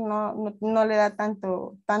paso es que no le da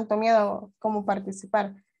tanto miedo como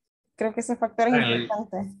participar. Creo que ese factor es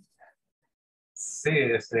importante. Sí,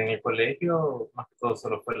 en el colegio más que todo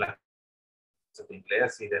solo fue la clase de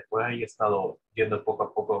inglés y después ahí he estado yendo poco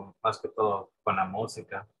a poco, más que todo con la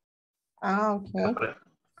música. Ok.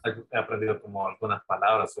 He aprendido como algunas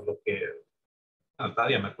palabras, solo que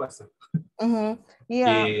todavía me cuesta.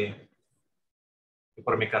 Y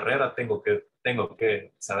por mi carrera tengo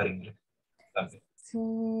que saber inglés también.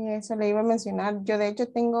 Sí, eso le iba a mencionar. Yo de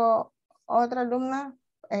hecho tengo otra alumna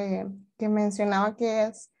que mencionaba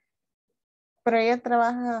pero ella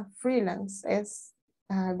trabaja freelance, es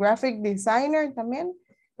graphic designer también,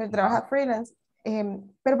 pero trabaja freelance,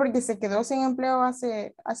 pero porque se quedó sin empleo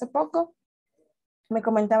hace poco me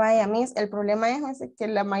comentaba ella, Miss, el problema es ese, que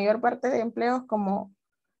la mayor parte de empleos como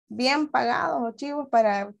bien pagados o chivos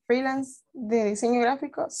para freelance de diseño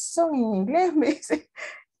gráfico son en inglés, me dice.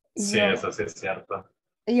 Sí, eso sí es cierto.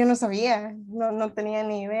 Y yo no sabía, no tenía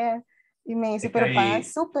ni idea. Y me dice, Es que pero pagan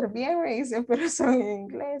súper bien, me dice, pero son en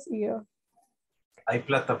inglés. Y yo, hay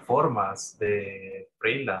plataformas de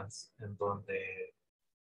freelance en donde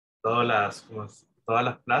todas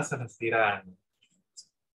las plazas las tiran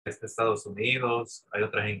desde Estados Unidos, hay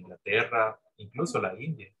otras en Inglaterra, incluso la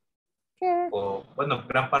India, ¿qué? o bueno,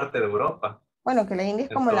 gran parte de Europa. Bueno, que la India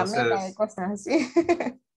es como la meca de Entonces, cosas así.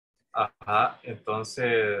 ajá,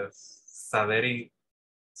 entonces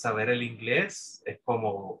saber el inglés es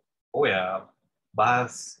como, oye,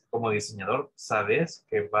 vas como diseñador, sabes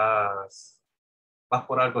que vas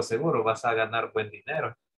por algo seguro, vas a ganar buen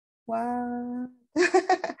dinero. Wow.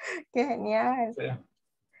 Qué genial. Sí.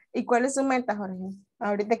 ¿Y cuál es su meta, Jorge?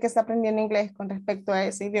 Ahorita que está aprendiendo inglés con respecto a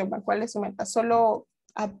ese idioma, ¿cuál es su meta? ¿Solo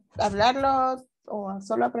hablarlo o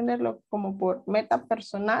solo aprenderlo como por meta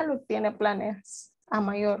personal o tiene planes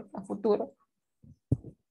a futuro?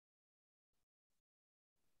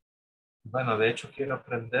 Bueno, de hecho quiero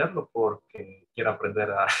aprenderlo porque quiero aprender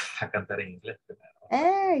a cantar en inglés primero.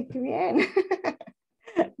 ¡Ey, qué bien!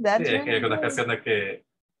 Sí, That's es que really good. hay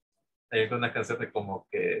algunas canciones como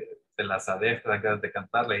que te las sabes, te dan ganas de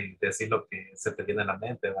cantarla y decir lo que se te viene a la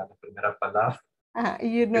mente, ¿verdad? La primera palabra. Ajá,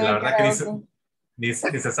 y Y no la en verdad que karaoke. ni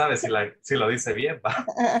se sabe si lo dice bien, va,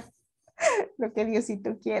 Lo que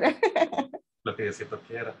Diosito quiera. lo que yo siento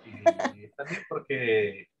quiera. Y también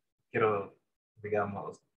porque quiero,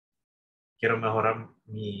 digamos, quiero mejorar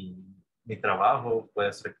mi trabajo.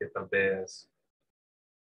 Puede ser que tal vez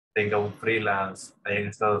tenga un freelance ahí en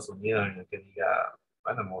Estados Unidos en el que diga,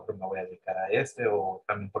 bueno, mejor me voy a dedicar a este, o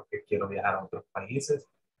también porque quiero viajar a otros países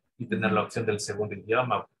y tener la opción del segundo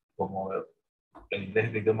idioma, como el inglés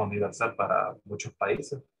es el idioma universal para muchos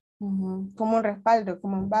países. Como un respaldo,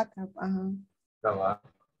 como un backup. Ajá. ¿Verdad?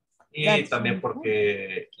 Y That's también really cool.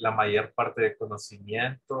 porque la mayor parte del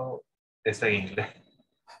conocimiento es en inglés.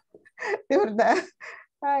 De verdad.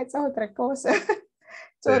 Ah, esa es otra cosa. Es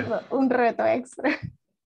Sí. un reto extra.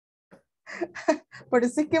 Por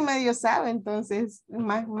eso es que medio sabe, entonces,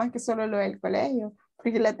 más que solo lo del colegio,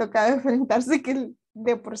 porque le ha tocado enfrentarse que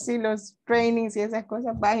de por sí los trainings y esas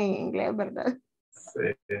cosas van en inglés, ¿verdad? Sí,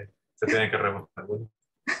 se tiene que remontar.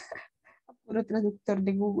 Puro traductor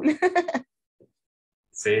de Google.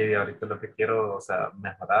 Sí, ahorita lo que quiero, o sea,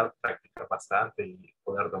 mejorar, practicar bastante y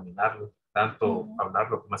poder dominarlo, tanto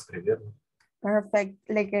hablarlo como escribirlo.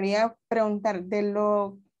 Perfecto. Le quería preguntar, de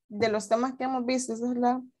los temas que hemos visto, esa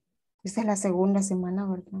es la segunda semana,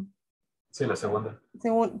 ¿verdad? Sí, la segunda.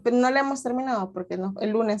 Pero no la hemos terminado porque el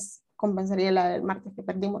lunes compensaría la del martes que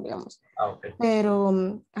perdimos, digamos. Ah, ok.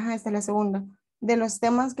 Pero, ajá, esta es la segunda. De los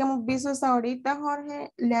temas que hemos visto hasta ahorita,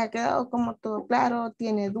 Jorge, ¿le ha quedado como todo claro?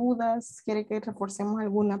 ¿Tiene dudas? ¿Quiere que reforcemos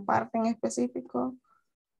alguna parte en específico?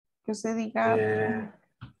 Que usted diga, Eh,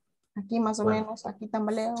 aquí más o bueno, menos, aquí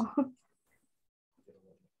tambaleo.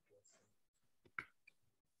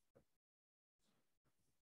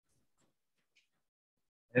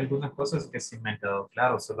 hay algunas cosas que sí me han quedado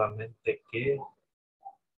claro, solamente que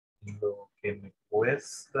lo que me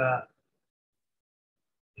cuesta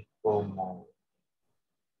es como,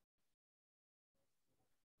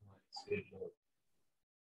 ¿cómo decirlo?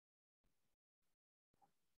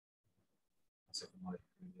 No sé cómo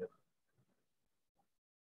describirlo.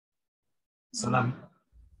 Suena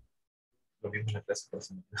lo mismo en la clase, pero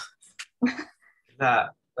se me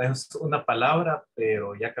es una palabra,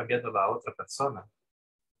 pero ya cambiándola a otra persona.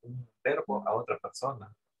 Un verbo a otra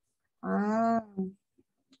persona. Ah,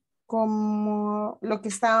 como lo que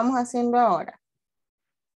estábamos haciendo ahora.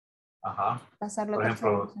 Ajá. Pasarlo a Por tercera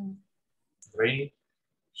ejemplo, persona. drink,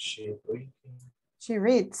 she drinking. She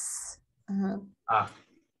reads. Ajá. Ah,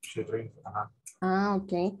 she drinks. Ajá. Ah,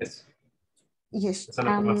 ok. Yes. Eso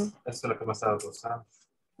es lo que más estaba usando.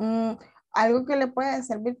 Algo que le puede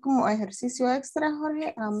servir como ejercicio extra,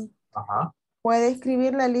 Jorge, Ajá. puede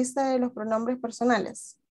escribir la lista de los pronombres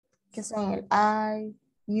personales, que son el I,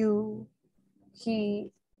 you,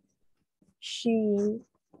 he, she,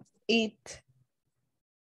 it,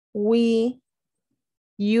 we,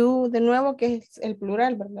 you, de nuevo, que es el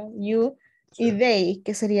plural, ¿verdad? You, Sí. y they,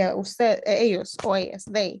 que sería usted, ellos o ellas,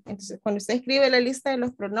 they. Entonces, cuando usted escribe la lista de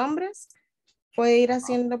los pronombres, puede ir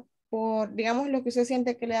haciendo por, digamos, lo que usted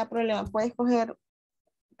siente que le da problema. Puede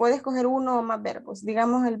escoger uno o más verbos.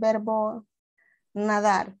 Digamos el verbo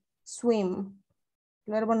nadar, swim.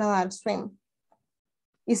 El verbo nadar, swim.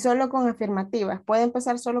 Y solo con afirmativas. Puede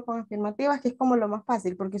empezar solo con afirmativas, que es como lo más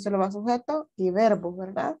fácil, porque solo va sujeto y verbo,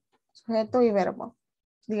 ¿verdad? Sujeto y verbo.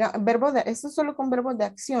 Esto es solo con verbos de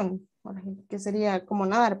acción, por ejemplo, que sería como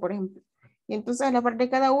nadar, por ejemplo. Y entonces a la parte de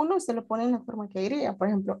cada uno se lo pone en la forma que iría. Por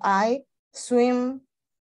ejemplo, I swim,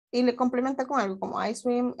 y le complementa con algo como I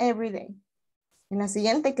swim every day. En la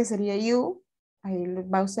siguiente, que sería you, ahí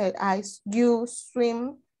va a usar you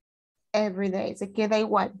swim every day. Se queda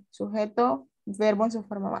igual, sujeto, verbo en su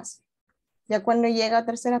forma base. Ya cuando llega a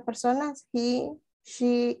terceras personas, he,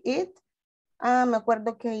 she, it, me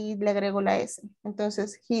acuerdo que ahí le agrego la S.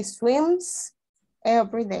 Entonces, he swims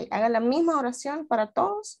every day. Haga la misma oración para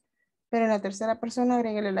todos, pero en la tercera persona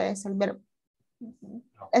agréguele la S al verbo.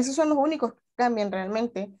 Esos son los únicos que cambian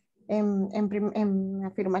realmente en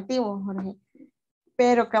afirmativo, Jorge.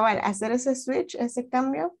 Pero cabal, hacer ese switch, ese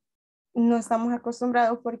cambio, no estamos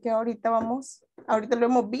acostumbrados porque ahorita lo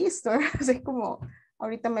hemos visto, es como,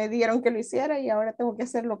 ahorita me dieron que lo hiciera y ahora tengo que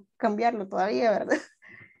hacerlo, cambiarlo todavía, ¿verdad?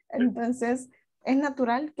 Entonces, es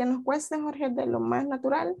natural que nos cueste, Jorge, de lo más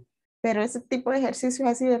natural, pero ese tipo de ejercicios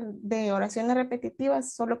así de oraciones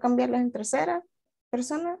repetitivas, solo cambiarlas en tercera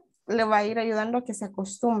persona, le va a ir ayudando a que se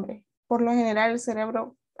acostumbre. Por lo general, el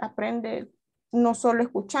cerebro aprende no solo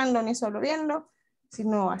escuchando ni solo viendo,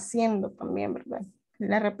 sino haciendo también, ¿verdad?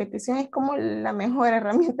 La repetición es como la mejor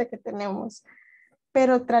herramienta que tenemos,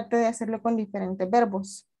 pero trate de hacerlo con diferentes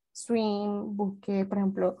verbos. Swim, busque, por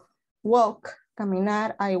ejemplo, walk,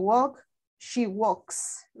 caminar, I walk, she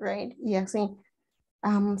walks, right? Y así.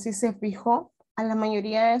 Si se fijó, a la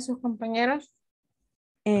mayoría de sus compañeros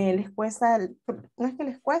les cuesta, no es que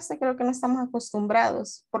les cueste, creo que no estamos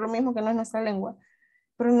acostumbrados, por lo mismo que no es nuestra lengua,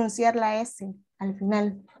 pronunciar la S al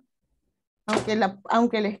final.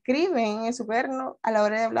 Aunque la escriben en su verno, a la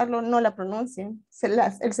hora de hablarlo no la pronuncian.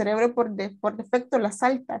 El cerebro por defecto la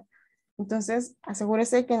salta. Entonces,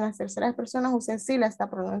 asegúrese que en las terceras personas usted sí la está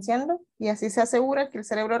pronunciando y así se asegura que el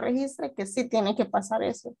cerebro registre que sí tiene que pasar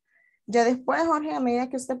eso. Ya después, Jorge, a medida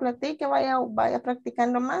que usted platique, vaya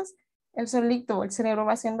practicando más, el cerebro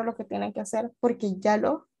va haciendo lo que tiene que hacer porque ya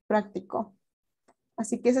lo practicó.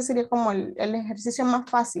 Así que ese sería como el ejercicio más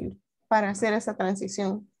fácil para hacer esa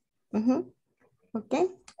transición. Ok,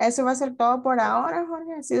 eso va a ser todo por ahora,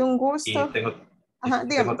 Jorge. Ha sido un gusto. Y tengo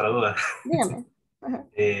Dígame. otra duda. Dígame.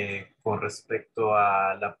 Con respecto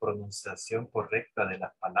a la pronunciación correcta de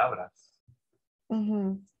las palabras.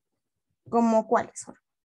 ¿Cómo cuáles, Jorge?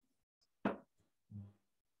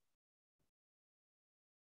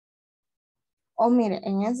 Mire,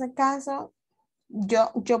 en ese caso,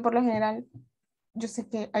 yo por lo general, yo sé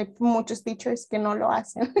que hay muchos teachers que no lo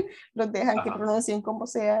hacen, los dejan que pronuncien como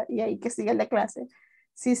sea y ahí que siga la clase.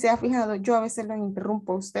 Si se ha fijado, yo a veces los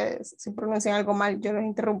interrumpo a ustedes. Si pronuncian algo mal, yo los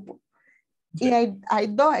interrumpo. Sí. Y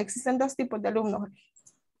existen dos tipos de alumnos.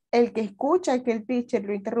 El que escucha que el teacher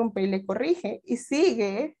lo interrumpe y le corrige y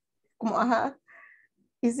sigue, como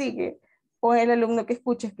y sigue. O el alumno que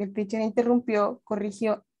escucha que el teacher interrumpió,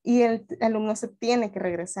 corrigió y el alumno se tiene que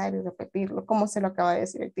regresar y repetirlo, como se lo acaba de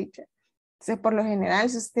decir el teacher. Entonces, por lo general,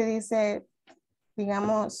 si usted dice,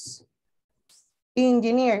 digamos,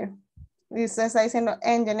 engineer, y usted está diciendo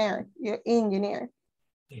engineer, engineer.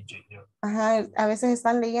 A veces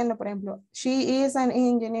están leyendo, por ejemplo, she is an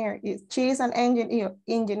engineer, she is an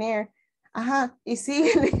engineer, y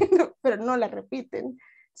siguen leyendo, pero no la repiten.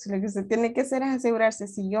 Entonces, lo que usted tiene que hacer es asegurarse,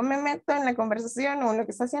 si yo me meto en la conversación o en lo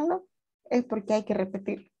que está haciendo, es porque hay que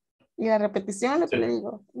repetir. Y la repetición, lo que le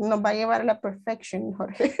digo, nos va a llevar a la perfección,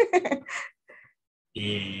 Jorge.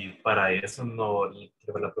 Y para eso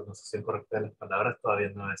la pronunciación correcta de las palabras todavía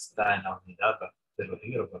no está en la unidad de los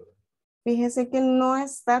libros, ¿verdad? Fíjese que no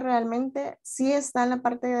está realmente, sí está en la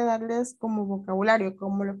parte de darles como vocabulario,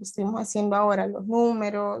 como lo que estuvimos haciendo ahora, los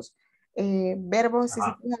números, verbos, si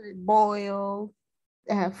se fijan, boil,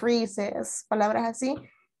 freezes, palabras así,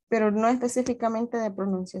 pero no específicamente de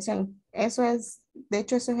pronunciación. Eso es, de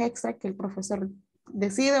hecho, eso es extra que el profesor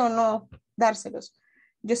decide o no dárselos.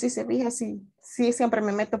 Yo sí se fija, sí siempre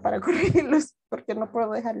me meto para corregirlos, porque no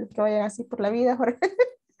puedo dejarlos que vayan así por la vida, Jorge.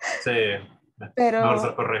 Sí, pero, mejor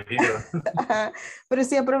ser corregido. Pero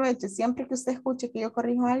sí aproveche, siempre que usted escuche que yo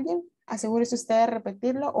corrijo a alguien, asegúrese usted de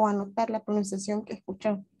repetirlo o anotar la pronunciación que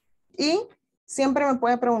escuchó. Y siempre me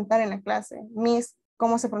puede preguntar en la clase, Miss,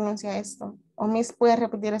 ¿cómo se pronuncia esto? O Miss, ¿puede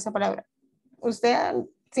repetir esa palabra? Usted,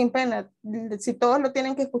 sin pena, si todos lo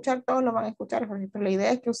tienen que escuchar, todos lo van a escuchar, Jorge, pero la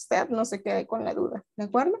idea es que usted no se quede con la duda, ¿de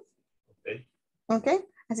acuerdo? Ok,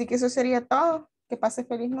 así que eso sería todo. Que pase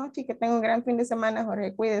feliz noche y que tenga un gran fin de semana,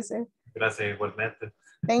 Jorge. Cuídese. Gracias, igualmente.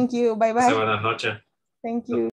 Thank you. Bye bye. Buenas noches. Thank you.